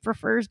says he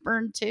prefers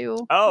Burn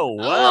too. Oh,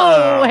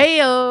 wow. Oh,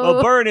 hey-o.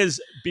 Well, Burn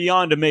is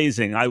beyond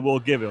amazing. I will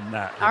give him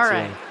that. All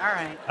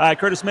right.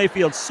 Curtis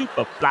Mayfield,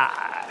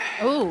 Superfly.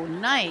 Oh,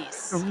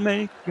 nice.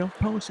 Make your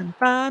potion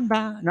fine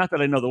by. Not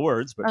that I know the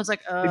words, but I was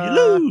like, if you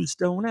lose,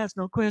 don't ask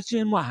no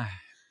question why.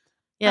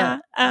 Yeah.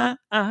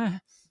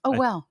 Oh,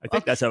 well. I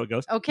think that's how it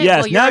goes. Okay,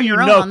 yes, well, you're now on you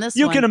your own know. on this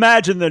You one. can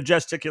imagine the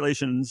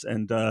gesticulations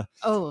and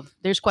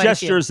there's quite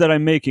gestures that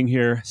I'm making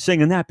here,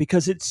 singing that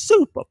because it's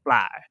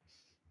Superfly.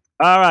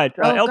 All right,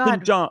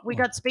 Elton John. We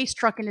got Space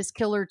Truckin' is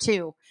killer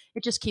too.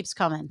 It just keeps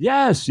coming.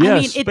 Yes. I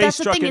mean, Space that's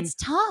the thing. Truckin', It's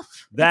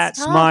tough.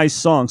 That's my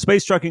song.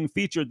 Space Trucking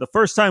featured the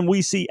first time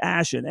we see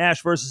Ash in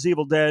Ash versus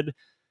Evil Dead.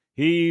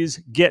 He's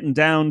getting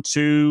down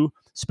to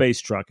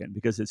Space Truckin'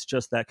 because it's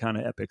just that kind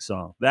of epic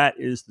song. That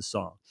is the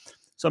song.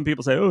 Some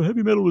people say, "Oh,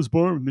 heavy metal was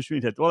born with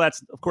Machine Head." Well,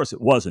 of course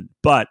it wasn't,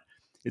 but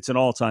it's an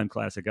all-time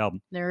classic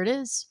album. There it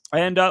is.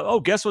 And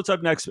guess what's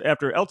up next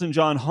after Elton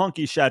John,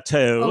 Honky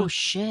Chateau? Oh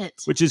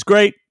shit! Which is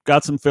great.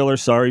 Got some filler.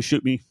 Sorry,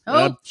 shoot me.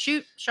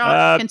 Shoot,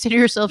 shot. Consider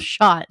yourself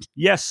shot.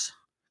 Yes.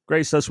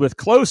 Graced us with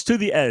Close to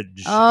the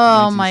Edge.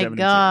 Oh my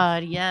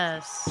God,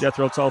 yes.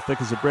 Jethro Tull,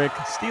 Thick as a Brick.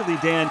 Steely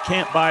Dan,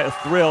 Can't Buy a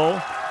Thrill.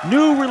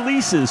 New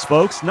releases,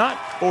 folks. Not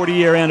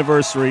 40-year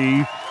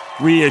anniversary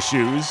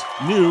reissues.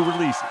 New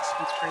releases.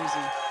 That's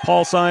crazy.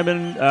 Paul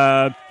Simon,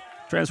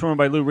 Transformed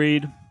by Lou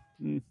Reed.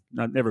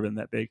 Never been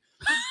that big.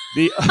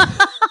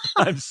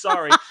 I'm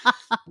sorry.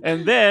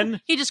 And then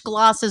he just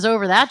glosses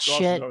over that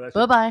shit.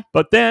 Bye-bye.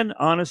 But then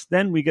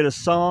we get a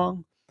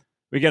song.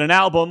 We get an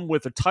album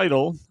with the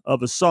title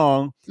of a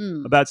song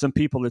about some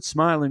people that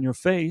smile in your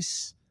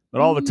face,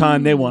 but all the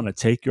time they want to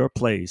take your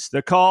place.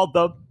 They're called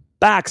the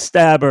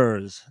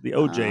Backstabbers, the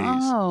OJs.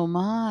 Oh,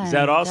 my. Is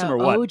that awesome or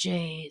what?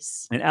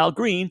 OJs. And Al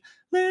Green,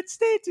 let's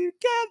stay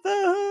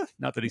together.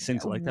 Not that he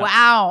sings like that.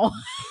 Wow.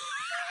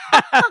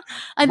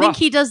 I think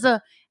he does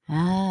the,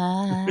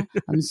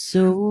 I'm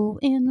so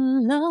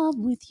in love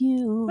with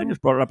you. I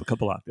just brought it up a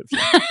couple octaves.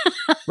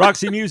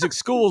 Roxy Music,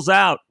 School's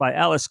Out by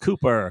Alice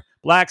Cooper.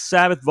 Black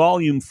Sabbath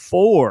Volume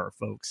 4,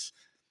 folks.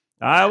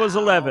 I was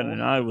 11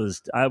 and I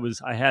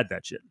had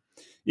that shit.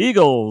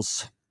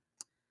 Eagles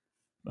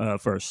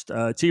first.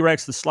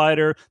 T-Rex, The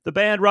Slider, the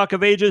band Rock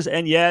of Ages,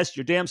 and yes,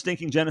 your damn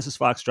stinking Genesis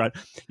Foxtrot.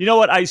 You know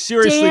what? I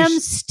seriously... Damn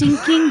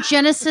stinking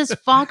Genesis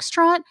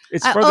Foxtrot?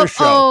 It's for the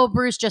show. Oh,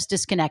 Bruce just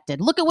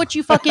disconnected. Look at what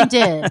you fucking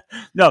did.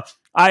 No,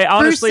 I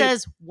honestly... Bruce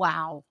says,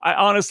 wow. I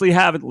honestly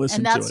haven't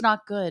listened to it. And that's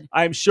not good.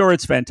 I'm sure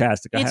it's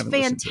fantastic. It's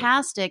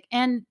fantastic.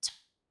 And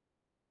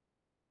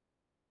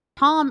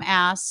Tom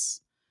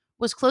asks,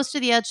 was Close to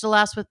the Edge the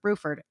last with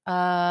Bruford?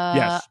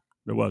 Yes,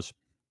 it was.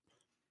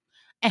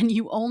 And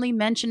you only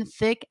mention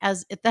thick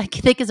as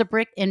a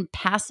brick in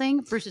passing.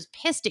 Bruce is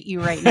pissed at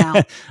you right now.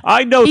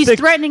 I know he's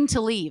threatening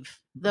to leave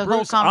the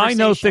whole conversation. I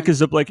know thick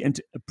as a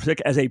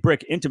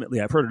brick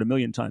intimately. I've heard it a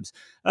million times.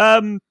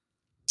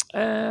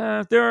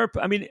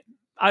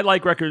 I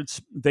like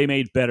records they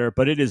made better,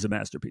 but it is a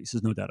masterpiece.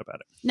 There's no doubt about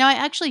it. Now, I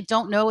actually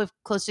don't know if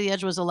Close to the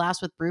Edge was the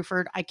last with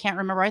Bruford. I can't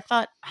remember. I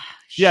thought,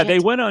 yeah, they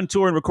went on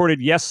tour and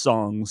recorded Yes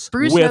songs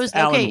Bruce with knows,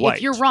 Alan White.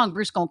 If you're wrong,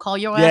 Bruce gonna call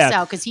your ass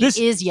out because he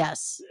is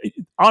Yes.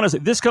 Honestly,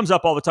 this comes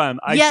up all the time.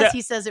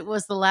 He says it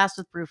was the last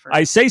with Bruford.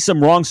 I say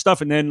some wrong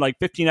stuff, and then like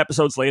 15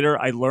 episodes later,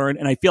 I learn,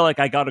 and I feel like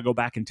I got to go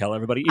back and tell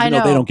everybody, even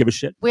though they don't give a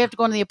shit. We have to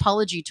go on the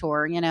apology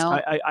tour, you know.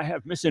 I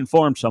have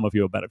misinformed some of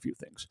you about a few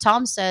things.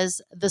 Tom says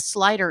The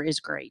Slider is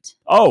great.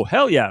 Oh,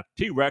 hell yeah.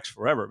 T-Rex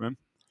forever, man.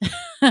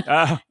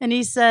 And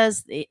he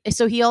says,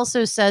 so he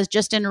also says,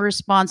 just in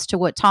response to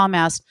what Tom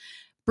asked,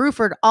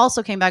 Bruford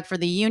also came back for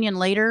the Union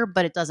later,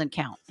 but it doesn't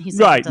count. He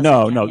said right.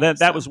 No.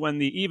 That was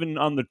when even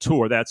on the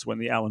tour, that's when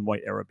the Alan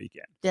White era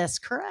began. That's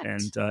correct.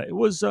 And it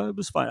was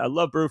fine. I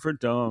love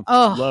Bruford.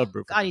 Love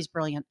Bruford. God, he's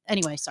brilliant.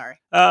 Anyway, sorry.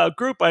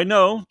 Group I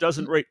know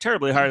doesn't rate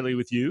terribly highly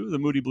with you, the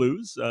Moody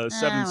Blues,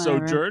 Seven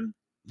Sojourn.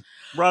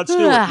 Rod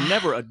Stewart,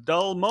 never a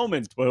dull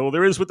moment. Well,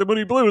 there is with the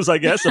Moody Blues, I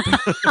guess.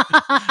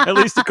 At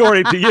least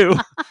according to you.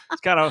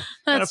 It's kind of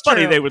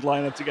funny they would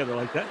line up together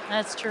like that.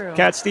 That's true.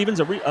 Cat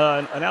Stevens, an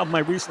album I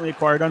recently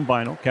acquired on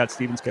vinyl. Cat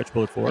Stevens, Catch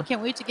Bullet 4. I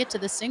can't wait to get to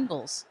the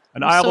singles.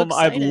 An I'm so album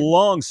I've excited.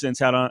 long since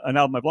had on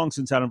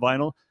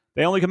vinyl.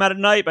 They only come out at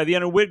night by the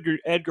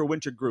Edgar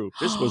Winter Group.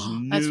 This was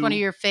new. That's one of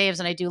your faves,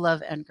 and I do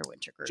love Edgar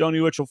Winter Group.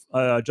 Joni Mitchell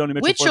for the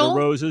Mitchell?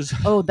 Roses.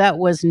 Oh, that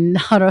was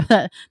not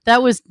a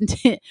that was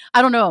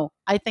I don't know.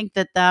 I think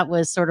that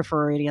was sort of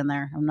Freudian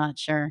there. I'm not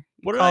sure.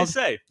 What did I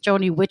say?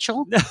 Joni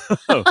Mitchell?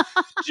 No.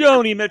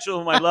 Joni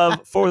Mitchell, my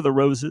love, for the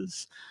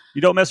Roses.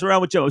 You don't mess around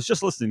with Jim. I was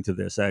just listening to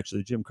this,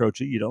 actually. Jim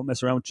Croce. You don't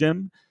mess around with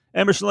Jim.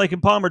 Emerson, Lake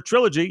and Palmer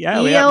trilogy.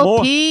 Yeah, we have more.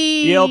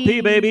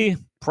 ELP, baby.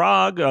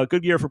 Prague.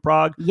 Good year for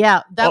Prague.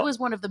 Yeah, that was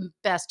one of the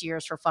best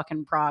years for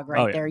fucking Prague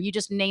there. You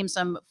just named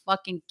some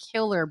fucking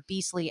killer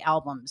beastly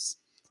albums.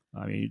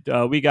 I mean,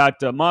 we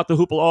got Mott the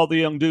Hoople, All the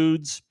Young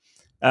Dudes.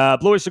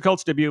 Blue Oyster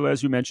Cult's debut,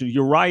 as you mentioned.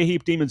 Uriah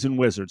Heep, Demons and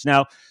Wizards.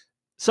 Now,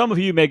 some of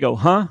you may go,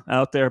 huh,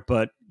 out there,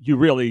 but you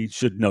really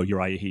should know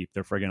Uriah Heep.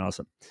 They're friggin'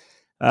 awesome.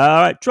 All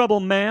right, Trouble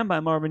Man by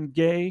Marvin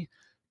Gaye.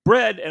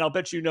 Bread, and I'll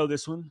bet you know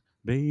this one.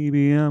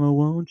 Baby, I'ma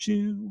want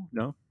you.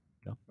 No.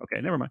 Okay,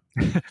 never mind.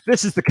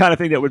 This is the kind of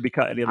thing that would be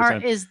cut any other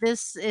time. Is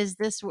this?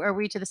 Are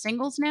we to the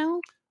singles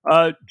now?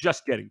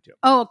 Just getting to.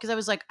 Oh, because I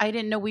was like, I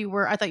didn't know we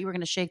were. I thought you were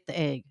going to shake the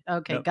egg.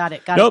 Okay, nope. got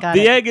it.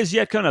 The egg is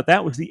yet coming up.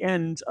 That was the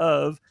end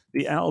of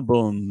the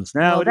albums.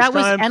 Now that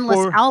was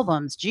endless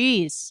albums.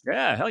 Jeez.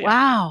 Yeah, hell yeah.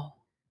 Wow.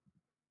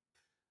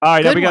 All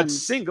right, now we got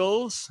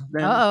singles.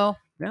 Now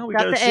we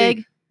got the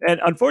egg. And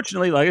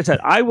unfortunately, like I said,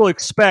 I will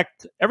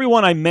expect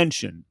everyone I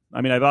mention. I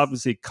mean, I've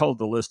obviously culled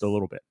the list a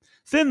little bit,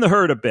 thinned the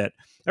herd a bit.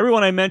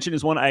 Everyone I mention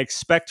is one I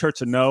expect her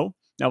to know.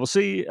 Now we'll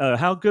see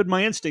how good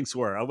my instincts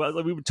were.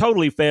 We would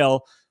totally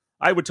fail.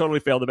 I would totally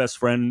fail the best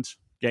friend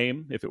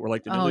game if it were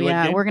like the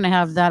Newlywed game. We're gonna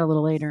have that a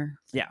little later.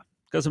 Yeah,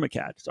 because I'm a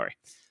cat. Sorry.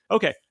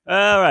 Okay.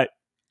 All right.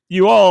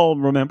 You all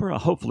remember,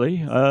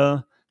 hopefully.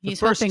 He's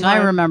hoping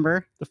I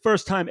remember. The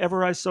first time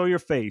ever I saw your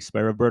face by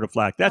Roberta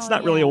Flack. That's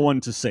not really a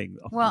one to sing,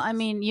 though. Well, I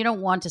mean, you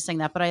don't want to sing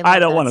that, but I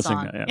don't want to sing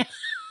that. Yeah.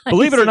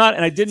 Believe it or not,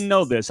 and I didn't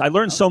know this, I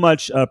learned so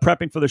much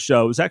prepping for the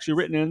show. It was actually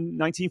written in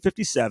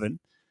 1957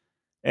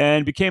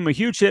 and became a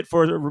huge hit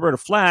for Roberta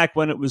Flack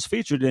when it was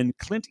featured in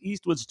Clint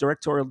Eastwood's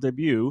directorial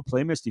debut,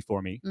 Play Misty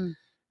for Me.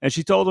 And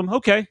she told him,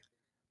 okay,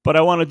 but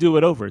I want to do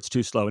it over. It's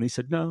too slow. And he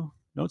said, no,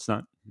 it's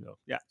not. No.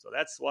 Yeah, so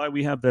that's why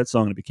we have that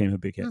song, and it became a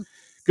big hit.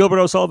 Gilbert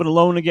O'Sullivan,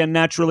 Alone Again,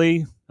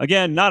 Naturally.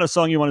 Again, not a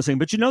song you want to sing,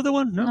 but you know the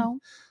one? No.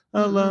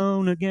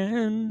 Alone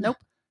Again. Nope.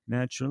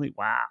 Naturally.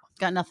 Wow.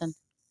 Got nothing.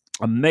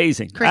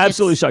 Amazing. Crickets.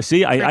 Absolutely shy.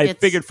 See, I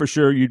figured for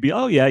sure you'd be,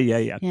 yeah.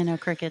 Yeah, no,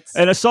 crickets.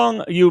 And a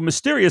song you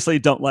mysteriously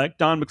don't like,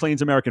 Don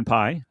McLean's American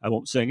Pie. I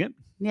won't sing it.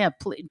 Yeah,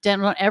 please,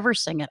 don't ever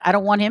sing it. I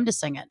don't want him to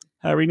sing it.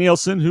 Harry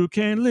Nilsson, Who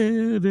Can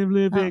Live If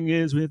Living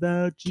Is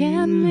Without You.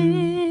 Can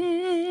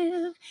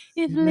live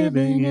if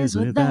living is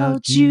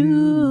without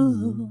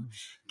you.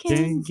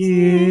 Can give.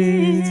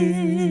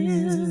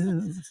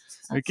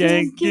 I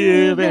can't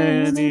give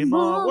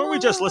anymore. Weren't we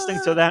just listening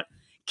to that?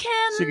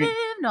 Can live.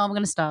 No, I'm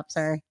going to stop.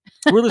 Sorry.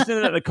 We're listening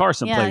to that in a car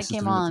someplace. Yeah,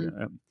 it came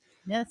on.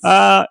 Yes.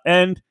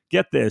 And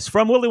get this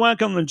from Willy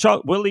Wonka and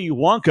the Willy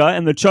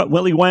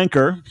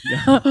Wanker.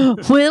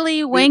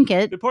 Willy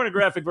Wankit. The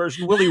pornographic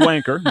version, Willy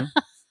Wanker.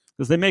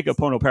 Because they make a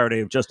porno parody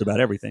of just about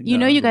everything. You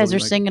know, you guys are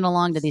singing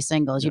along to these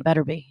singles. You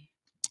better be.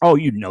 Oh,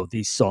 you know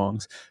these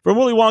songs. From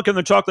Willy Wonka and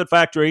the Chocolate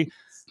Factory,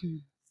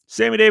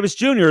 Sammy Davis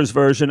Jr.'s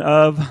version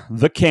of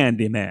The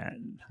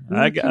Candyman.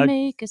 I can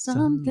make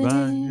something.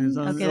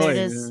 Okay, there it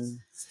is.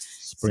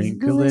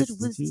 Sprinkle it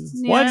with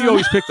you. Why do you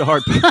always pick the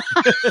hard part?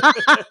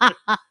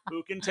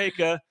 Who can take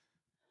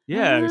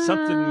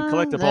something,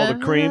 collect up all the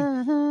cream?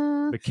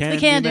 The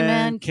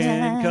Candyman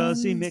can,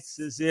 because he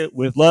mixes it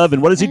with love.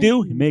 And what does he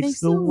do? He makes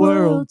the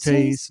world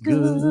taste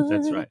good.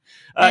 That's right.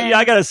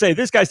 I got to say,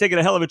 this guy's taking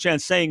a hell of a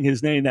chance saying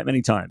his name that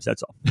many times.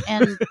 That's all.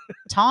 And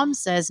Tom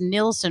says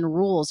Nilsson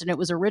rules, and it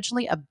was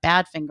originally a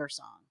Badfinger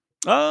song.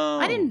 Oh.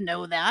 I didn't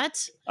know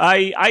that.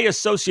 I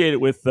associate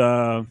it with...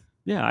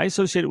 I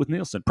associate it with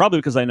Nilsson, probably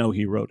because I know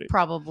he wrote it.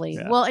 Probably.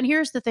 Yeah. Well, and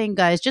here's the thing,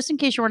 guys, just in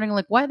case you're wondering,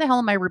 like, why the hell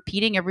am I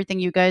repeating everything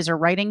you guys are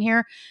writing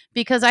here?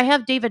 Because I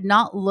have David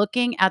not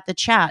looking at the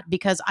chat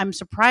because I'm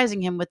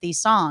surprising him with these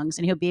songs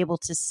and he'll be able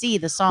to see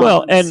the songs.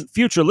 Well, and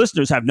future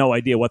listeners have no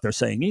idea what they're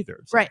saying either.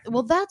 So. Right.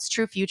 Well, that's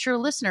true. Future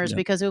listeners,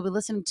 because we'll be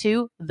listening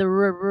to the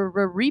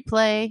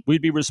replay.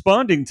 We'd be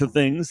responding to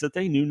things that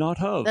they knew not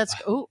of. That's,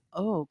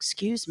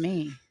 excuse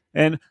me.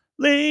 And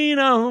lean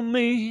on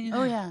me.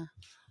 Oh, yeah.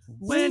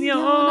 When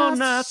you're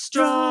not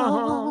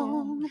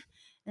strong,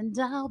 and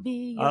I'll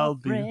be your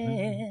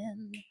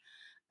friend.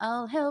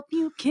 I'll help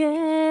you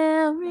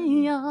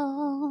carry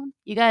on.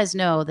 You guys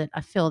know that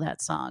I feel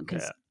that song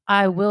because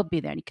I will be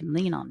there and you can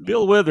lean on me.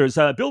 Bill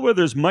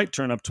Withers might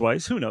turn up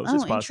twice. Who knows?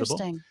 It's possible.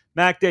 Interesting.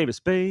 Mac Davis,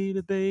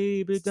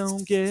 baby,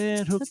 don't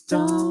get hooked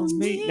on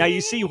me. Now,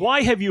 you see,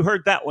 why have you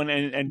heard that one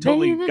and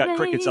totally got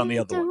crickets on the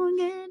other one?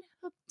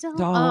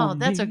 Oh,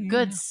 that's a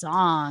good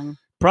song.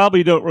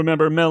 Probably don't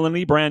remember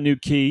Melanie, Brand New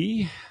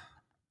Key.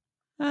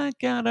 I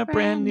got a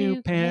brand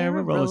new pair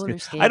of roller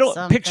skates. I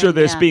don't picture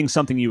this being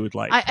something you would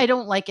like. I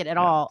don't like it at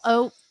all.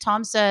 Oh,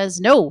 Tom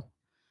says, no.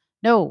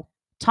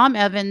 Tom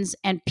Evans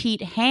and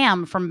Pete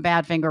Ham from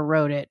Badfinger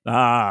wrote it.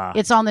 Ah.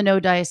 It's on the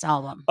No Dice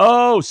album.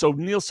 Oh, so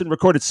Nielsen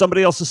recorded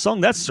somebody else's song?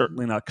 That's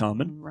certainly not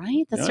common.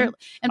 Right? That's Yeah. certainly.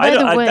 And by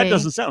the way, that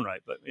doesn't sound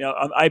right, but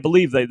I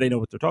believe they know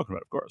what they're talking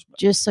about, of course. But.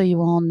 Just so you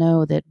all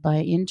know that by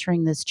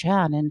entering this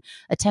chat and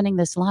attending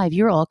this live,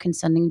 you're all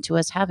consenting to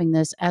us having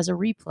this as a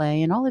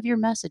replay and all of your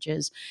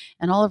messages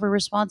and all of our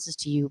responses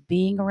to you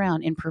being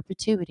around in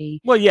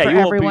perpetuity Well, yeah, for you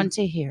won't everyone be,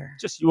 to hear.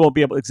 You won't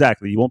be able,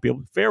 exactly. You won't be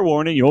able, fair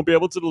warning, you won't be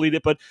able to delete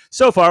it. But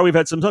so far, we've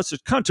had some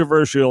such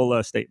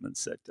controversial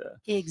statements that.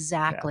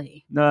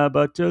 Exactly. Yeah. Nah,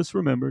 but just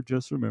remember,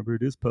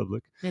 it is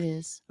public. It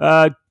is.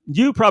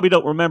 You probably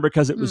don't remember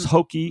because it was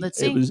hokey. Let's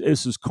see.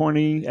 This was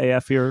corny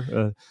AF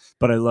here,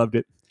 but I loved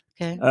it.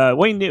 Okay.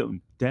 Wayne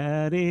Newton,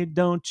 Daddy,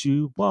 don't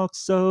you walk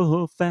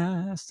so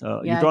fast.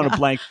 Yeah, you're drawing a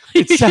blank.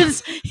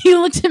 You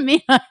looked at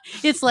me.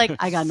 It's like,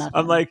 I got nothing.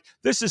 I'm like,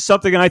 this is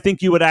something I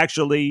think you would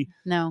actually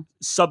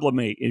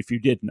sublimate if you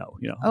did know.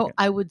 Oh, okay.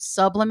 I would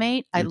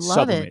sublimate. I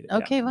love it.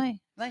 Okay, bye.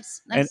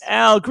 Nice. And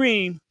Al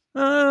Green,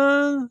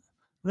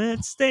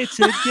 let's stay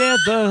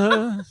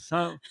together.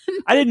 So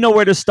I didn't know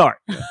where to start.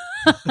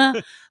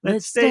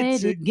 Let's stay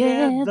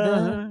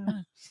together.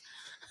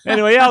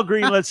 Anyway, Al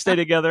Green, Let's Stay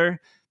Together.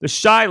 The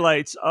Shy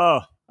Lights.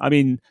 Oh, I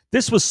mean,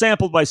 this was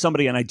sampled by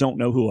somebody, and I don't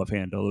know who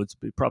offhand, although it's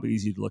probably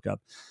easy to look up.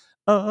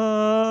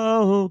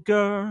 Oh,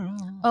 girl.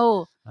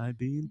 Oh. I'd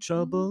be in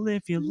trouble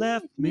if you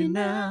left me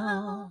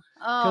now.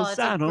 Oh, because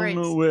I don't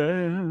know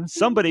where.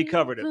 Somebody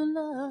covered it.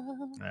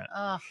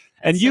 Oh,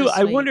 and so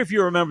I wonder if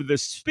you remember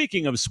this.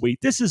 Speaking of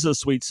sweet, this is a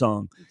sweet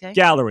song. Okay.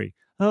 Gallery.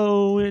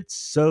 Oh, it's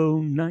so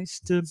nice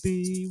to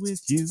be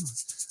with you.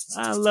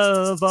 I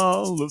love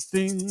all the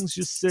things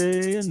you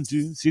say and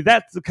do. See,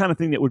 that's the kind of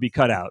thing that would be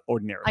cut out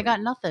ordinarily. I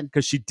got nothing.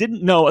 Because she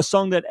didn't know a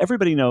song that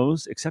everybody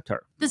knows except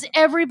her. Does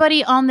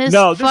everybody on this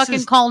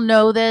fucking call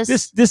know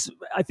this? This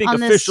I think,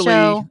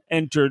 officially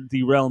entered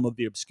the realm of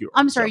the obscure.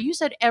 I'm sorry, you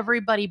said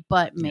everybody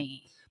but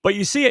me. But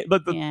you see it,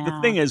 but the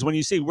thing is, when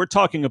you see, we're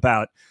talking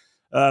about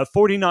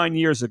 49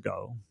 years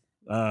ago.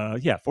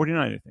 49,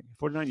 I think.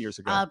 49 years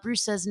ago.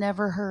 Bruce says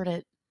never heard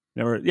it.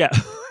 Never, yeah.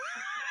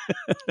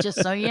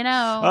 Just so you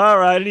know. All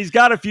right, and he's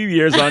got a few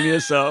years on you,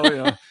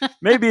 so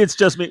maybe it's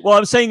just me. Well,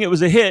 I'm saying it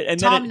was a hit, and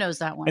Tom knows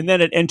that one, and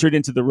then it entered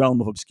into the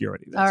realm of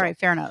obscurity. All right,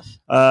 fair enough.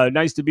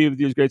 Nice to be with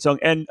you is a great song,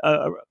 and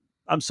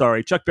I'm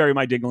sorry, Chuck Berry,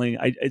 My Dingling.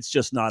 It's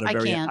just not a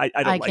very. I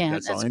don't like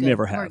that song. I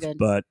never have,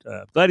 but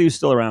glad he was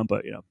still around.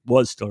 But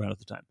was still around at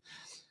the time.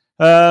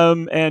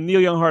 And Neil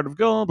Young, Heart of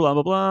Gold, blah,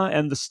 blah, blah.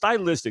 And the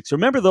stylistics.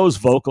 Remember those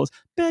vocals?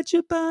 Bet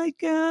you by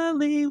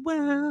golly,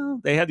 well.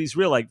 They had these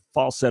real, like,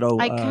 falsetto.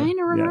 I kind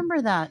of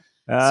remember that.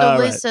 So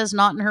Liz says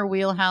not in her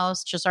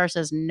wheelhouse. Chisar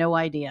says no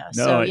idea.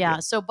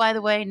 So by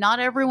the way, not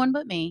everyone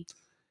but me.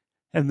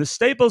 And the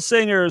staple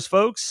singers,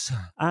 folks.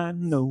 I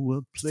know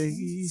a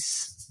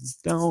place.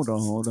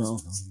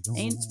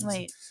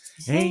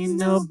 Ain't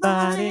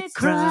nobody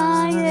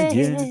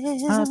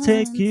crying. I'll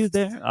take you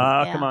there.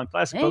 Come on,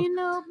 classic. Ain't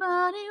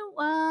nobody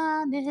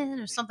whining,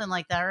 or something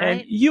like that,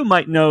 right? And you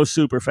might know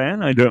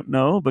Superfan. I don't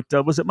know, but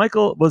was it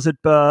Michael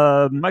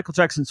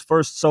Jackson's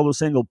first solo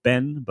single,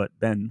 Ben? But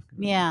Ben.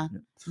 Yeah.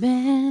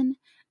 Ben,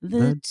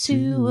 the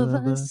two of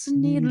us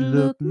need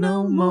look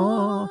no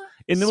more.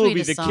 In the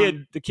movie,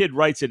 the kid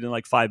writes it in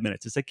like 5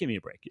 minutes. It's like, give me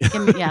a break.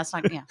 It's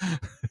like,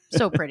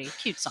 so pretty,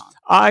 cute song.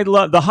 I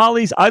love the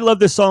Hollies. I love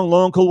this song,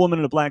 "Lone Cool Woman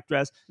in a Black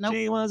Dress." Nope.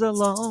 She was a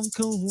lone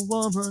cool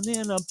woman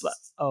in a black.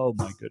 Oh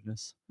my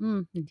goodness!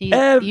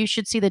 You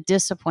should see the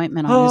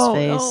disappointment on his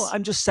face. Oh,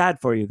 I'm just sad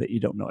for you that you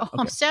don't know it. Okay.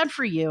 I'm sad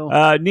for you.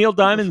 Neil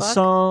Diamond's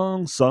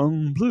song,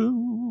 "Sung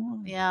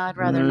Blue." Yeah, I'd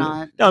rather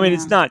not. No, I mean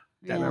it's not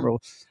that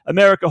memorable.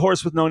 America,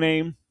 Horse with No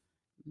Name.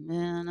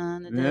 Man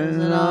on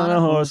a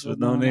horse with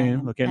no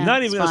name. Okay, I'm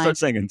not even going to start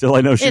singing until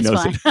I know she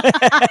knows it.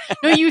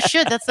 No, you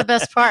should. That's the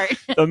best part.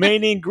 The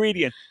main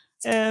ingredient.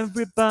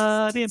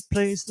 Everybody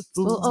plays the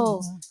fool.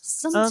 Oh,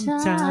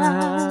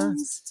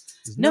 sometimes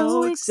there's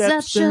no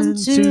exception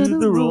to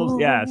the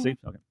rule. Yeah, see?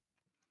 Okay.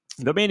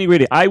 The main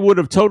ingredient. I would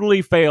have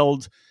totally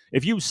failed.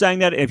 If you sang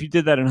that, if you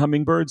did that in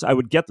Hummingbirds, I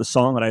would get the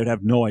song, and I would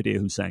have no idea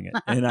who sang it.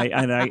 And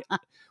I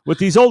with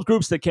these old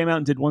groups that came out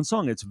and did one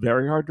song, it's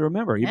very hard to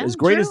remember, as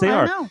great as they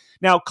are.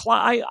 Now,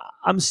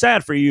 I'm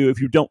sad for you if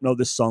you don't know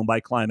this song by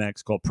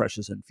Climax called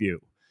 "Precious and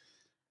Few."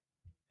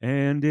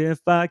 And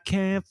if I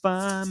can't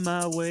find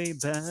my way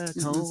back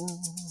home,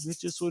 it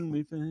just wouldn't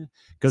be fair.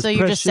 So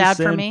you're just sad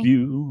for me?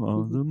 Few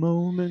are the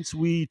moments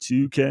we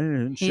two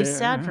can share. He's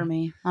sad for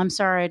me. I'm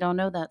sorry, I don't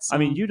know that song. I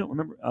mean, you don't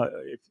remember.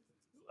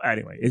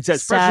 Anyway, it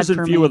says "Precious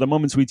and Few are the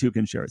moments we two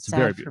can share." It's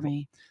very beautiful. For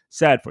me.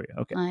 Sad for you.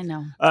 Okay. I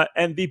know.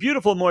 And the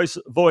beautiful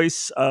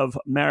voice of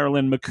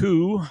Marilyn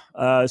McCoo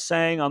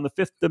sang on The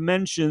Fifth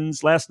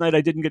Dimensions. Last night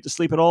I didn't get to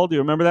sleep at all. Do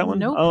you remember that one?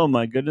 Nope. Oh,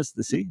 my goodness.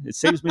 It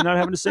saves me not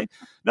having to sing.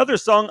 Another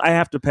song I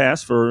have to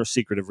pass for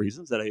secretive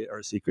reasons that are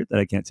a secret that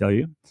I can't tell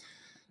you.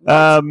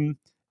 And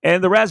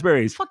the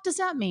Raspberries. What the fuck does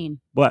that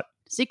mean? What?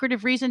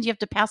 Secretive reasons you have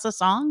to pass a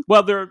song?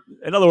 Well,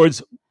 in other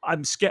words,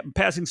 I'm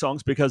passing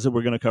songs because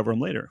we're going to cover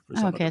them later.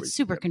 Okay, it's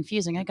super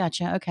confusing. I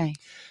gotcha. Okay.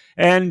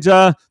 And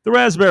the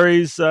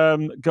Raspberries,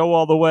 Go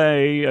All the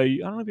Way. I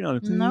don't know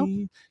if you know.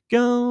 Nope.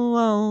 Go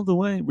All the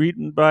Way.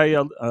 Written by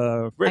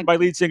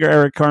lead singer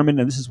Eric Carmen.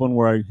 And this is one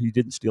where he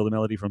didn't steal the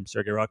melody from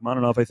Sergei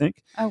Rachmaninoff, I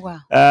think. Oh, wow.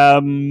 I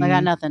I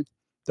got nothing.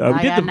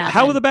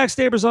 How are the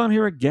Backstabbers on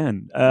here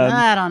again?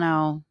 I don't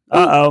know.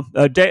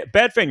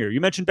 Badfinger. You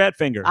mentioned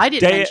Badfinger. I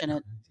didn't mention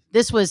it.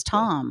 This was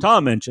Tom.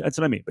 Tom mentioned. That's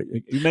what I mean. But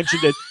you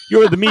mentioned it.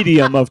 You're the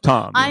medium of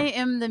Tom. I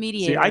am the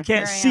mediator. See, I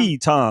can't see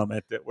Tom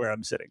where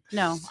I'm sitting.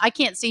 No, I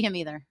can't see him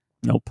either.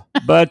 Nope.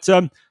 But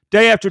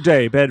Day After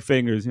Day,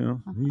 Badfingers.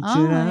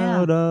 Reaching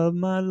out of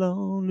my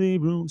lonely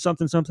room.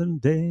 Something.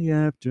 Day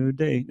after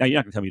day. Now you're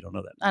not gonna tell me you don't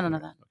know that. I don't know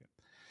that.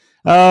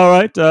 Okay. All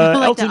right.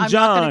 Elton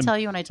John. I'm not gonna tell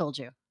you when I told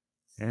you.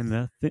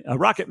 And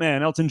Rocket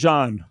Man, Elton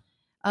John.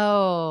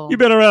 Oh, you've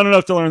been around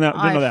enough to learn that.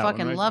 I that fucking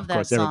one, right? love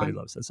that song. Everybody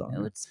loves that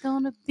song. It's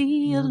gonna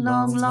be a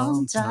long,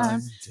 long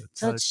time.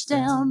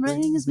 Touchdown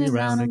brings me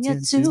round and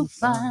yet to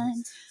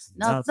find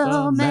not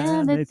the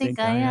man they think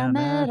I am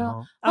at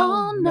all.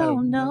 Oh no,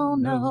 no,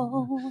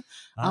 no!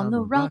 I'm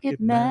the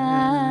Rocket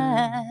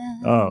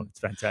Man. Oh,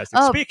 it's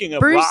fantastic. Speaking of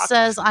Bruce rock,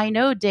 says, "I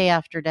know Day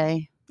After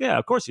Day." Yeah,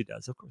 of course he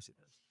does. Of course he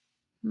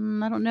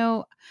does. I don't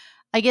know.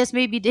 I guess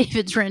maybe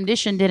David's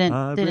rendition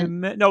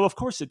didn't. No, of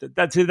course it did.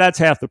 That's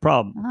half the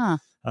problem. Huh.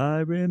 I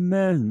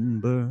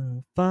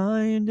remember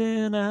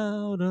finding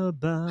out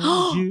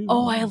about you.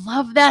 Oh, I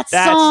love that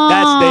song.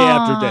 That's Day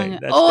After Day.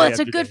 That's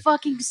a good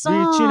fucking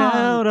song. Reaching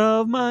out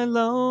of my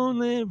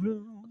lonely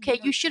room. Okay,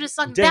 you should have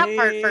sung that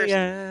part first.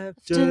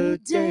 After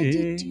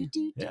day.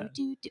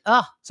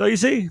 Oh. So you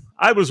see,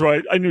 I was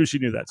right. I knew she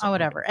knew that song. Oh,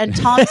 whatever. And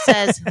Tom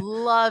says,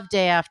 love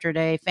Day After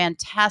Day.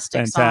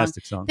 Fantastic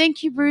song.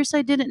 Thank you, Bruce.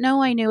 I didn't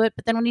know I knew it.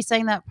 But then when he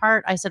sang that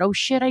part, I said, oh,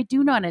 shit, I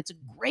do know it. And it's a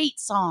great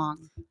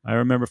song. I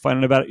remember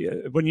finding about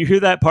it. When you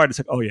hear that part, it's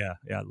like, oh, yeah.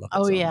 Yeah, I love that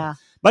song. Yeah.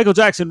 Michael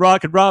Jackson,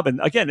 Rock and Robin.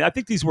 Again, I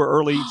think these were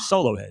early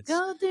solo hits.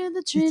 Go through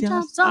the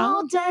treetops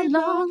all day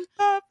long,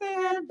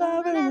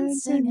 bobbing and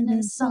singing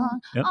this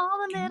song. Yep.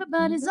 All the little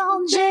buddies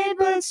on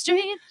Jaybird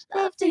Street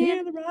love to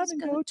hear the robin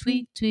go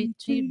tweet, tweet,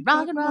 tweet,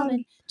 Rock and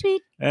Robin,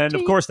 tweet. And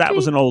tweet, of course, that tweet.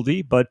 was an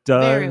oldie, but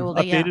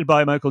updated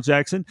by Michael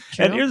Jackson.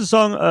 True. And here's a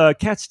song,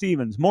 Cat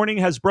Stevens, Morning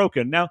Has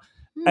Broken. Now,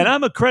 and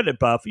I'm a credit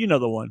buff. You know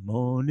the one.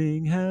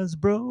 Morning has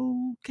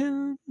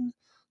broken.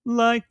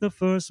 Like the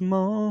first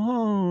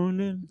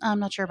morning.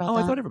 I'm not sure about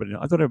that. I thought everybody knew.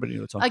 I thought everybody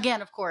knew the song.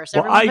 Again, of course.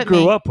 Well, I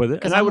grew up with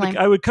it, and I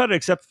would cut it.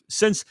 Except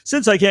since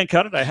I can't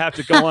cut it, I have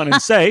to go on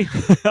and say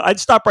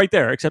I'd stop right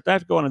there. Except I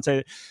have to go on and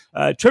say,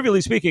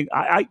 trivially speaking,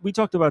 we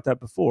talked about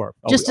that before.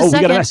 Just a second.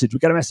 We got a message. We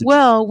got a message.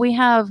 Well, we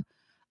have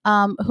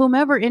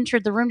whomever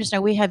entered the room just now.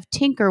 We have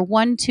Tinker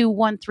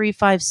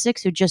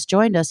 121356 who just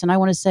joined us, and I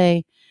want to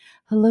say.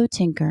 Hello,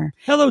 Tinker.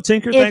 Hello,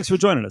 Tinker. Thanks for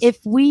joining us. If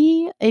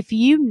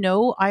you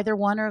know either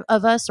one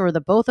of us or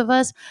the both of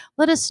us,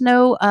 let us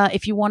know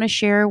if you want to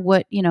share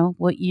what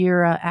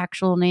your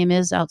actual name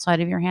is outside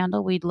of your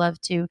handle. We'd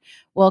love to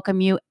welcome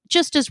you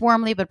just as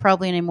warmly, but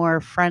probably in a more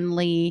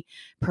friendly,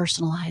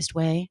 personalized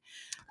way.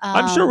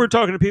 I'm sure we're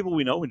talking to people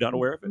we know. We're not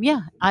aware of it.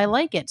 Yeah, I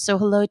like it. So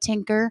hello,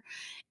 Tinker.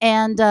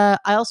 And I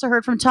also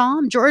heard from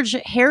Tom, George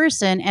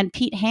Harrison, and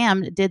Pete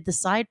Ham did the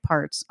side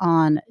parts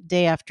on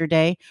Day After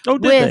Day. Oh,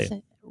 did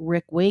they?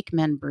 Rick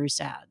Wakeman, Bruce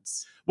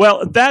adds.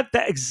 Well, that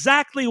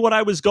exactly what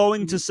I was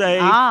going to say.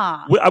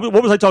 What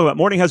was I talking about?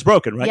 Morning Has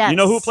Broken, right? Yes. You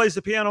know who plays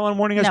the piano on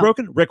Morning Has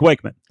Broken? Rick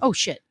Wakeman. Oh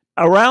shit!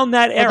 Around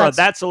that era,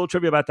 that's a little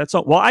trivia about that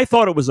song. Well, I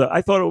thought it was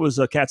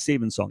a Cat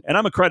Stevens song, and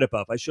I'm a credit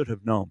buff. I should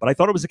have known, but I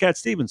thought it was a Cat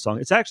Stevens song.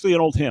 It's actually an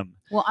old hymn.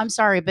 Well, I'm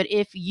sorry, but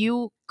if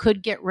you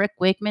could get Rick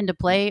Wakeman to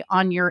play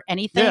on your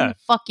anything,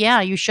 fuck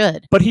yeah, you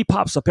should. But he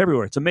pops up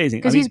everywhere. It's amazing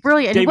because he's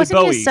brilliant. And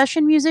wasn't he a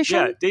session musician?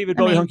 Yeah, David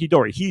Bowie, Hunky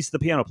Dory. He's the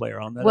piano player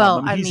on that. Well,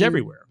 album. He's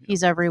everywhere.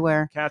 He's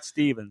everywhere. Cat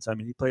Stevens. I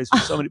mean, he plays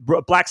with so many.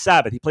 Black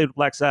Sabbath. He played with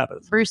Black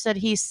Sabbath. Bruce said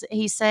he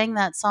sang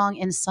that song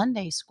in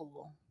Sunday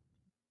school.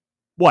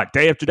 What,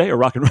 Day After Day or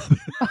Rock and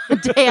Roll?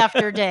 Day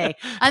After Day.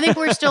 I think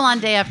we're still on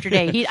Day After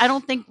Day. I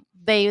don't think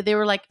they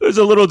were like. There's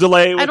a little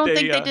delay. I don't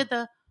think they did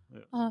the.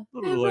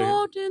 They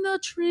rode in the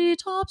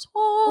treetops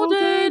all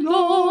day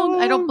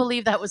long. I don't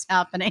believe that was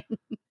happening.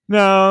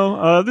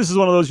 No, this is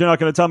one of those you're not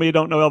going to tell me you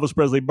don't know Elvis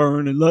Presley.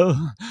 Burning love,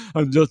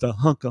 I'm just a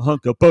hunk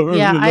of burning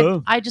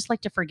love. I just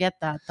like to forget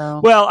that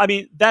though. Well, I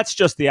mean that's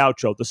just the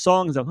outro. The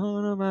song is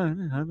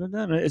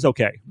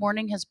okay.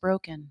 Morning has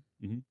broken.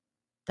 Mm-hmm.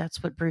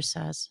 That's what Bruce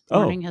says.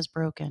 Morning has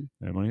broken.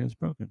 Morning has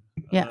broken.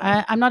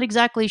 Yeah, I'm not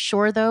exactly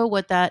sure though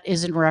what that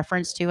is in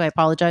reference to. I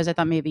apologize. I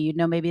thought maybe you'd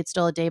know. Maybe it's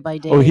still a day by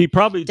day. Oh, he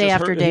probably day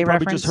after day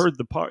reference. Just heard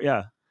the part.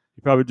 Yeah,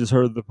 he probably just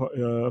heard the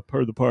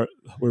part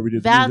where we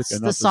did. That's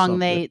the song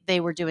they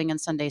were doing in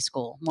Sunday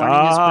school.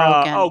 Morning is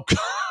broken. Oh,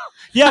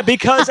 yeah,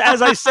 because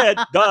as I said,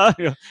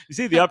 you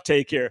see the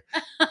uptake here.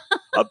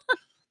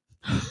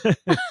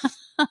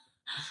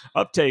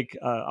 Uptake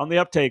on the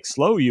uptake,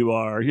 slow you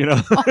are. You know,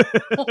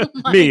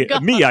 me.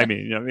 I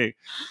mean, me.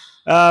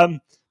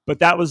 But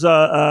that was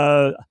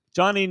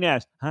Johnny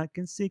Nash. I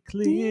can see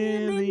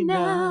clearly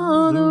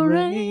now the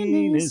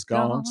rain is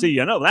gone. See,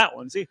 you know that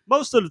one. See,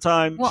 most of the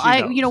time, Well,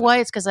 she knows you know it. why?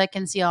 It's because I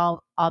can see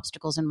all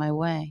obstacles in my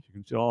way. You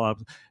can see all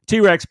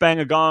T-Rex, bang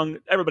a gong.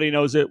 Everybody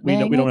knows it. We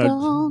know we Bang don't a have.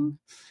 gong,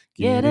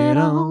 get it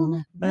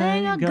on,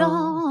 bang a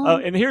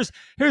gong. And here's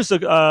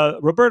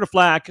Roberta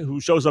Flack, who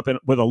shows up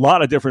with a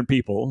lot of different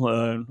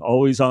people,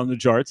 always on the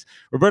charts.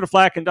 Roberta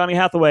Flack and Donny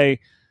Hathaway.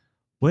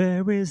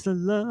 Where is the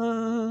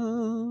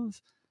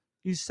love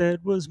you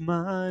said was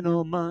mine,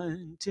 all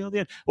mine till the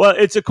end? Well,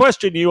 it's a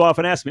question you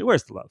often ask me.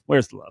 Where's the love?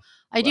 Where's the love?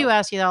 I do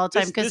ask you that all the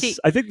time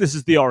I think this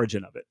is the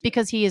origin of it.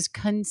 Because he is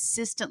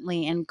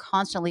consistently and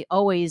constantly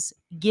always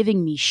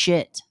giving me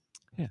shit.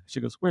 Yeah,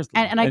 she goes, "Where's the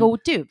love?" And I go,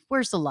 "Dude,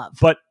 where's the love?"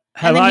 But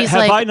what do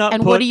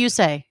you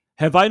say?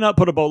 Have I not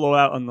put a bolo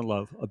out on the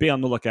love? Be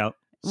on the lookout.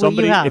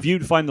 Somebody, if you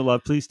find the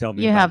love, please tell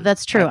me. You have.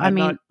 That's true.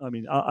 I'm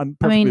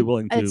perfectly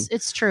willing to.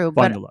 It's true.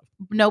 Find the love.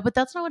 No, but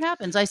that's not what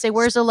happens. I say,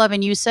 "Where's the love?"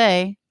 And you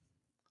say,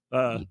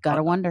 "You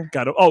gotta wonder."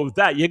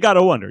 You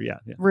gotta wonder. Yeah.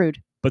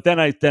 Rude. But then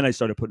I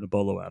started putting a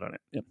bolo out on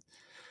it. Yeah.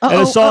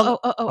 And a song.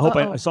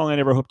 A song I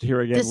never hope to hear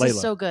again. This Layla.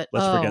 is so good.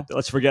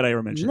 Let's forget I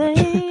ever mentioned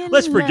that.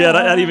 Let's forget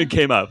that even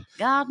came up.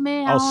 Got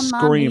me. I'll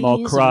scream.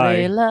 I'll cry.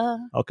 Layla.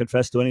 I'll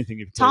confess to anything.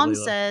 If you Tom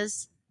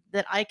says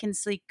that I Can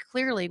See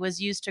Clearly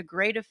was used to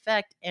great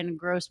effect in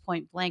Grosse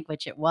Point Blank,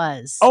 which it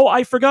was. Oh,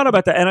 I forgot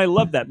about that, and I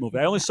love that movie.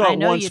 I only saw it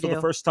once for do.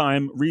 the first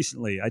time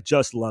recently. I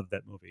just love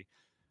that movie.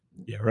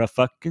 You're a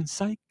fucking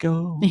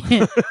psycho.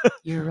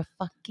 You're a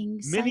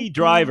fucking psycho. Minnie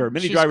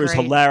Driver is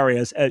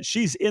hilarious.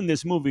 She's in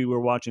this movie we're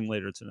watching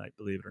later tonight,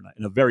 believe it or not,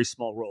 in a very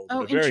small role,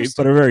 but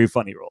a very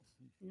funny role.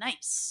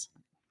 Nice.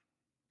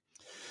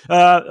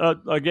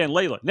 Again,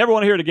 Layla. Never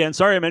want to hear it again.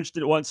 Sorry I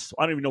mentioned it once.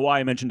 I don't even know why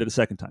I mentioned it a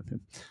second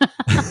time.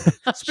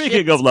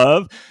 Speaking of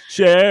love,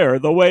 share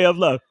the way of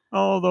love.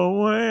 All the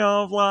way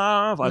of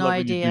love. I love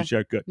idea. You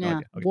share. Good.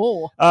 Yeah. Okay.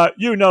 Whoa.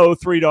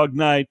 Three Dog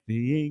Night.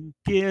 The ink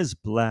is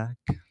black.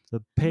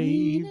 The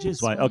page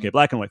is white. Okay,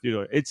 black and white.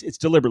 It's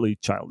deliberately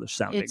childish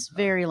sounding. It's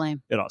very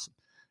lame. It's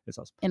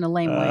awesome. In a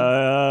lame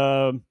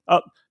way.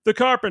 The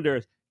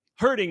Carpenters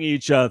hurting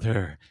each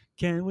other.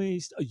 Can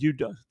we? You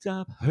don't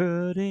stop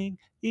hurting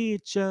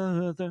each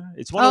other.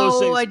 It's one of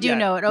those things. I do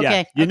know it. Okay.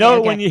 Yeah. You know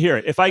it when you hear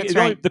it.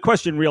 Right. The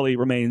question really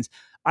remains.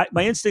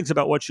 My instincts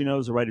about what she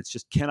knows are right. It's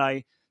just, can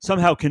I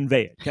somehow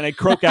convey it? Can I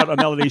croak out a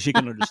melody she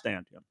can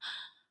understand? Yeah.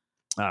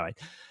 All right.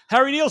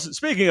 Harry Nilsson.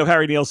 Speaking of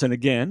Harry Nilsson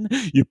again,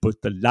 you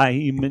put the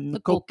lime in the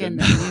coke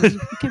and you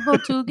can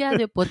put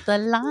together, put the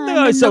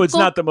lime in so the it's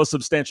not the most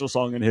substantial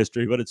song in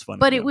history, but it's funny.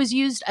 But it was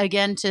used,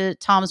 again, to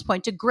Tom's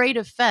point, to great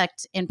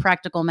effect in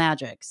Practical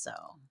Magic. So.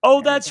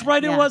 That's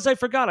right. It was. I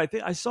forgot. I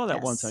think I saw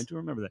that once. I do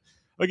remember that.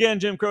 Again,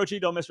 Jim Croce,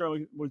 Don't Mess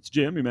Around with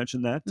Jim. You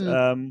mentioned that.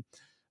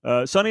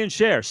 Sonny and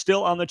Cher,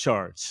 still on the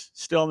charts.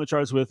 Still on the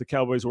charts with The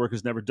Cowboys' Work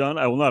Is Never Done.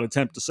 I will not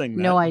attempt to sing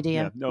that. No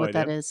idea what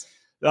that is.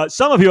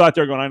 Some of you out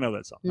there going, I know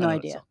that song. No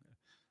idea.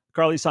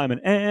 Carly Simon.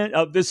 And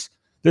this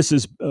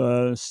is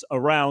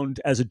around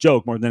as a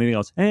joke more than anything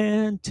else.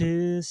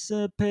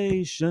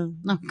 Anticipation.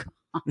 Oh, God.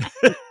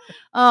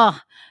 Oh,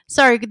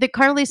 sorry. The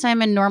Carly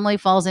Simon normally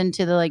falls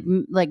into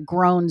the like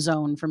groan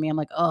zone for me. I'm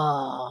like,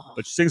 oh.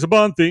 But she sings a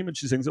Bond theme and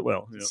she sings it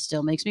well.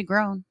 Still makes me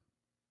groan.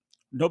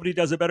 Nobody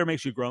does it better.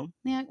 Makes you groan.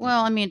 Yeah.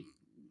 Well, I mean,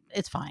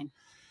 it's fine.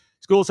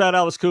 School's out.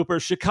 Alice Cooper.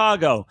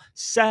 Chicago.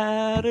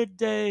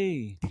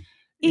 Saturday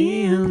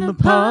in the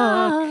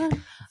park.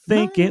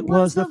 Think it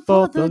was the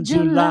 4th of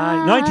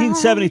July.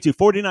 1972,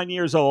 49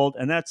 years old,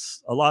 and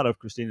that's a lot of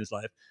Christina's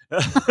life.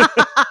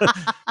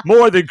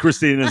 More than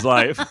Christina's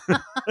life.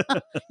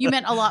 You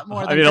meant a lot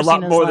more than Christina's life.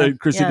 A lot more than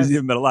Christina's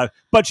even been alive.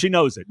 But she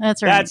knows it.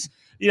 That's right. That's,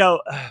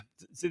 the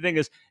thing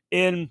is,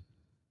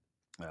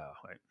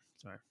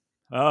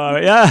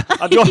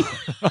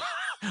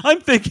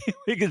 I'm thinking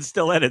we can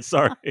still edit,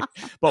 sorry.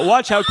 But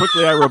watch how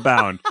quickly I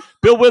rebound.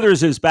 Bill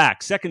Withers is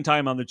back, second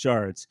time on the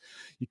charts.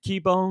 You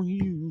keep on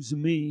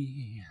using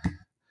me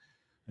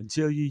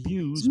until you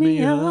use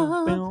me up.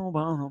 Oh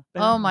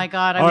my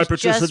God, I was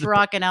just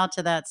rocking out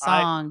to that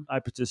song. I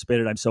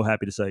participated, I'm so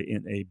happy to say,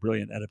 in a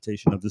brilliant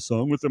adaptation of the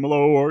song with the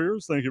Malo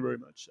Warriors. Thank you very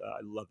much.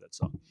 I love that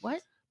song.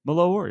 What?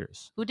 Malo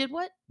Warriors. Who did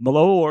what?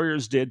 Malo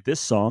Warriors did this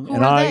song. Who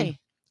are they?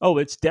 Oh,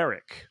 it's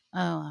Derek.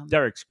 Oh,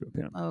 Derek's group.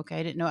 Yeah. Okay,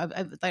 I didn't know.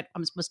 I thought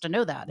I'm supposed to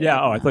know that.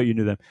 I thought you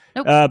knew them.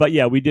 Nope. But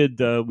yeah, we did.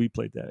 We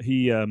played that.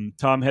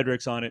 Tom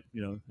Hedrick's on it,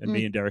 and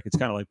me and Derek. It's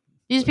kind of like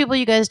these people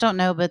you guys don't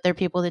know, but they're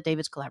people that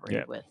David's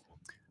collaborated with.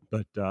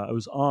 But I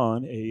was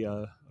on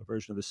a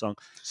version of the song.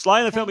 Sly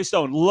and the Family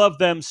Stone. Love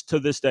them to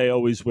this day.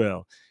 Always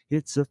will.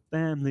 It's a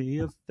family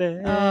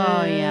affair.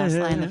 Oh yeah,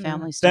 Sly and the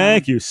Family Stone.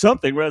 Thank you.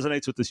 Something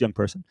resonates with this young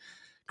person.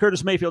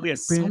 Curtis Mayfield again.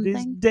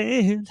 Freddie's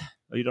dead.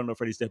 Oh, you don't know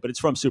Freddie's dead, but it's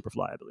from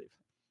Superfly, I believe.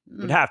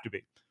 It'd have to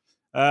be.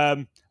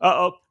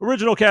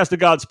 Original cast of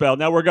Godspell.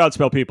 Now we're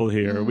Godspell people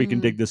here. We can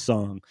dig this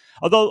song.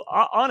 Although,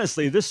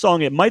 honestly, this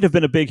song, it might have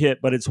been a big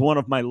hit, but it's one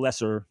of my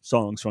lesser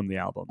songs from the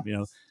album.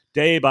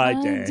 Day by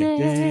day.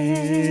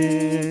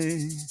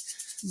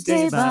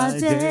 Day by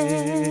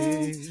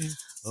day.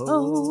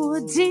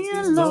 Oh,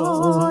 dear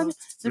Lord,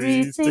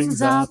 3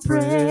 things I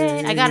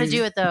pray. I got to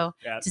do it, though.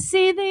 Yeah. To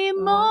see thee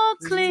more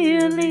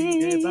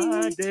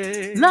clearly.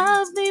 day.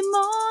 Love thee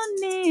more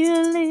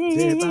nearly.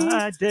 Day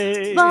by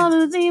day.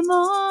 Follow thee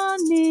more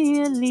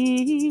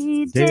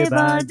nearly. Day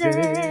by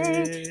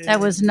day. That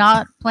was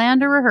not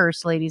planned or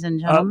rehearsed, ladies and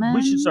gentlemen.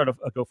 We should start a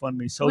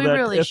GoFundMe so We that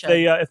really if should.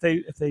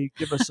 they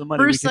give us some money,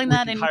 Bruce we sang can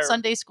that in hire,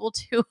 Sunday school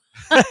too.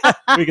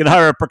 we can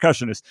hire a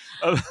percussionist.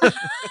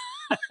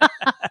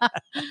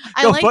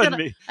 I like that.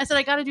 GoFundMe. I said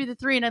I got to do the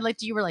 3, and I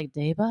liked you were like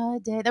day by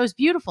day. That was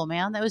beautiful,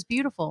 man. That was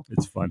beautiful.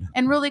 It's fun.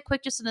 And really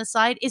quick, just an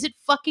aside: is it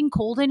fucking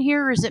cold in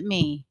here, or is it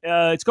me?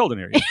 It's cold in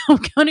here. Yeah. I'm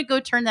gonna go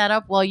turn that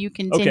up while you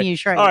continue.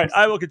 Okay. All right,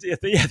 I will continue.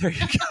 Yeah, there you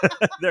go.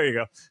 There you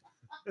go.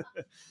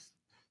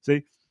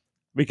 See,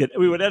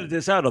 we would edit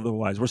this out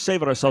otherwise. We're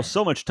saving ourselves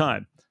so much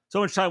time. So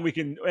much time we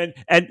can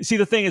and see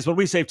the thing is when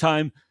we save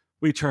time,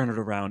 we turn it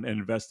around and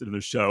invest it in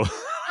the show.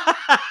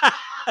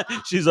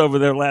 She's over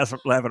there laughing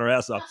her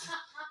ass off.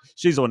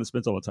 She's the one that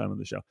spends all the time on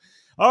the show.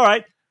 All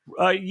right.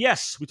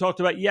 Yes, we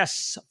talked about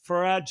Yes,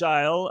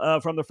 Fragile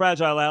from the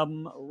Fragile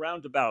album.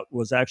 Roundabout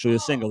was actually a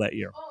single that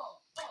year.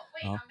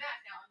 Wait, I'm back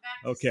now. I'm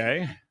back.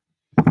 Okay.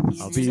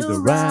 I'll be the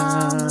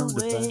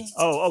roundabout.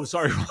 Oh,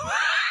 sorry.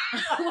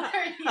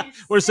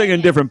 We're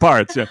singing different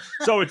parts. Yeah.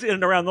 So it's In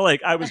and Around the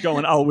Lake. I was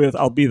going,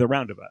 I'll be the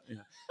roundabout. Yeah.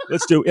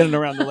 Let's do In and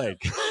Around the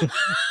Lake.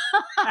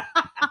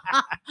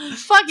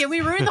 Fuck it,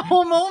 we ruined the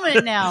whole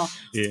moment now.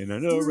 In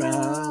and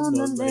around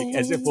the lake.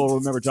 As if we'll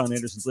remember John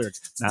Anderson's lyrics.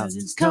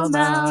 Mountains come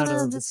out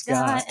of the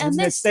sky and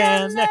they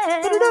stand there.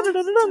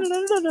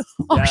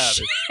 Oh,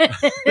 shit.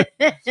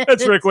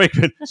 That's Rick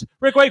Wakeman.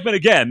 Rick Wakeman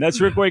again.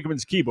 That's Rick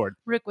Wakeman's keyboard.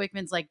 Rick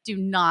Wakeman's like, do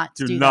not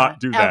Do do not that.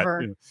 do that.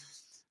 Ever.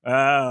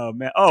 Oh,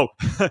 man. Oh,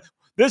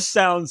 this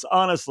sounds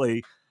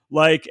honestly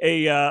like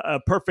a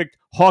perfect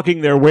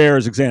hawking their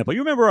wares example. You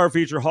remember our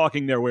feature,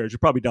 Hawking Their Wares? You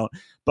probably don't,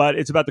 but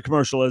it's about the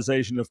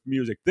commercialization of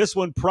music. This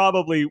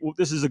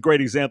is a great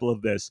example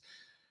of this.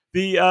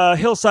 The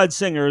Hillside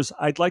Singers,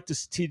 I'd like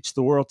to teach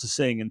the world to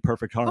sing in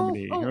perfect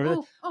harmony.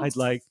 I'd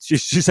like, she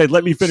said,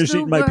 let me finish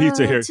eating my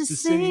pizza here. To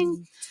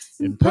sing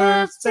in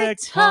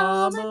perfect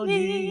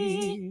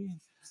harmony.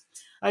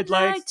 I'd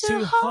like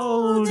to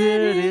hold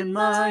it in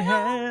my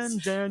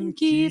hand and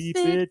keep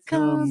it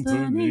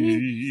company.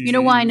 You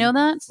know why I know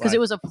that? Because Why? it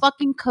was a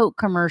fucking Coke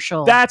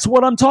commercial. That's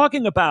what I'm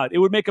talking about. It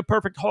would make a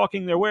perfect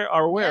Hawking Their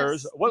our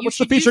wares. Yes, you What's the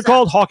should use feature that.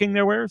 called? Hawking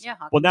Their Wares? Yeah,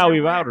 Hawking well, now Their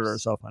we've outed Wares.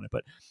 ourselves on it,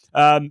 but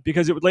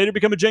because it would later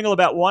become a jingle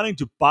about wanting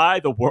to buy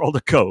the world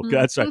a Coke.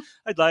 That's right.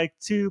 I'd like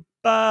to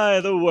buy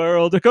the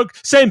world a Coke.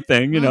 Same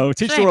thing, teach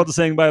the same. world to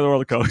sing, buy the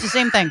world a Coke. It's the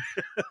same thing.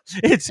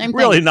 It's Same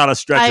really thing. not a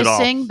stretch at all.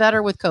 I sing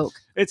better with Coke.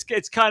 It's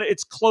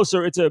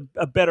closer. It's a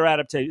better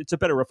adaptation. It's a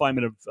better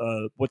refinement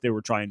of what they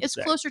were trying to It's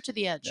say. closer to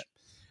the edge. Yeah.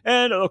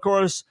 And of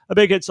course, a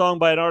big hit song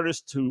by an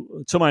artist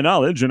who, to my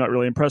knowledge, you're not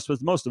really impressed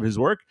with most of his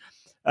work.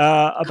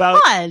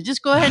 About Come on,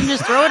 just go ahead and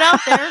just throw it out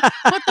there.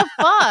 What the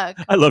fuck?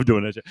 I love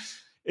doing it.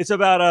 It's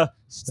about a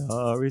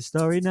starry,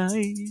 starry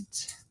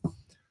night.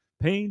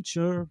 Paint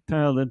your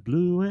palette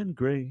blue and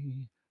gray.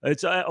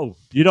 It's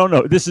you don't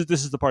know. This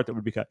is the part that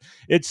would be cut.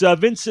 It's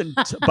Vincent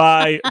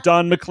by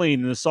Don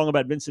McLean, and a song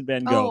about Vincent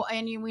Van Gogh. Oh,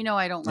 and we know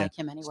I don't like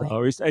him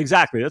anyway.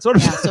 Exactly. That's what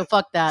I'm Yeah, so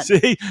fuck that.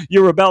 See,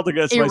 you rebelled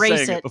against my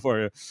Erase saying it it. before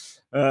you.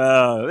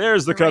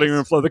 There's the cutting Erase.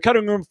 room floor. The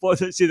cutting room floor.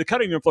 See, the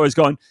cutting room floor is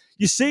going.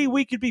 You see,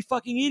 we could be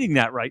fucking eating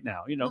that right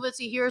now. Well, but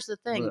see, here's the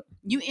thing. What?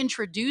 You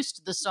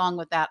introduced the song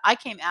with that. I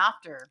came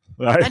after.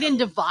 Right? I didn't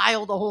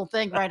devile the whole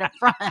thing right up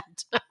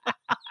front.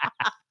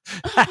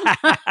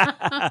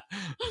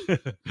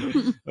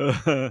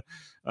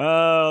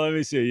 Let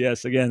me see.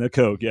 Yes, again, the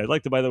Coke. Yeah, I'd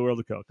like to buy the world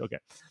a Coke. Okay.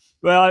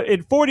 Well,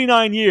 in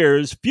 49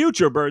 years,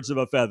 future Birds of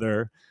a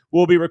Feather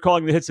will be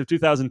recalling the hits of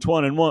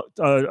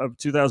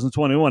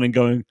 2021 and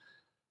going,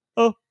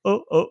 oh,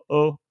 oh, oh,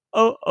 oh,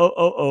 oh, oh,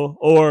 oh, oh,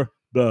 or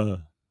blah,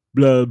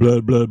 blah, blah,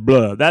 blah,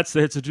 blah. That's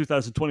the hits of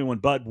 2021.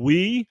 But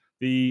we,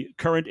 the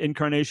current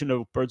incarnation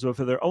of Birds of a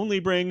Feather, only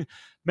bring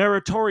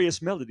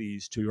meritorious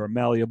melodies to your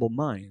malleable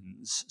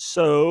minds.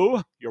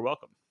 So, you're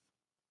welcome.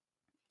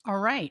 All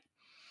right.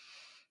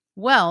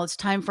 Well, it's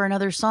time for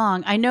another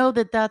song. I know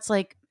that's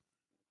like,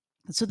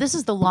 so this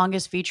is the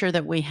longest feature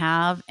that we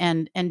have,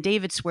 and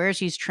David swears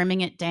he's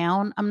trimming it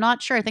down. I'm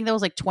not sure. I think that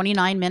was like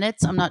 29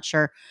 minutes. I'm not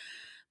sure.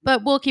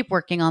 But we'll keep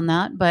working on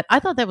that. But I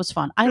thought that was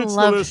fun. I It's the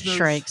love listeners.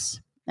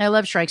 Strikes. I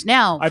love Strikes.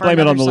 Now, I for blame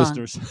it on the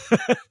another song.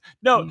 listeners.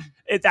 No,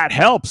 that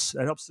helps.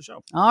 That helps the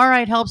show. All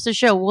right, helps the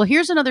show. Well,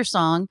 here's another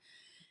song.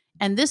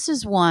 And this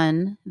is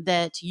one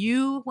that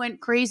you went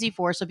crazy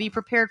for. So be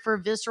prepared for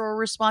visceral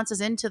responses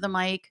into the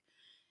mic.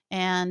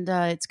 And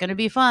it's going to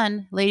be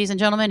fun. Ladies and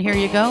gentlemen, here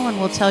you go. And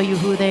we'll tell you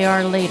who they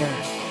are later.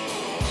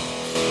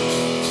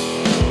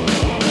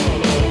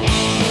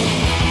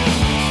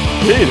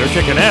 Gee, they're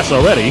kicking ass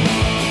already.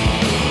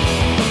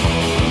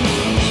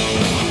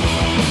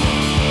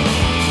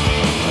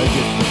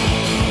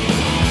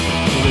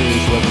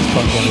 Please let this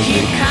punk energy.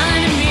 Keep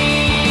calling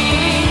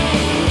me.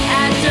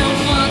 I don't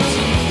want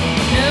to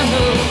know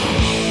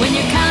when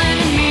you're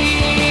calling me.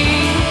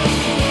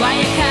 Why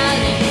you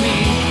calling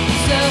me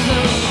so?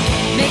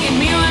 Making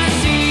me wanna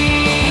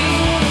see.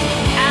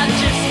 I'll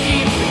just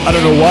keep. I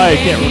don't know why I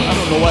can't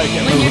why I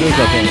can't remember who it is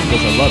offhand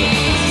because I love it.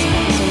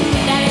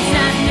 that it's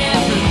not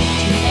never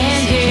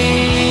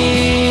ending.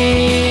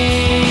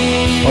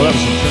 Oh, that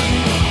was some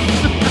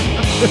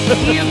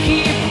You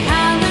keep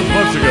calling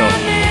Months out ago. my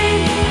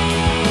name,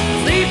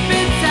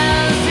 sleeping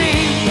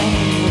sounding.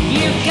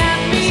 You've got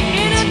me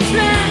in a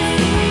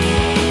trance,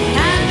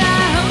 and I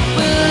hope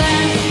will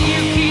last. You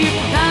keep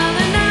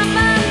calling out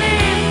my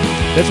name,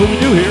 That's what we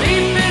do here.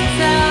 sleeping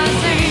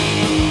sounding.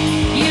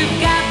 You've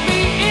got me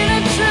in a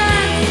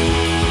trance,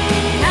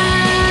 I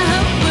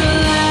hope will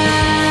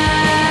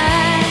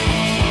last.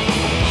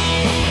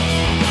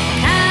 I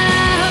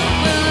hope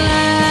will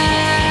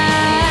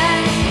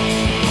last.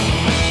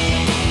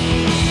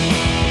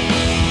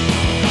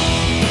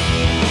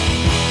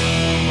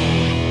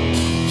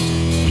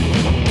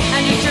 I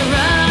need to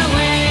run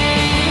away,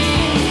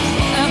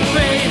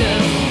 afraid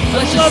of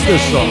what you love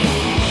this say. song.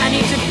 I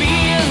need to be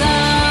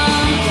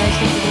alone.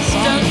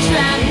 Don't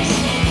try me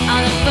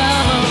on the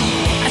phone.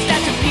 I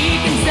start to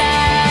peek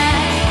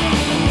inside.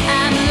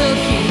 I'm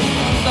looking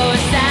for a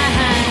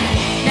sign.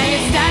 Now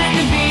you're starting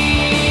to be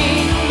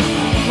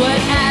what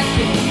I've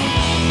been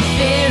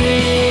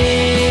fearing.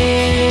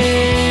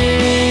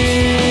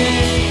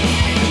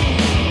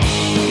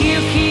 You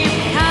keep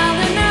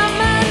calling out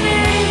my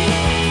name,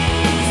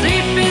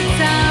 sleeping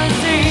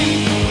sounding.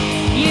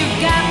 You've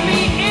got me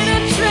in a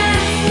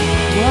trance,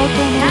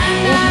 Welcome.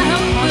 and I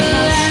hope will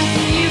last.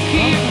 You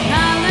keep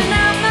calling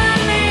out my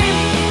name,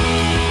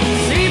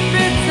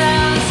 sleeping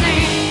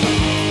sounding.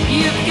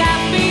 You've got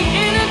me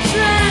in a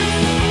trance.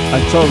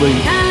 I'm totally. I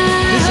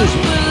This is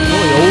hope will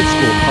really old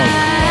school punk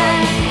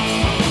last.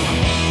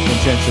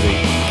 intensity.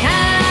 I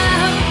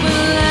hope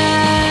will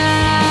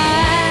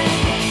last.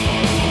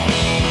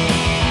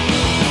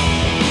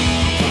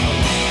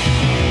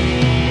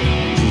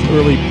 This is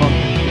early punk,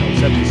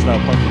 70s style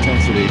punk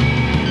intensity.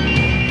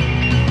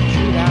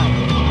 True that.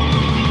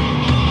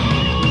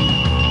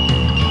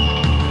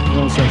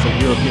 No sense of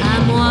European.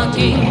 I'm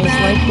walking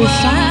Guys like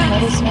this song?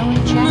 Let us know in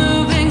the chat.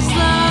 moving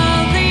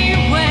slowly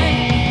away.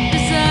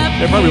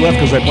 They probably left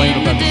because I blamed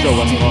them about the show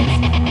running long.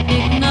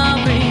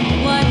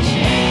 Ignoring what you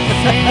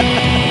say.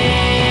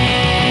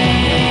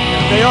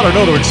 They ought to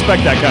know to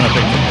expect that kind of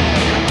thing.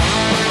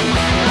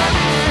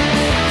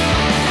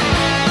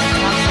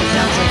 Honestly,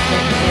 sounds like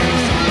Frank Perry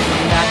singing from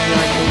the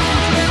backyard.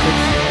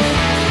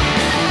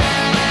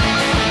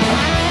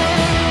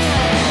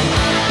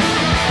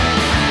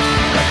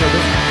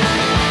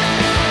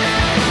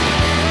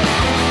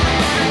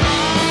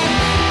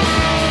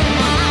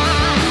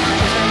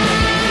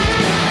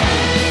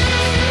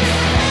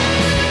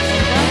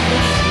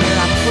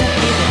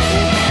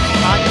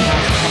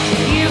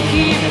 You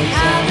keep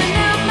calling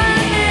out my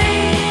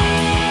name,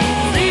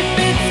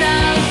 sleeping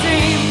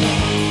sounding.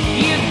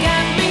 You've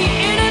got me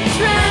in a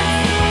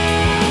trance.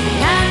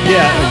 And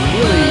Yeah, I hope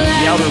really will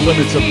the outer last.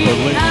 limits of You keep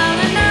Berlin.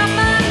 calling out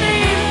my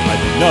name,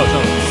 No, it's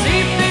not.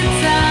 sleeping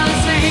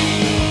sounding.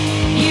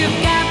 You've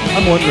got me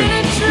I'm wondering in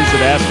a if we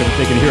should ask them if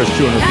they can hear us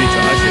chewing our pizza.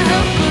 I say no.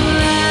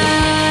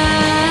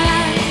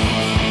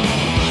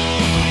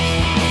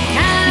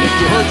 If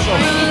you heard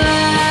something,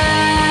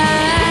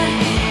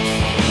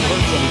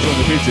 chewing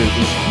the pizza,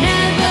 just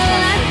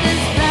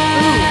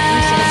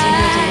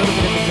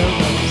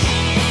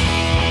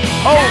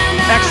oh,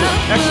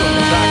 excellent, exactly.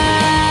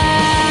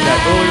 That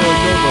early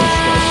go-go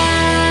stuff.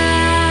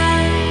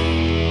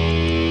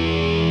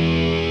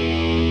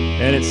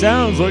 And it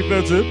sounds like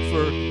that's it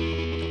for.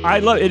 I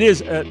love it.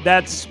 Is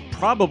that's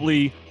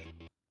probably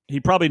he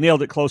probably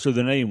nailed it closer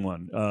than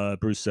anyone.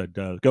 Bruce said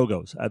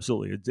Go-Go's,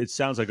 absolutely. It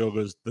sounds like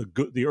Go-Go's,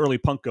 the early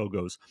punk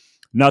Go-Go's.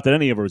 Not that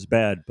any of it is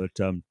bad, but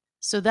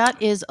So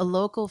that is a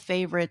local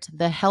favorite,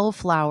 the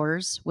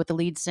Hellflowers, with the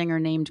lead singer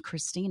named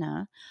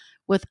Christina,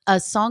 with a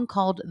song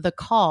called The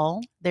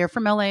Call. They're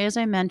from LA, as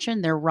I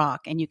mentioned. They're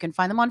rock, and you can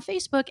find them on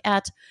Facebook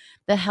at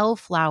the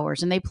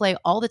Hellflowers, and they play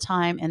all the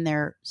time, and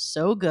they're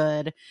so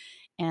good.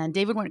 And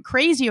David went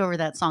crazy over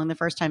that song the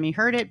first time he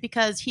heard it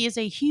because he is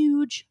a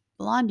huge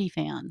Blondie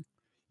fan.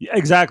 yeah,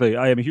 exactly.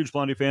 I am a huge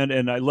Blondie fan,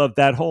 and I love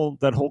that whole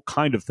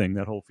kind of thing,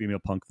 that whole female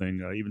punk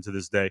thing, even to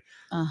this day.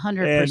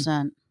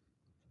 100%.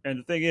 And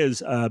the thing is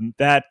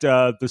that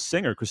the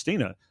singer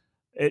Christina,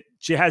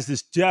 she has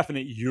this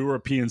definite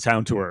European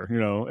sound to her,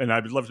 and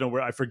I'd love to know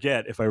where. I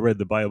forget if I read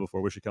the bio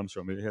before where she comes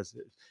from. It has,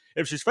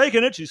 if she's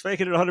faking it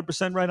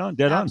 100% right on,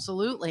 dead on.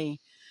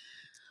 Absolutely.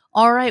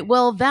 All right.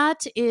 Well,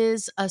 that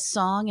is a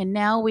song. And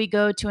now we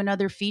go to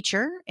another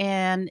feature.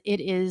 And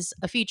it is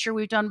a feature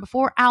we've done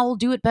before. Owl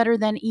Do It Better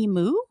Than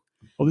Emu.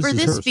 Oh, For is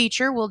this hers.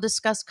 feature, we'll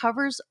discuss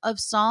covers of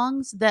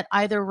songs that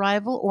either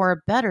rival or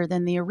are better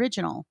than the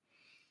original.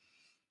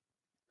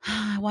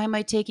 Why am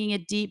I taking a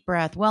deep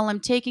breath? Well, I'm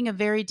taking a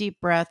very deep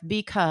breath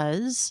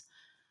because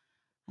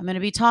I'm going to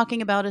be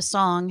talking about a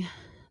song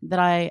that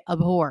I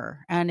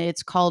abhor, and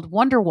it's called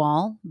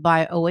Wonderwall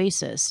by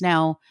Oasis.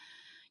 Now,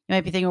 you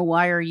might be thinking,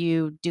 why are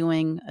you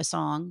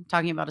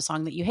talking about a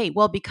song that you hate?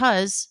 Well,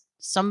 because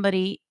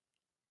somebody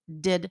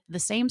did the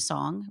same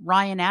song.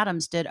 Ryan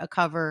Adams did a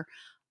cover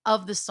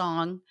of the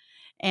song,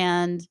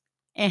 and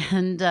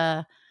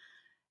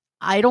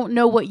I don't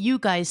know what you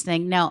guys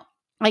think. Now,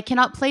 I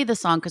cannot play the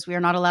song because we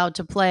are not allowed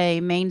to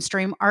play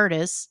mainstream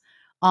artists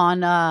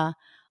on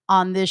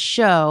this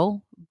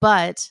show.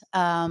 But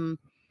I'm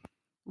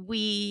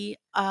gonna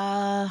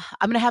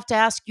have to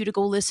ask you to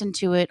go listen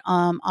to it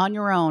on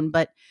your own.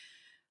 But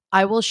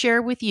I will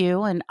share with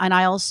you, and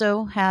I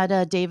also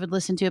had David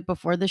listen to it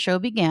before the show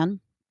began.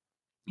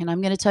 And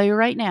I'm going to tell you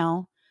right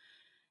now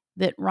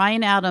that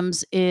Ryan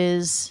Adams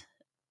is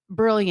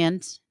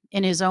brilliant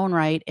in his own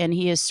right, and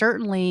he is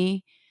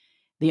certainly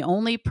the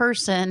only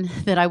person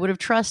that I would have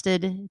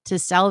trusted to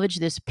salvage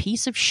this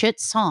piece of shit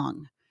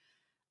song.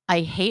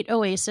 I hate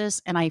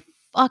Oasis, and I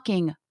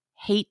fucking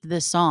hate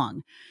this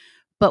song.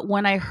 But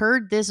when I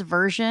heard this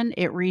version,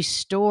 it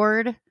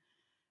restored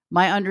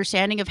my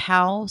understanding of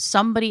how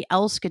somebody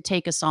else could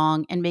take a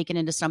song and make it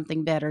into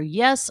something better.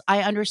 Yes,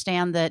 I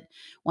understand that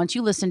once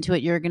you listen to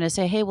it, you're going to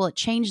say, hey, well, it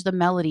changed the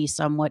melody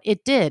somewhat.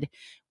 It did.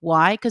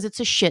 Why? Because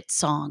it's a shit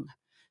song.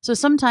 So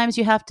sometimes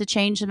you have to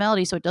change the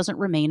melody so it doesn't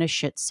remain a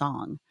shit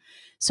song.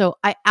 So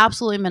I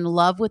absolutely am in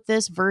love with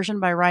this version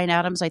by Ryan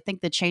Adams. I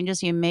think the changes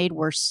he made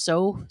were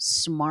so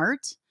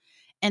smart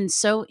and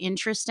so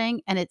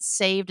interesting, and it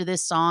saved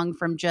this song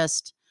from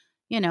just,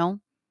 I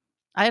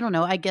don't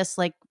know, I guess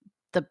like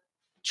the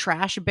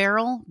trash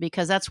barrel,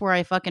 because that's where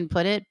I fucking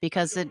put it,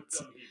 because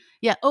it's,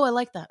 yeah. Oh, I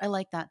like that. I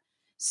like that.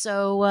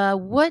 So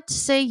what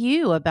say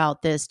you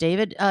about this,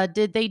 David?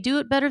 Did they do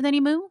it better than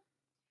Emu?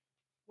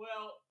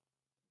 Well,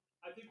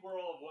 I think we're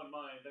all of one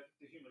mind. I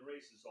think the human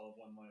race is all of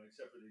one mind,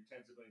 except for the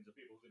tens of millions of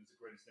people who think it's the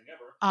greatest thing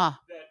ever.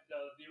 That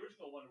the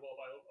original Wonderwall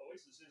by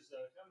Oasis is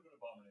kind of an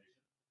abomination.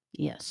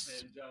 Yes.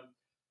 And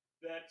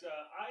that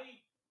I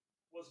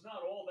was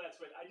not all that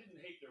sweet. I didn't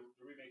hate the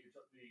remake,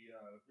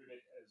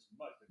 remake as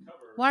much. The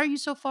cover. Why are you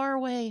so far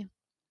away?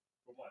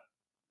 From what?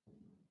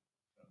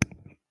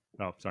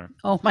 Oh, sorry.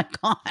 Oh my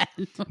God.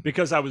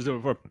 Because I was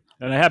doing it,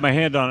 and I had my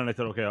hand on it, and I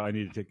thought, okay, I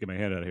need to get my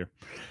hand out of here.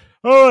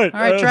 All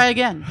right, try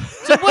again.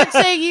 So what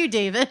say you,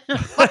 David?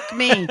 Fuck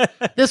me.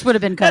 This would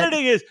have been cut.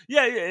 Editing is,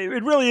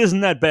 it really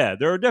isn't that bad.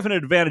 There are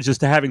definite advantages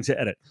to having to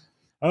edit.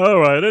 All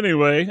right,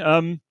 anyway,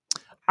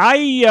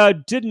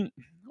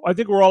 I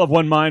think we're all of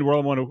one mind. We're all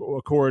in one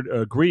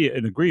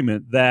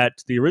agreement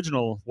that the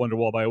original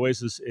Wonderwall by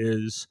Oasis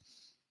is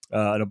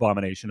an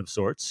abomination of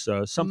sorts.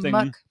 Something,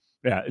 Muck.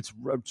 Yeah, it's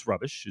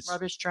rubbish. It's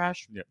rubbish,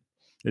 trash. Yeah,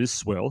 it is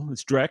swill.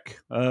 It's dreck.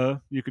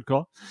 You could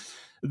call.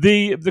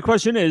 The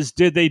question is,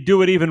 did they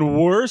do it even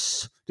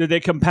worse? Did they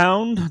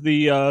compound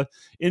the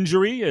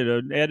injury,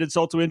 add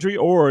insult to injury,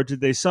 or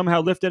did they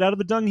somehow lift it out of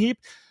the dung heap?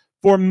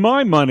 For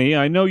my money,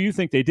 I know you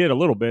think they did a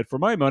little bit. For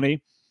my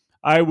money,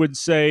 I would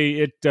say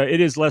it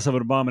is less of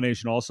an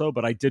abomination also,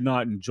 but I did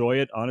not enjoy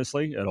it,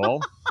 honestly, at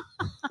all.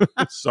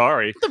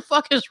 Sorry. What the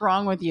fuck is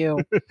wrong with you?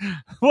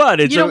 What?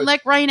 You don't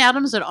like Ryan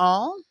Adams at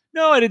all?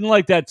 No, I didn't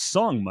like that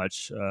song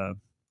much.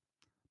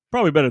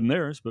 Probably better than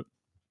theirs, but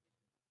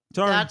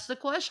sorry. That's the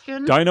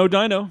question.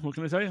 Dino. What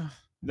can I tell you?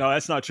 No,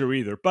 that's not true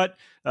either. But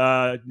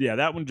yeah,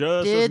 that one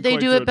just did they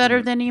do it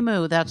better than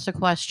Emu? That's the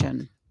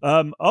question.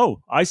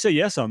 I say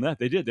yes on that.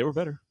 They did. They were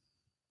better.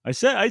 I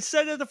said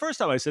it the first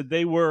time. I said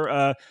they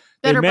were.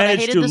 Better, they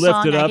managed to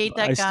lift it up.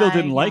 I still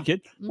didn't yeah. like it.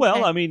 Okay.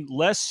 Well, I mean,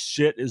 less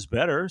shit is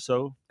better.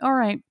 So all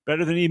right,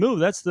 better than Emu.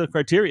 That's the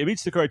criteria. It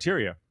meets the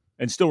criteria,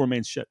 and still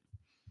remains shit.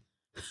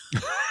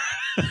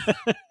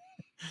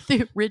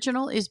 The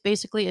original is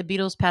basically a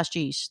Beatles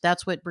pastiche.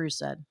 That's what Bruce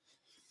said.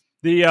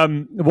 The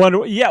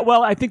one, yeah.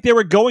 Well, I think they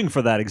were going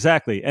for that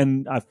exactly,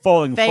 and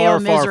falling far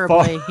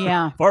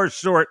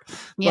short.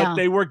 Yeah. But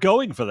they were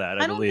going for that.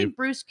 I don't believe think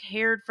Bruce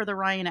cared for the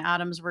Ryan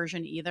Adams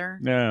version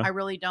either. Yeah, I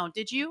really don't.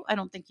 Did you? I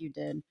don't think you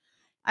did.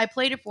 I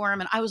played it for him,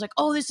 and I was like,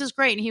 "Oh, this is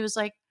great," and he was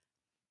like,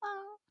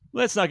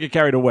 let's not get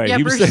carried away. Yeah,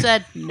 Bruce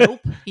said, "Nope."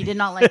 He did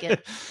not like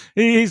it.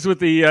 He's with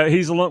the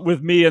he's along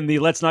with me in the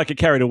let's not get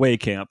carried away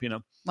camp. You know.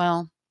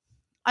 Well,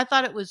 I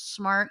thought it was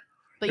smart,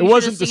 but it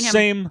wasn't the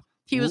same.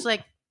 He was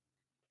like,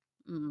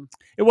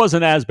 It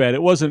wasn't as bad.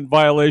 It wasn't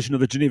violation of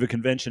the Geneva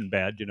Convention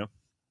bad. You know.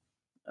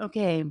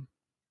 Okay,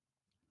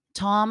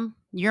 Tom,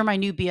 you're my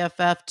new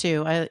BFF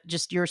too.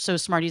 You're so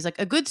smart. He's like,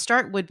 a good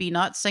start would be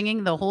not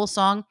singing the whole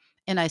song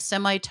in a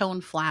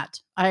semitone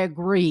flat. I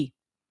agree.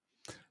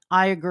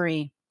 A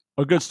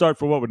good start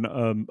for what would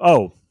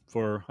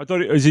I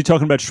thought is he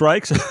talking about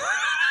Shrikes?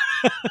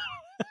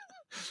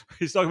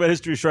 He's talking about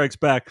History Strikes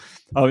Back.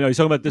 Oh no, he's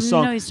talking about this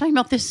song. No, he's talking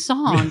about this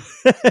song.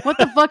 What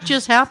the fuck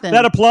just happened?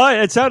 That apply?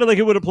 It sounded like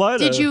it would apply.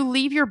 Did you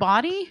leave your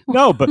body?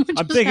 No, but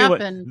I'm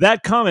thinking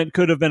that comment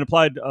could have been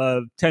applied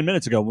 10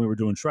 minutes ago when we were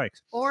doing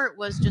Strikes. Or it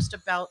was just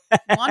about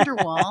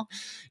Wonderwall.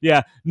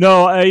 Yeah,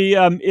 no,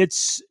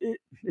 it's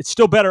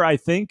still better. I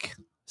think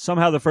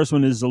somehow the first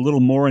one is a little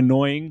more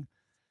annoying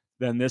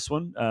than this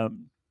one.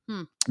 I'm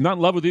not in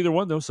love with either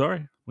one, though.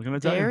 Sorry. What can I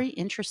tell you? Very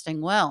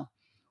interesting. Well,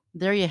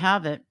 there you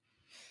have it.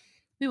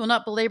 We will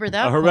not belabor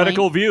that. A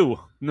heretical view.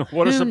 No,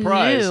 what a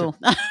surprise.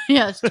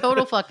 Yes,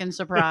 total fucking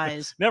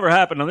surprise. Never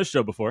happened on this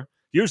show before.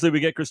 Usually we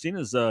get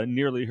Christina's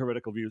nearly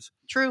heretical views.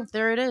 True.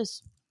 There it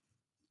is.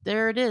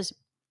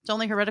 It's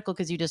only heretical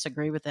because you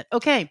disagree with it.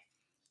 Okay.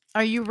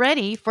 Are you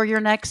ready for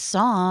your next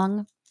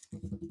song?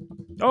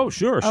 Oh,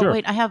 sure. Oh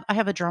wait, I have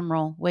a drum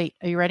roll. Wait,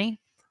 are you ready?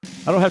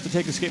 I don't have to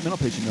take escape mental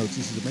patient notes.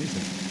 This is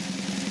amazing.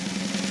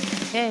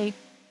 Okay.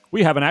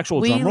 We have an actual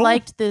We drum roll?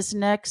 liked this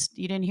next.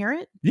 You didn't hear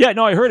it? Yeah,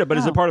 no, I heard it, but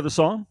is Oh. it part of the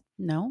song?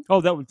 No. Oh,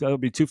 that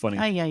would be too funny.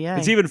 Yeah.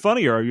 It's even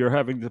funnier. You're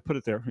having to put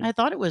it there. I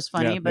thought it was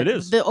funny, Yeah, but it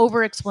is. the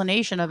over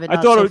explanation of it I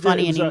not thought so it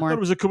funny was, I anymore. thought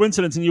it was a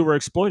coincidence and you were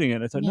exploiting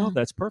it. I thought, Yeah. no,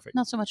 that's perfect.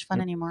 Not so much fun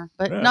Yeah. anymore,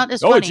 but Yeah. not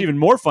as Oh, funny. it's even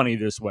more funny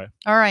this way.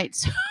 All right.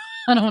 So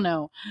I don't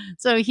know.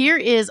 So here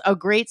is a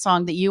great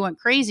song that you went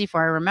crazy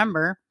for, I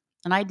remember,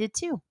 and I did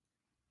too.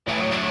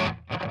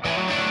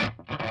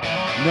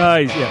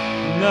 Nice,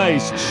 yeah.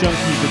 Nice,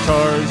 chunky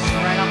guitars.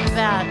 Right off the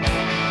bat.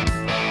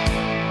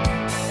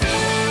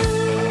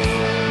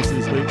 This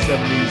is late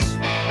 70s.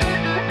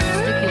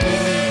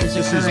 Stipulated is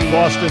This is occurring.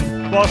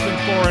 Boston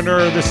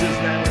Foreigner. This is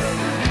that.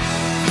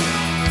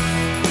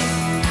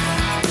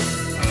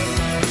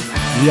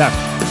 Yeah.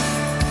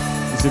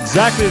 It's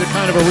exactly the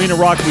kind of arena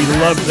rock we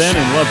loved then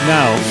and love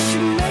now.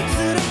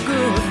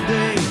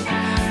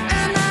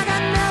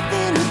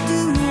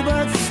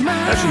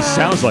 Actually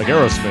sounds like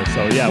Aerosmith,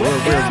 so yeah,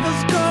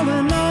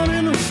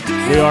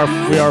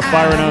 we are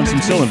firing on some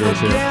cylinders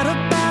here.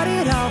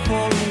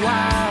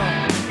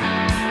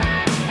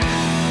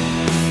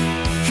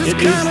 It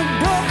is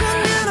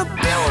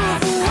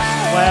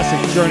classic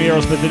Journey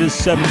Aerosmith. It is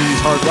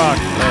 70s hard rock.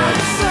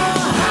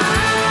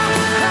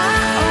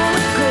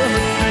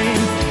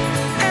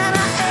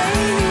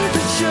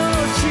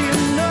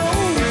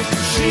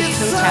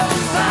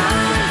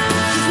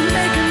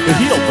 The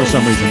heel, for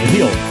some reason. The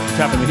heel.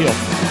 Tapping the heel.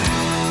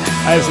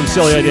 I have some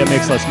silly idea. It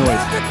makes less noise.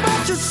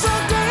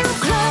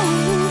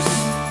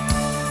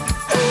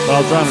 But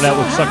I'll drown it out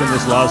with sucking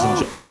this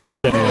lozenge.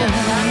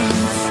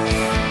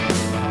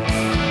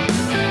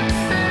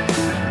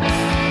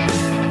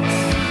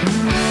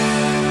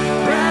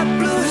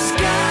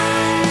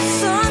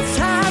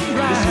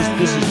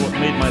 This is what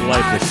made my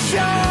life this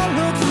year.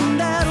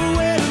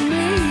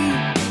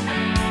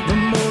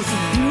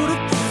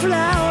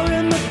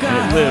 And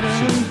it lives.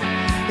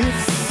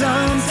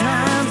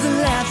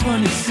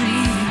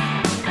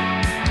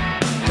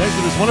 Thanks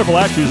to this wonderful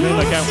actor whose name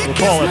I can't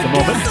recall at the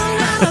moment.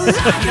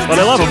 But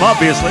I love him,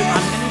 obviously. I'm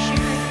going to share it.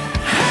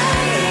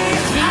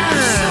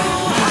 Taylor,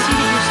 I see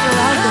that you're still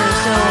out there,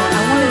 so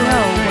I want to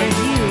know what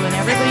you and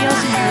everybody else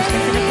in here is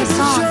thinking of this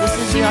song. This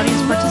is the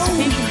audience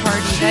participation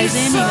card. You guys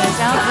in? You guys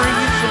out? Where are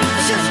you? What are you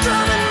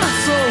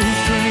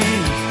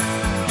thinking?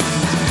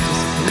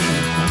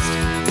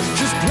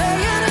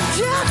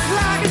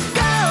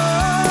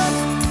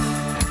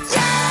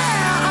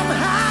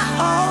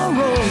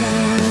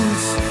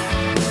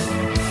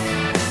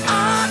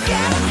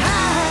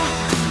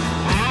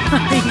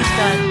 He's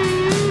got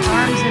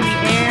arms in the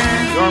air.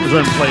 The arms are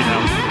in play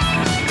now.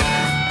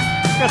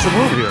 Got some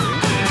room here.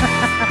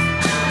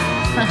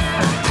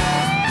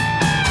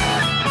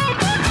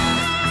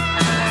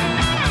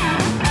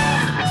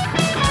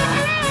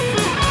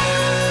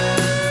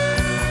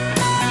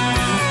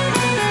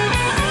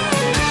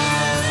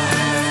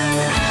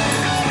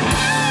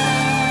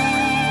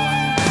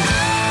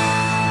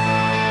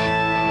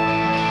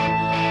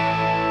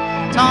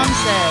 Tom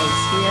says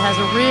he has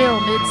a real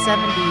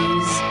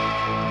mid-70s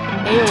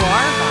AOR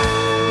vibe.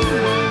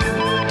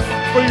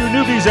 For you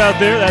newbies out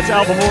there, that's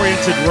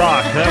album-oriented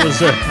rock. That was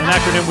an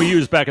acronym we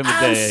used back in the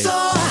day.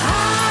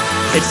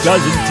 It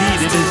does indeed.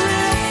 It is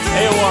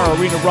AOR,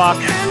 Arena Rock,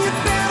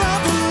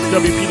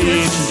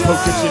 WPDH in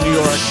Poughkeepsie, New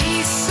York.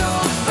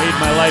 Made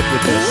my life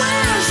with this.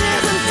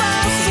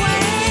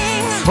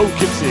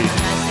 Poughkeepsie.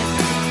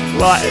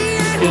 Well,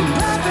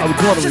 I would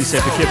normally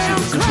say Poughkeepsie,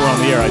 but since we're on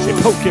the air, I say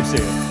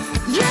Poughkeepsie.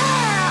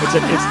 It's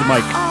the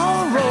mic.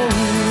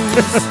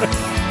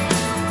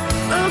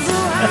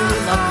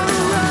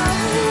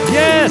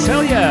 Yes,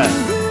 hell yeah.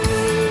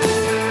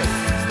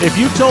 If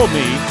you told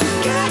me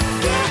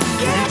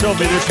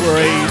this were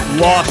a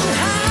lost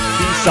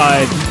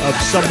B-side of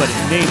somebody,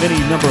 name any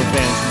number of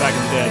bands from back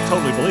in the day, I'd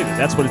totally believe it.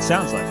 That's what it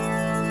sounds like.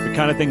 The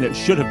kind of thing that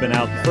should have been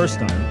out the first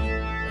time.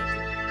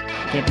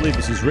 Can't believe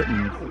this is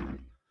written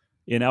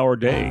in our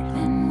day.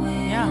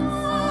 Yeah.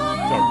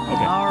 Oh,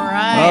 okay. All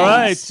right. All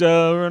right.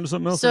 We're on to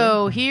something else.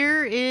 So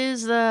here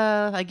is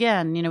the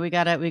again. We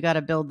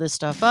gotta build this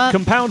stuff up.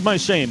 Compound my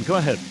shame. Go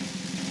ahead.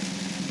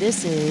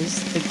 This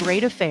is the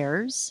Great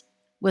Affairs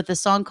with a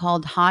song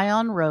called High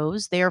on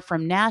Rose. They are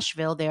from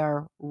Nashville. They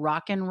are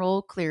rock and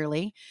roll,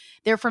 clearly.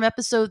 They're from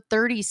episode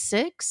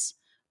 36,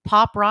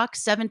 Pop Rock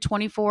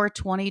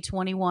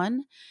 7/24/2021.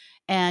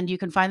 And you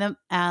can find them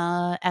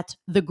at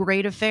The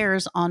Great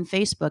Affairs on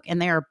Facebook.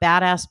 And they are a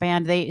badass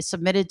band. They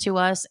submitted to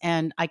us,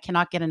 and I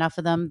cannot get enough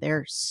of them.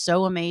 They're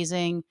so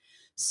amazing,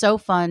 so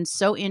fun,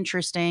 so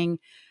interesting.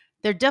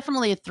 They're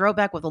definitely a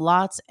throwback with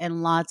lots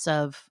and lots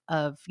of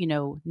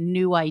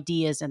new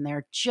ideas, and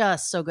they're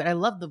just so good. I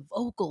love the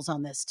vocals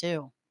on this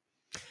too.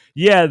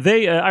 Yeah,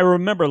 I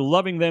remember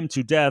loving them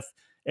to death.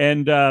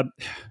 And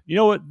you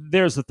know what?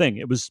 There's the thing.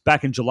 It was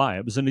back in July.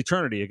 It was an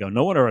eternity ago.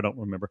 No wonder I don't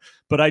remember.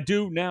 But I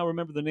do now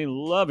remember the name,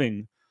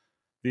 loving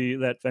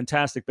that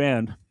fantastic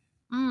band.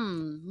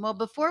 Well,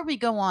 before we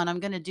go on, I'm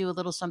going to do a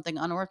little something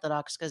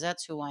unorthodox because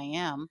that's who I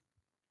am.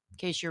 In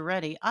case you're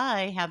ready,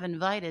 I have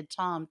invited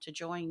Tom to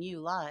join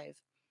you live.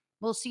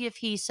 We'll see if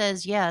he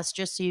says yes,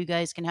 just so you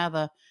guys can have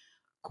a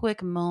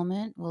quick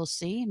moment. We'll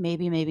see.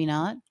 Maybe, maybe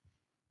not.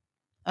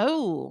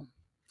 Oh,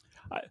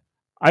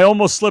 I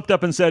almost slipped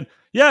up and said,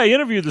 "Yeah, I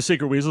interviewed the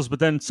Secret Weasels," but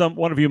then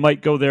one of you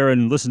might go there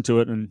and listen to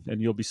it, and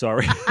you'll be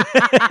sorry.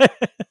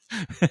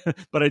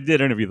 But I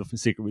did interview the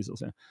Secret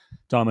Weasels, yeah.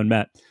 Tom and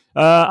Matt.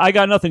 I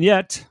got nothing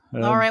yet.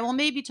 All right. Well,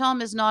 maybe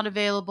Tom is not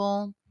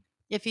available.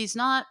 If he's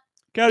not,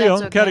 carry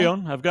that's on, okay. carry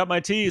on. I've got my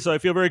tea, so I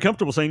feel very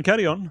comfortable saying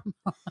carry on.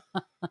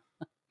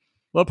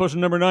 Love potion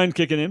number 9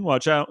 kicking in.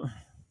 Watch out.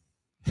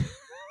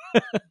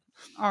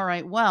 All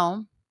right.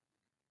 Well,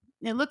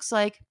 it looks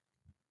like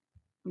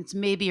it's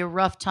maybe a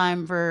rough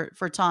time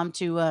for Tom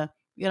to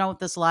get on with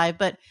this live,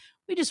 but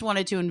we just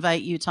wanted to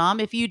invite you, Tom.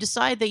 If you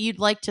decide that you'd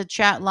like to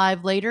chat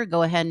live later,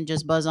 go ahead and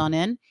just buzz on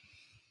in.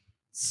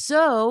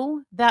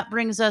 So that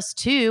brings us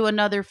to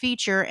another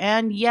feature.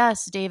 And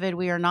yes, David,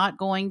 we are not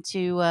going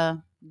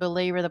to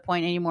belabor the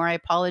point anymore. I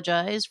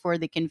apologize for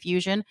the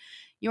confusion.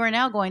 You are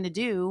now going to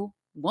do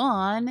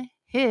One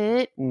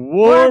Hit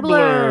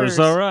Warblers.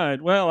 All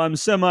right. Well, I'm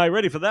semi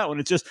ready for that one.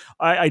 It's just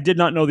I did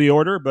not know the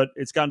order, but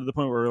it's gotten to the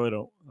point where I really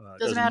don't.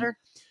 Doesn't matter.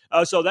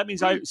 So that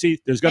means I see.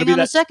 There's going to Hang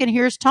be on a second.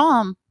 Here's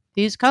Tom.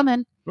 He's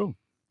coming. Oh.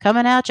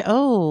 Coming at you.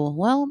 Oh,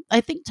 well,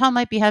 I think Tom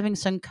might be having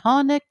some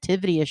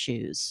connectivity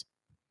issues.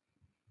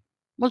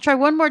 We'll try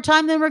one more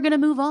time, then we're going to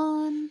move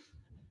on.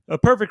 A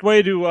perfect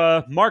way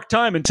to mark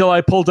time until I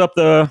pulled up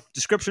the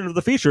description of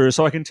the feature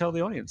so I can tell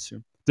the audience.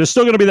 There's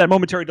still going to be that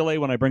momentary delay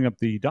when I bring up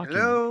the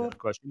document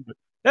question. But,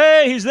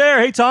 hey, he's there.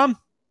 Hey, Tom.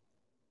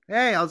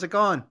 Hey, how's it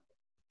going?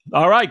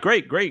 All right,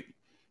 great.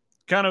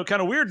 Kind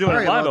of weird doing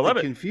Sorry it live. about I love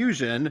the it.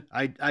 Confusion.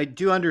 I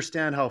do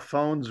understand how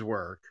phones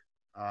work.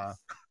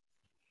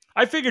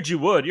 I figured you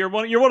would. You're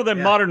one of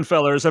them modern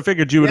fellers. I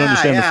figured you would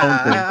understand the phone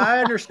thing. I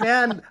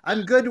understand.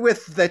 I'm good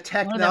with the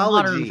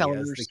technology,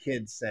 as the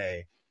kids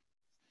say.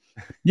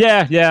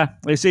 Yeah.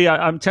 You see,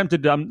 I'm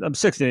tempted. I'm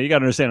 60. You got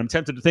to understand. I'm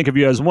tempted to think of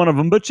you as one of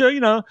them, but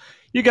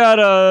you got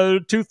a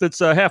tooth that's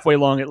halfway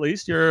long at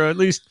least. You're at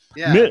least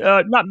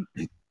not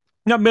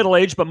middle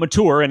aged, but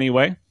mature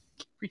anyway.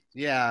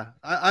 Yeah,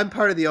 I'm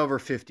part of the over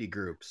 50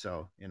 group,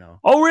 so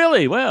Oh,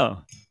 really?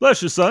 Well,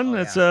 bless you, son.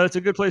 It's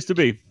a good place to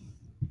be.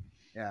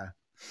 Yeah.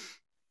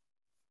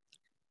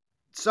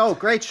 So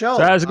great show.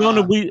 So how's it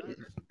going?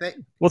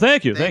 Well,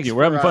 thank you.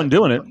 We're having fun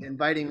doing it.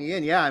 Inviting me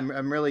in. Yeah,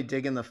 I'm really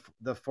digging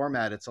the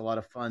format. It's a lot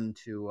of fun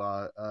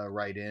to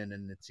write in,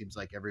 and it seems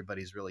like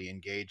everybody's really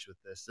engaged with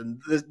this. And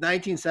the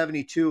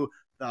 1972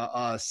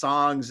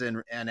 songs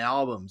and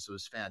albums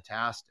was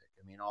fantastic.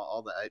 I mean,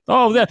 all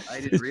that.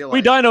 I didn't realize.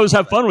 We dinos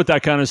have fun with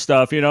that kind of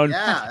stuff,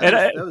 Yeah,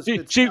 that was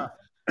good stuff.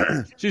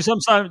 She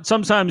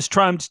sometimes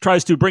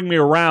tries to bring me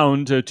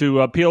around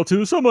to appeal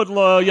to somewhat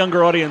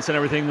younger audience and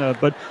everything,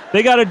 but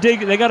they gotta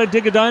dig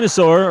a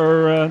dinosaur,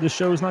 or this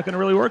show is not going to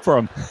really work for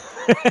them.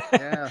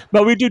 Yeah.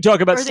 But we do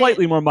talk about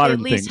slightly more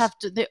modern things.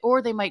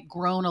 Or they might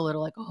groan a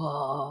little, like,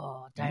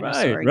 oh,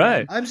 dinosaur.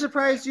 Right. I'm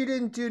surprised you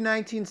didn't do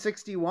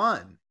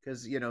 1961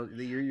 because the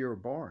year you were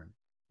born.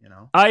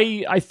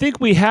 I think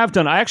we have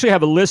done. I actually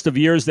have a list of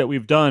years that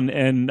we've done,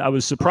 and I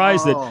was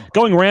surprised that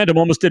going random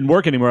almost didn't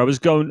work anymore. I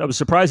was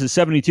surprised that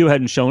 72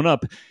 hadn't shown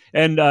up,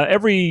 and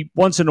every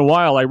once in a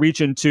while I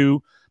reach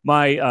into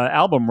my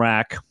album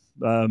rack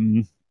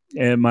and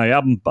my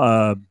album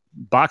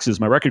boxes,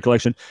 my record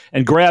collection,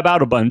 and grab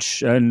out a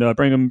bunch and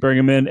bring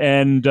them in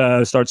and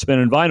start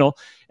spinning vinyl.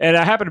 And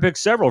I happened to pick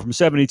several from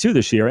 72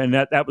 this year, and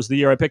that was the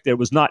year I picked it. It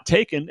was not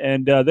taken,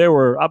 and there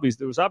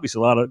was obviously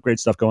a lot of great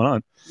stuff going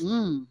on.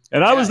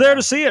 And I was there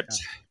to see it.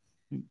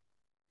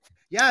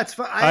 Yeah, it's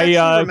fun. I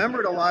actually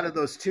remembered a lot of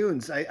those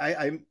tunes.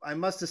 I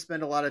must have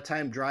spent a lot of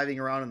time driving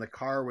around in the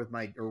car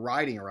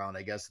riding around,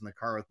 I guess, in the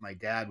car with my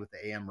dad with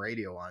the AM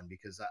radio on,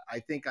 because I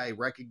think I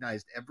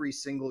recognized every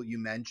single you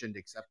mentioned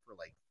except for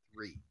like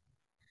 3.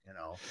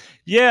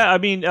 Yeah, I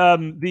mean,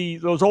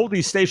 those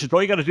oldies stations.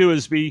 All you got to do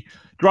is be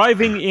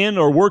driving in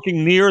or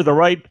working near the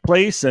right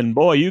place, and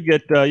boy, you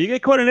get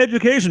quite an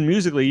education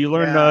musically. You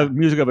learn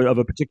music of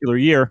a particular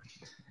year,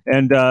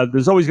 and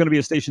there's always going to be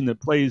a station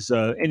that plays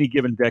any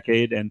given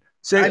decade. And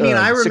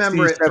I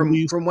remember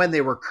 60s, it from when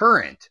they were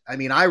current. I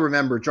mean, I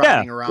remember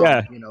driving around.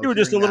 Yeah, you were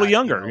just a little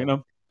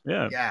younger,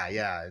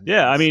 Yeah.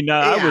 Yeah. I mean,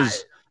 I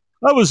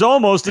was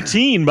almost a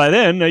teen by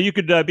then. You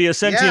could be a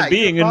sentient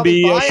being and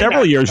be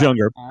several years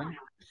younger.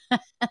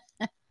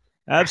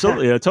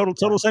 Absolutely, a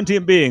total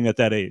sentient being at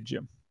that age. Yeah.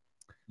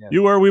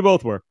 You were, we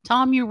both were.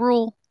 Tom, you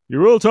rule. You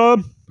rule,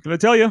 Tom. Can I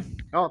tell you?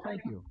 Oh,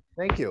 thank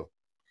you.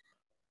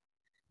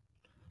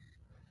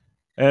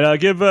 And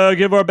give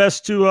our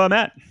best to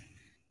Matt.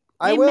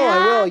 I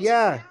will.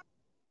 Yeah.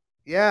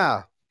 You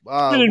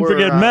didn't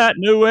forget Matt.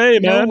 No way,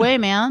 man. No way,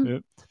 man. Yeah.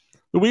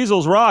 The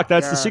Weasels rock.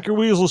 That's the Secret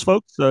Weasels,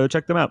 folks.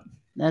 Check them out.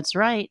 That's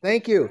right.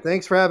 Thank you.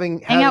 Thanks for having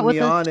me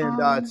on,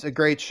 and it's a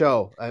great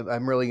show.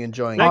 I'm really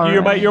enjoying it.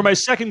 Thank you. You're my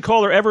second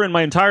caller ever in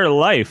my entire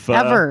life.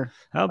 Ever.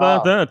 How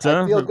about that?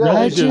 I feel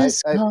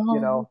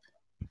good.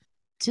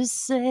 to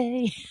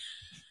say.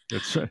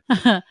 That's right.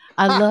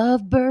 I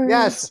love birds.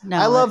 Yes, no,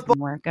 I love it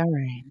didn't work. All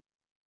right.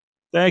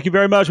 Thank you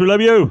very much. We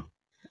love you.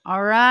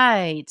 All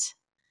right.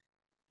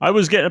 I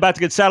was about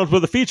to get saddled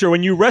with a feature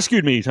when you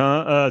rescued me,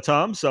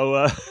 Tom.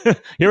 So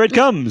here it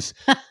comes.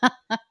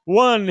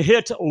 One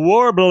hit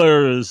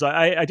warblers.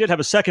 I did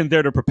have a second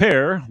there to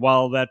prepare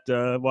while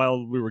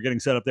we were getting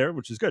set up there,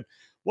 which is good.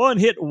 One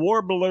hit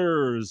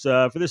warblers.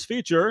 For this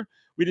feature,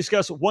 we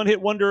discuss one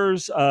hit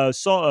wonders,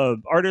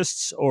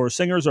 artists or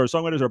singers or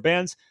songwriters or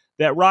bands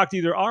that rocked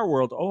either our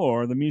world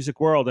or the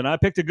music world. And I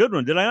picked a good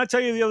one. Did I not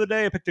tell you the other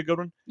day I picked a good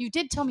one? You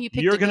did tell me you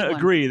picked You're a good going to one.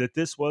 agree that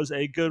this was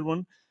a good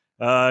one.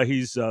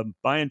 He's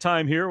buying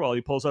time here while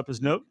he pulls up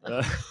his note.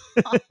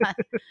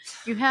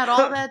 You had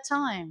all that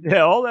time.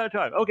 Yeah, all that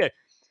time. Okay.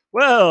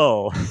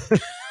 Well,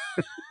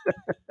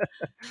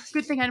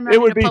 good thing I'm not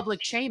in a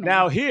public shaming.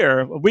 Now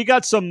here, we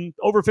got some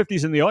over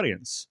 50s in the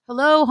audience.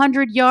 Hello,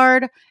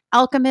 100-Yard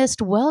Alchemist.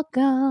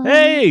 Welcome.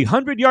 Hey,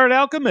 100-Yard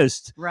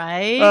Alchemist.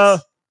 Right.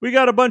 We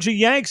got a bunch of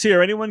Yanks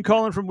here. Anyone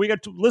calling from? We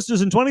got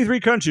listeners in 23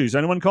 countries.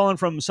 Anyone calling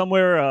from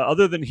somewhere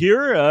other than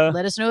here?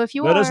 Let us know if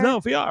you are. Let us know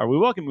if we are. We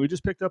welcome. We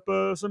just picked up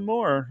some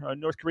more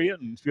North Korea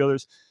and a few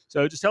others.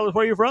 So just tell us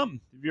where you're from.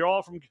 If you're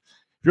all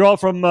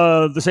from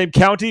the same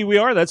county we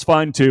are, that's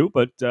fine too.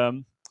 But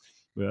a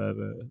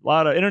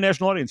lot of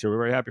international audience here. We're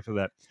very happy for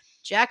that.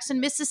 Jackson,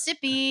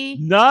 Mississippi.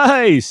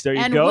 Nice. There you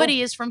and go. And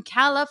Woody is from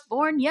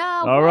California.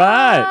 All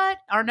right.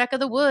 Our neck of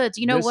the woods.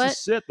 You know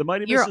Mississippi, the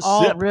mighty You're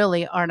Mississippi. all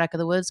really our neck of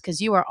the woods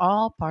because you are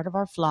all part of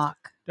our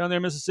flock. Down there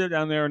in Mississippi,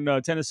 down there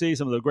in Tennessee,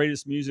 some of the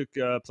greatest music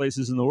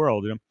places in the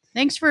world. You know?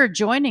 Thanks for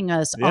joining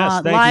us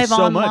Yes, live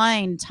so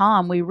online, much.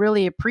 Tom. We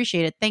really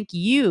appreciate it. Thank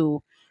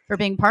you for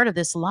being part of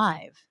this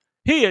live.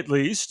 He, at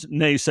least,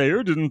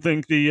 naysayer, didn't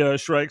think the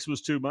strikes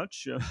was too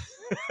much.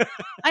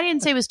 I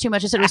didn't say it was too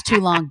much. I said it was too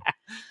long.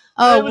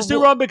 It was too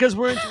long because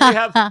we're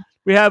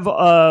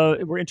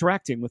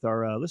interacting with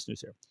our listeners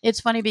here. It's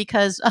funny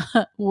because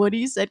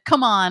Woody said,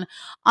 "Come on,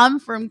 I'm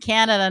from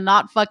Canada,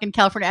 not fucking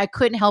California." I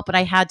couldn't help it.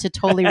 I had to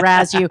totally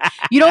razz you.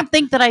 You don't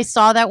think that I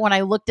saw that when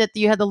I looked at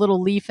you had the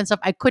little leaf and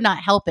stuff? I could not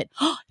help it.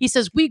 He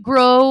says, "We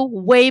grow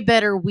way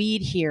better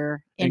weed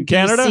here in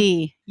Canada.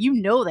 BC." You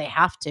know they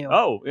have to.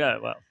 Oh yeah,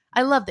 well.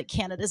 I love that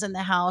Canada's in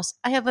the house.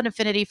 I have an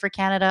affinity for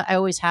Canada. I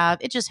always have.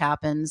 It just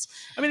happens.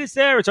 I mean, it's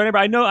there. It's our neighbor.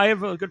 I know I have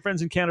good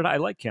friends in Canada. I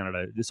like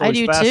Canada. It's always I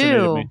do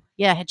fascinated too. me.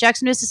 Yeah,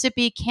 Jackson,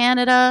 Mississippi,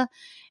 Canada.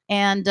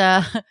 And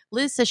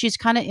Liz says she's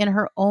kind of in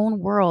her own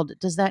world.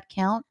 Does that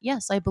count?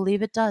 Yes, I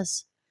believe it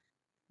does.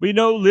 We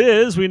know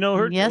Liz. We know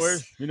her.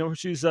 Yes. We know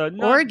she's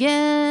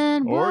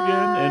Oregon.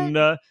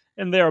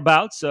 And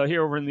thereabouts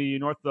here over in the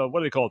north. What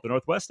do they call it? The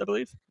Northwest, I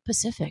believe.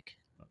 Pacific.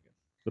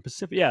 The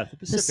Pacific. Yeah, the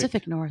Pacific.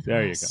 Pacific Northwest.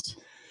 There you go.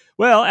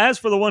 Well, as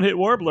for the one-hit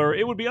warbler,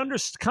 it would be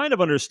kind of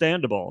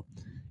understandable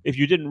if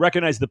you didn't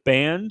recognize the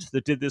band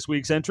that did this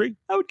week's entry.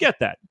 I would get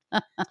that.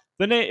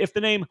 If the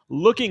name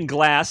Looking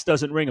Glass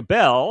doesn't ring a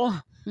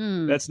bell,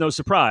 that's no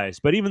surprise.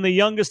 But even the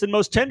youngest and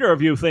most tender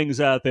of you things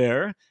out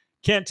there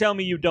can't tell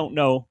me you don't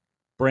know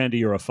Brandy,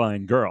 You're a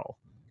Fine Girl.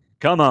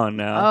 Come on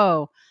now.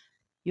 Oh,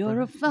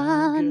 you're a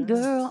fine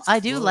girl. I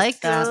do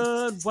like that.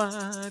 Good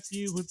wife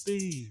you would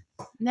be.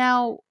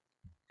 Now,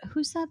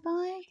 who's that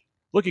by?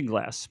 Looking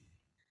Glass.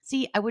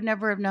 See, I would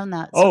never have known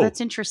that. So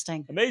that's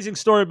interesting. Amazing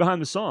story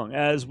behind the song,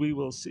 as we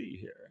will see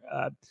here.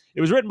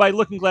 It was written by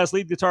Looking Glass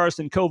lead guitarist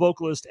and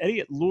co-vocalist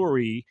Elliot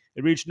Lurie.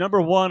 It reached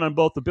number 1 on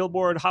both the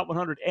Billboard Hot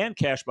 100 and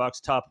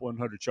Cashbox Top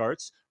 100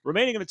 charts.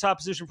 Remaining in the top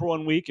position for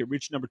 1 week, it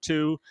reached number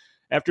 2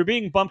 after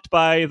being bumped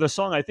by the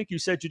song I think you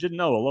said you didn't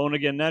know, Alone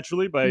Again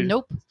Naturally by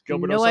Gilbert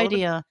No O'Sullivan.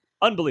 idea.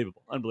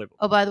 Unbelievable.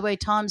 Oh, by the way,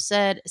 Tom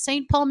said,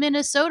 St. Paul,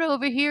 Minnesota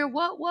over here.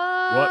 What?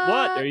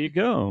 What? There you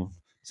go.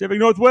 Pacific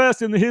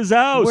Northwest in his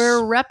house. We're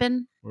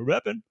repping. A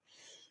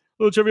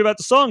little trivia about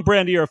the song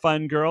Brandy, You're a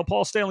Fine Girl.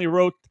 Paul Stanley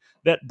wrote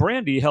that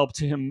Brandy helped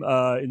him,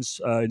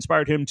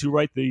 inspired him to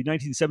write the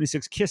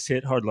 1976 Kiss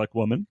hit, Hard Luck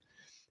Woman.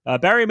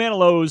 Barry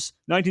Manilow's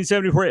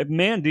 1974 hit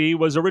Mandy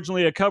was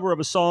originally a cover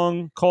of a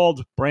song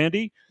called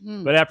Brandy,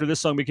 but after this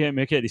song became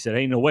a hit, he said,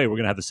 "Ain't no way we're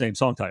going to have the same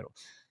song title."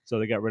 So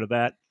they got rid of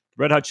that.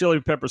 Red Hot Chili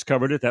Peppers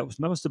covered it. That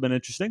must have been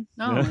interesting.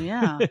 Oh,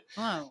 yeah.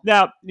 Wow.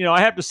 Now, I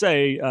have to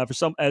say,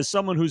 as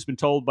someone who's been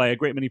told by a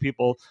great many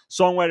people,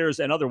 songwriters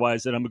and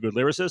otherwise, that I'm a good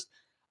lyricist,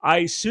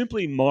 I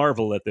simply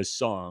marvel at this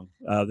song,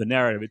 the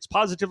narrative. It's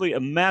positively a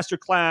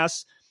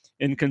masterclass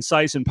in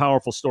concise and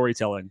powerful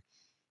storytelling.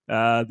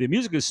 The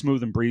music is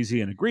smooth and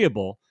breezy and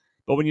agreeable,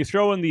 but when you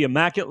throw in the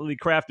immaculately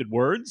crafted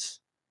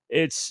words,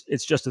 it's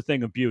just a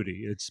thing of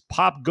beauty. It's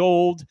pop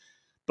gold,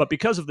 but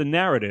because of the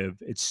narrative,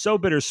 it's so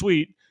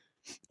bittersweet.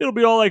 It'll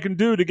be all I can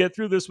do to get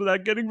through this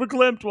without getting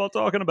verklempt while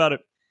talking about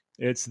it.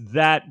 It's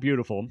that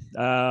beautiful.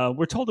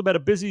 We're told about a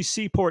busy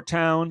seaport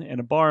town and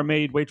a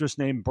barmaid waitress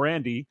named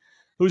Brandy,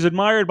 who's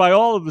admired by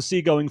all of the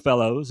seagoing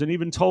fellows and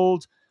even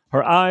told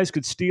her eyes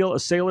could steal a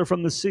sailor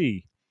from the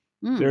sea.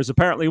 There's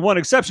apparently one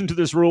exception to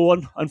this rule,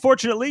 and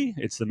unfortunately,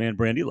 it's the man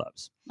Brandy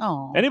loves.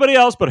 Oh. Anybody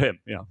else but him,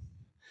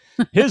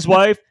 His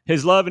wife,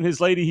 his love, and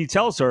his lady, he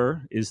tells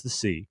her, is the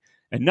sea.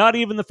 and not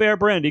even the fair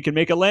Brandy can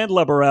make a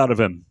landlubber out of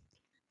him.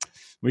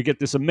 We get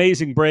this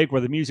amazing break where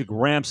the music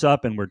ramps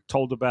up, and we're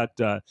told about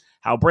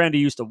how Brandy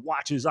used to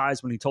watch his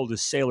eyes when he told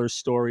his sailor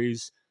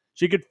stories.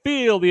 She could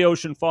feel the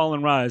ocean fall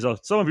and rise. Oh,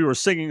 some of you were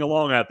singing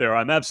along out there.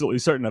 I'm absolutely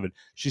certain of it.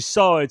 She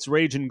saw its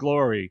rage and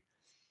glory.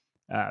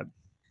 Blah,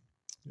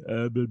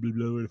 blah,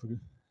 blah,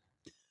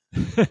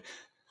 blah.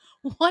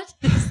 What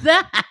is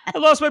that? I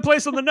lost my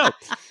place on the note.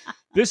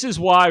 This is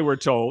why we're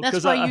told.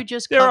 That's why you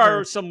just there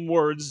covered. are some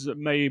words that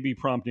may be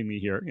prompting me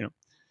here.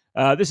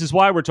 This is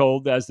why we're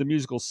told as the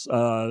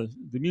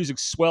music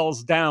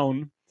swells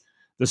down,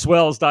 the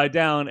swells die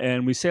down,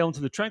 and we sail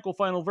into the tranquil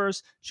final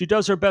verse. She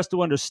does her best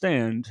to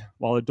understand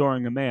while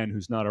adoring a man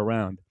who's not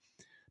around.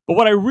 But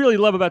what I really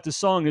love about this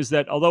song is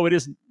that although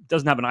it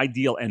doesn't have an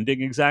ideal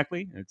ending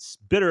exactly, it's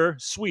bitter,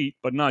 sweet,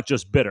 but not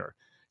just bitter.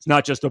 It's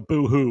not just a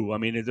boo-hoo. I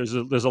mean, there's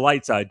a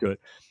light side to it.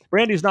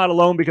 Brandy's not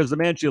alone because the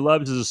man she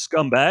loves is a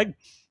scumbag,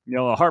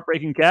 a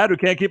heartbreaking cat who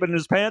can't keep it in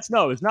his pants.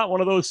 No, it's not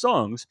one of those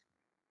songs.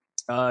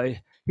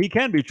 He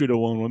can be true to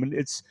one woman.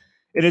 It's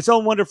in its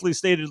own wonderfully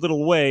stated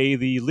little way.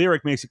 The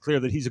lyric makes it clear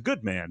that he's a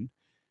good man,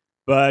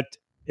 but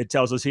it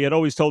tells us he had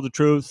always told the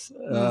truth.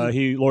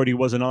 He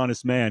was an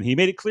honest man. He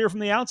made it clear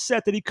from the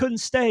outset that he couldn't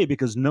stay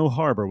because no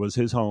harbor was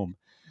his home.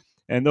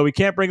 And though he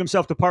can't bring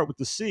himself to part with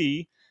the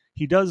sea,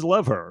 he does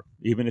love her,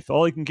 even if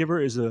all he can give her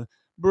is a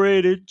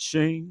braided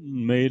chain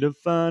made of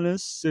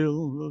finest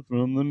silver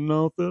from the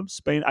north of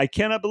Spain. I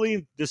cannot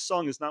believe this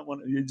song is not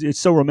one. It's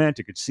so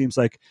romantic. It seems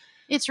like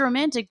it's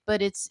romantic,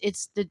 but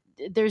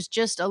there's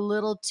just a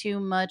little too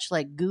much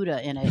like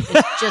Gouda in it.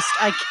 It's just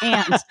I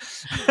can't.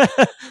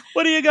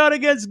 What do you got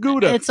against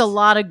Gouda? It's a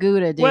lot of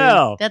Gouda, dude.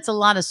 Well, that's a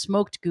lot of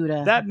smoked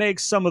Gouda. That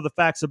makes some of the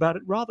facts about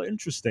it rather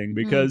interesting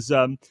because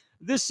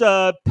this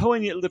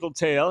poignant little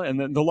tale, and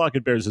then the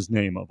locket bears his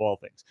name of all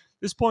things.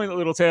 This poignant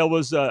little tale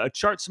was a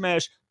chart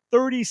smash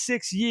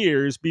 36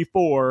 years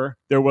before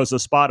there was a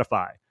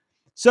Spotify.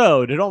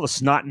 So, did all the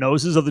snot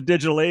noses of the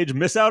digital age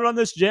miss out on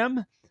this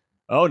gem?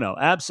 Oh no,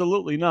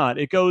 absolutely not.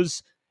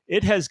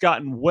 It has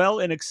gotten well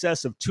in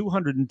excess of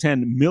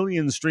 210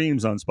 million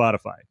streams on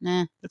Spotify.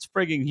 That's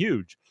frigging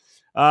huge.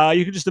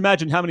 You can just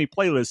imagine how many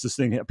playlists this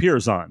thing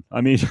appears on.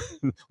 I mean,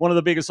 one of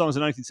the biggest songs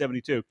in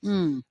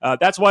 1972.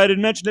 That's why I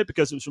didn't mention it,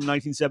 because it was from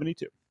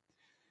 1972.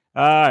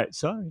 All right,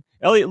 sorry.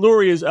 Elliot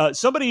Lurie is,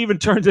 somebody even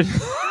turned it.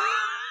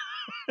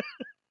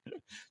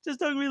 Just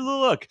took me a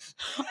look.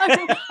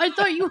 I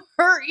thought you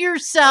hurt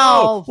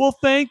yourself. Oh, well,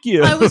 thank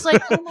you. I was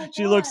like, oh my God.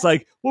 She looks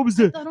like, what was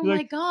that? Oh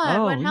my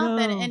God, what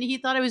happened? No. And he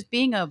thought I was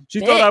being a She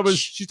bitch.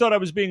 thought I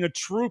was being a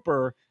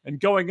trooper and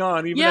going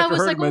on even after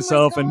hurting like,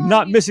 myself and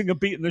not missing a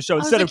beat in the show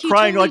instead of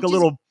crying like a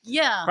little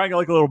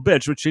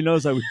bitch, which she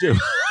knows I would do.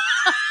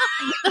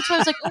 That's why I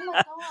was like, oh my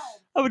God.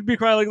 I would be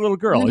crying like a little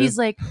girl. And he's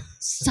like,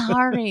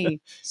 sorry,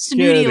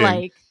 snooty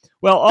like.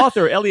 Well,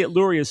 author Elliot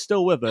Lurie is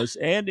still with us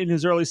and in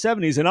his early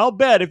 70s, and I'll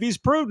bet if he's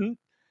prudent,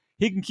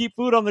 he can keep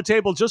food on the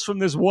table just from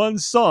this one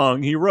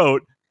song he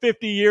wrote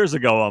 50 years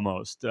ago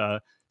almost.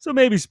 So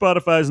maybe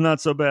Spotify's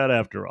not so bad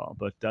after all.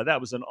 But that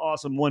was an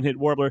awesome one-hit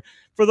warbler.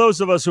 For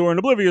those of us who are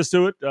oblivious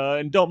to it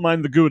and don't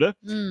mind the Gouda.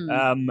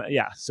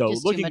 So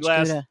just Looking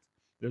Glass, Gouda.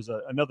 There's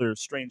another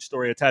strange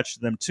story attached to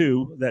them,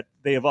 too, that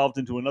they evolved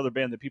into another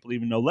band that people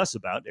even know less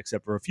about,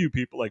 except for a few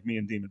people like me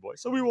and Demon Boy.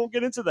 So we won't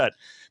get into that.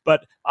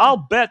 But I'll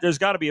bet there's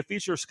got to be a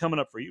feature coming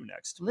up for you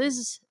next.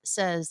 Liz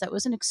says that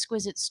was an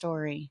exquisite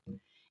story.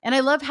 And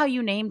I love how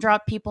you name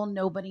drop people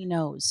nobody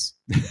knows.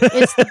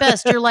 It's the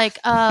best. You're like,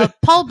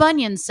 Paul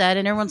Bunyan said,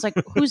 and everyone's like,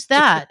 who's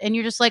that? And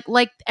you're just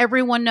like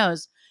everyone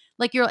knows.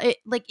 Like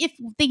like if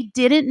they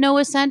didn't know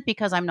Ascent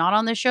because I'm not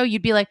on the show,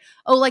 you'd be like,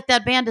 oh, like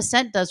that band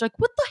Ascent does. Like,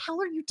 what the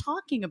hell are you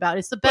talking about?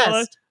 It's the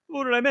best.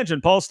 What did I mention?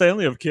 Paul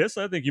Stanley of Kiss.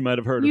 I think you might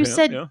have heard of him. You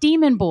said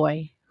Demon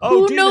Boy.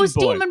 Oh, who knows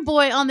Demon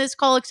Boy on this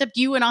call except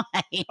you and I?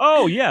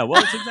 Oh yeah,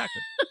 well, that's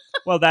exactly.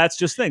 Well, that's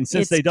just thing.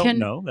 Since they don't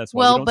know, that's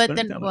why.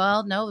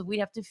 No, we'd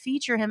have to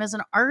feature him as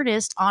an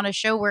artist on a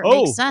show where it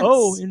makes sense.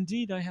 Oh,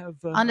 indeed, I have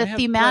on a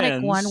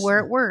thematic one where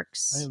it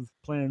works. I have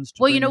plans.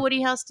 You know what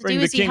he has to do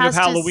is he has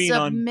to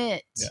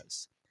submit.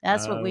 Yes.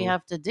 That's what we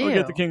have to do. We'll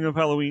get the King of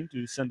Halloween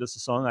to send us a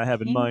song I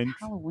have in mind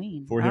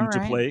for him to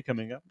play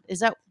coming up.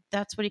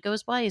 That's what he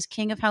goes by? Is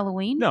King of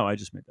Halloween? No, I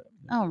just made that up.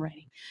 All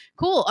righty.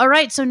 Cool. All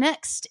right. So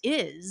next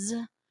is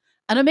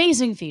an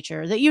amazing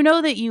feature that you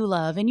know that you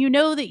love and you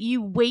know that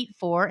you wait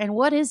for. And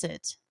what is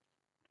it?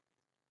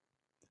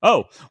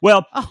 Oh,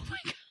 well. Oh, my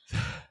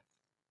God.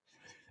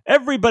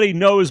 Everybody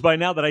knows by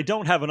now that I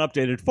don't have an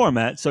updated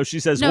format. So she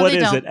says, what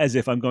is it? As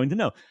if I'm going to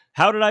know.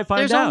 How did I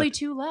find out? There's only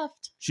 2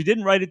 left. She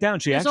didn't write it down.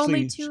 There's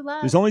only 2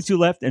 left. There's only 2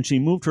 left. And she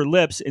moved her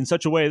lips in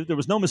such a way that there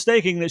was no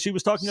mistaking that she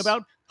was talking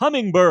about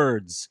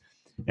hummingbirds.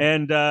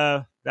 And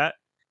that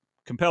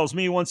compels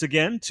me once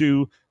again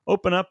to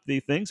open up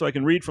the thing so I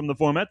can read from the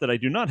format that I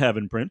do not have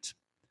in print.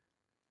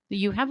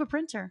 You have a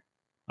printer.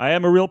 I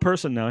am a real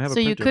person now. I have a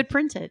printer. So you could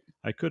print it.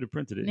 I could have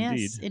printed it,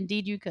 Yes,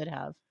 indeed you could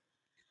have.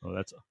 Oh,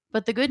 that's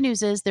But the good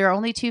news is there are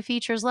only 2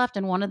 features left,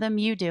 and one of them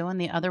you do, and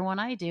the other one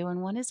I do,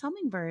 and one is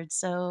hummingbirds.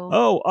 So,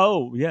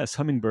 oh, yes,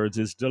 hummingbirds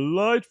is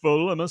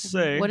delightful, I must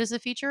say. what is the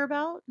feature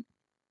about?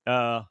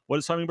 What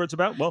is hummingbirds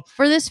about? Well,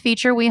 For this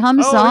feature, we hum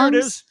here it songs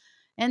is.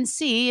 and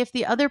see if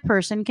the other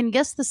person can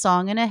guess the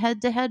song in a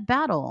head-to-head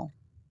battle.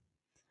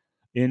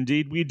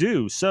 Indeed, we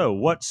do. So,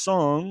 what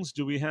songs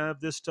do we have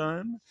this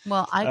time?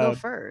 Well, I go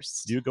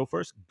first. You go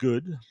first?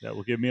 Good. That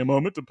will give me a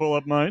moment to pull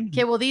up mine.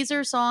 Okay, well, these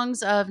are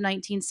songs of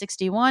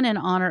 1961 in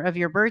honor of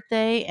your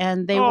birthday,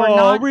 and they were Oh,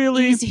 not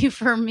really? easy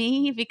for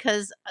me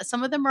because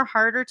some of them are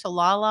harder to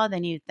la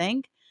than you'd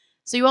think.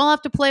 So you all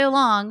have to play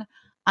along.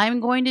 I'm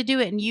going to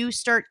do it, and you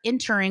start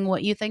entering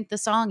what you think the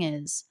song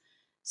is.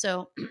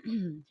 So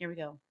here we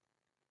go.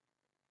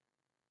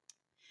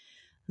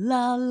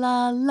 La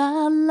la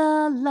la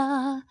la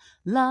la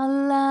la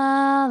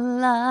la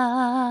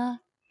la.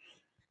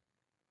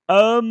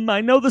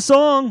 I know the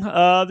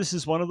song. This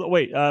is one of the.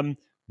 Wait.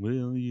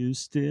 Will you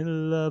still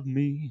love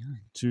me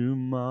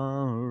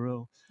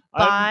tomorrow?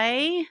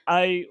 By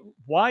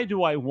Why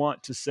do I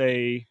want to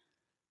say?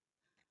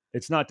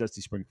 It's not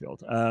Dusty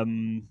Springfield.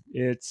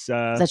 It's. Is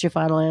that your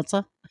final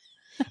answer?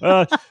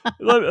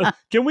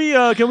 Can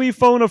we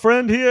phone a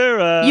friend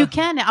here? You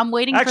can. I'm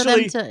waiting for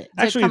them to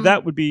actually, come.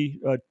 that would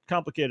be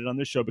complicated on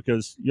this show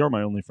because you're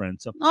my only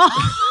friend. So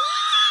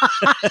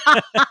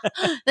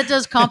that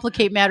does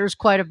complicate matters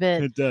quite a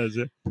bit. It does.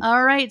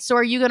 All right. So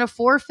are you going to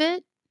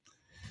forfeit?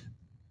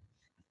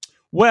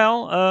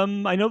 Well,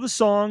 I know the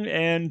song,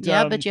 and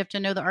yeah, but you have to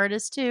know the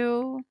artist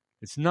too.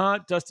 It's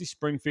not Dusty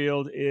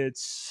Springfield.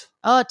 It's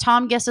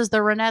Tom guesses the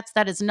Ronettes.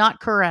 That is not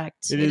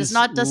correct. It is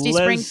not Dusty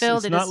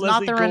Springfield. It is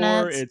not the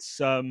Ronettes. It's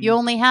you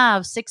only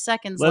have 6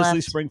 seconds Leslie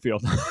left.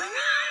 Springfield.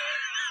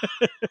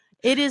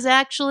 It is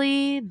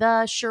actually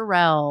the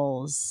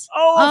Shirelles.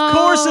 Oh, of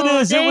course it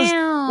is. Damn. It was.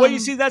 Well, you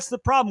see, that's the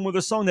problem with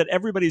a song that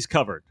everybody's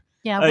covered.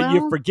 Yeah, well,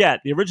 you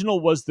forget the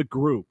original was the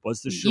group,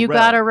 was the Shirelles. You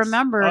got to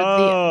remember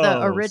the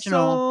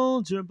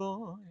original. Soldier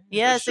Boy.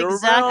 Yes,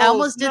 exactly. I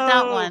almost did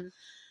that one.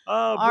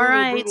 Oh, all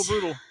right.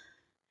 Brutal.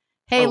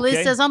 Hey,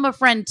 Liz says I'm a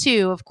friend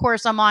too. Of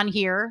course, I'm on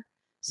here.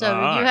 So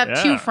you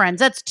have 2 friends.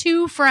 That's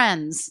 2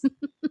 friends.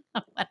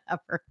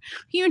 Whatever.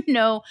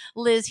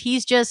 Liz,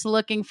 he's just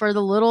looking for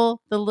the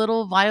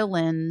little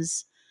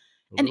violins.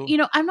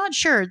 I'm not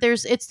sure.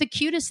 It's the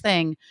cutest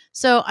thing.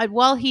 So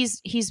while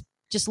he's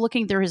just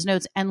looking through his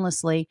notes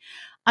endlessly,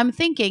 I'm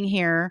thinking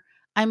here,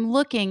 I'm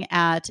looking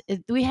at,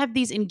 we have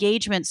these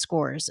engagement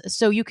scores.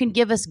 So you can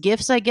give us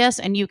gifts, I guess,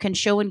 and you can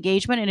show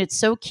engagement. And it's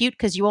so cute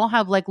because you all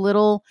have like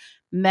little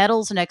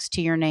medals next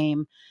to your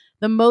name.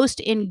 The most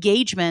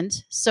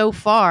engagement so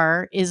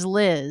far is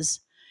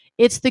Liz.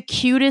 It's the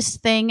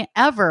cutest thing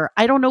ever.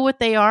 I don't know what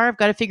they are. I've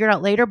got to figure it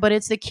out later, but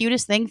it's the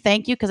cutest thing.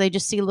 Thank you, because I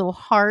just see little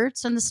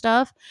hearts and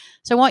stuff.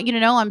 So I want you to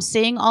know I'm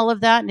seeing all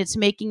of that, and it's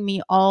making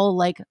me all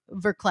like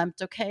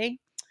verklempt, okay?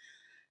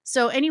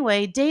 So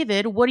anyway,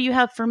 David, what do you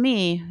have for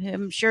me?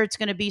 I'm sure it's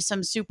going to be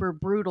some super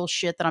brutal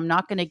shit that I'm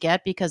not going to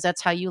get because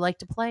that's how you like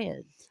to play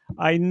it.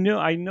 I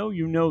know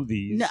you know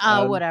these.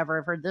 Whatever.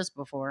 I've heard this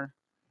before.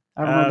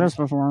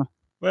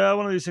 Well,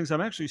 one of these things,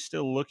 I'm actually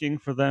still looking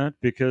for that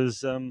because...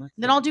 then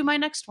I'll do my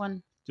next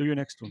one. Do your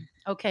next one.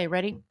 Okay,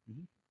 ready?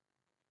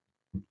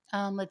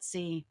 Mm-hmm. Let's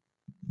see.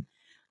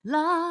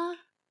 La,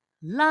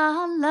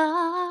 la,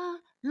 la,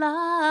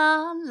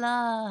 la,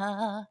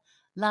 la,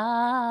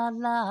 la,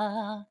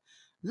 la.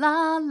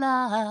 La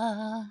la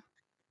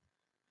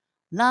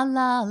la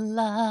la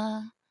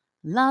la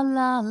la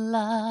la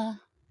la.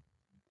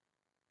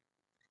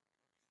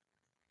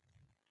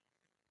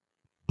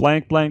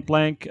 Blank.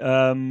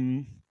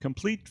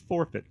 Complete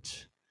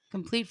forfeit.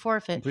 Complete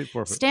forfeit.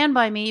 Stand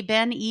by Me,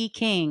 Ben E.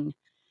 King.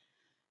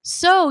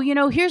 So,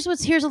 here's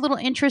a little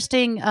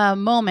interesting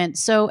moment.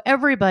 So,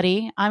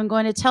 everybody, I'm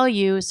going to tell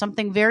you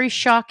something very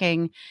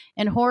shocking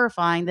and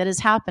horrifying that is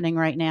happening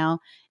right now,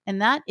 and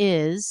that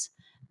is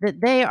that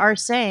they are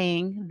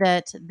saying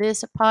that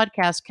this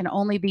podcast can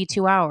only be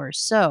 2 hours.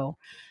 So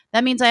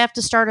that means I have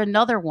to start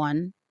another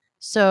one.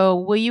 So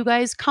will you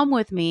guys come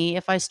with me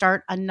if I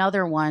start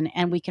another one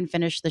and we can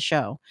finish the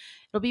show?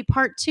 It'll be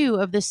part 2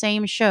 of the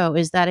same show.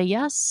 Is that a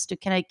yes?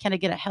 Can I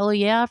get a hell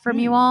yeah from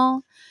you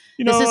all?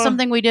 This is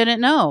something we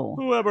didn't know.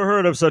 Who ever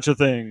heard of such a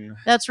thing?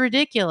 That's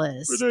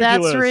ridiculous.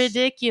 That's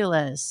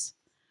ridiculous.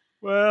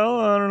 Well,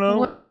 I don't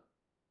know.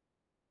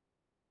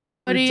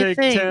 What do you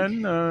think?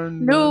 10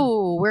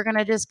 no, we're going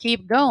to just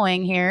keep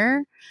going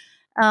here.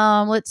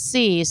 Let's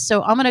see.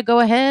 So I'm going to go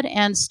ahead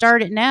and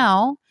start it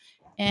now.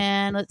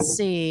 And let's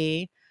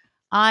see.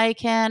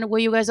 Will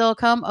you guys all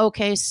come?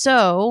 Okay,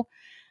 so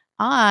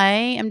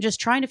I am just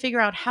trying to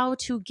figure out how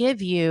to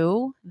give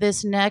you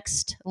this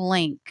next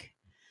link.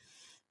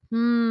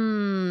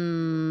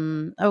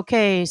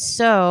 Okay,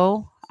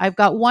 so I've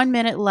got 1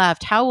 minute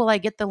left. How will I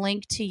get the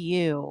link to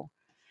you?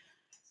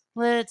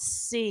 Let's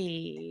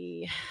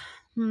see.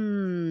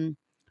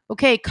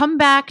 Okay, come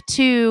back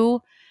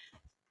to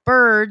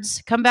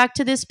Birds. Come back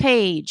to this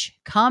page.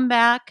 Come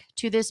back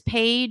to this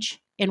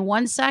page in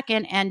 1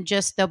 second, and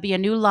there'll be a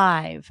new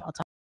live. I'll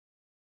talk.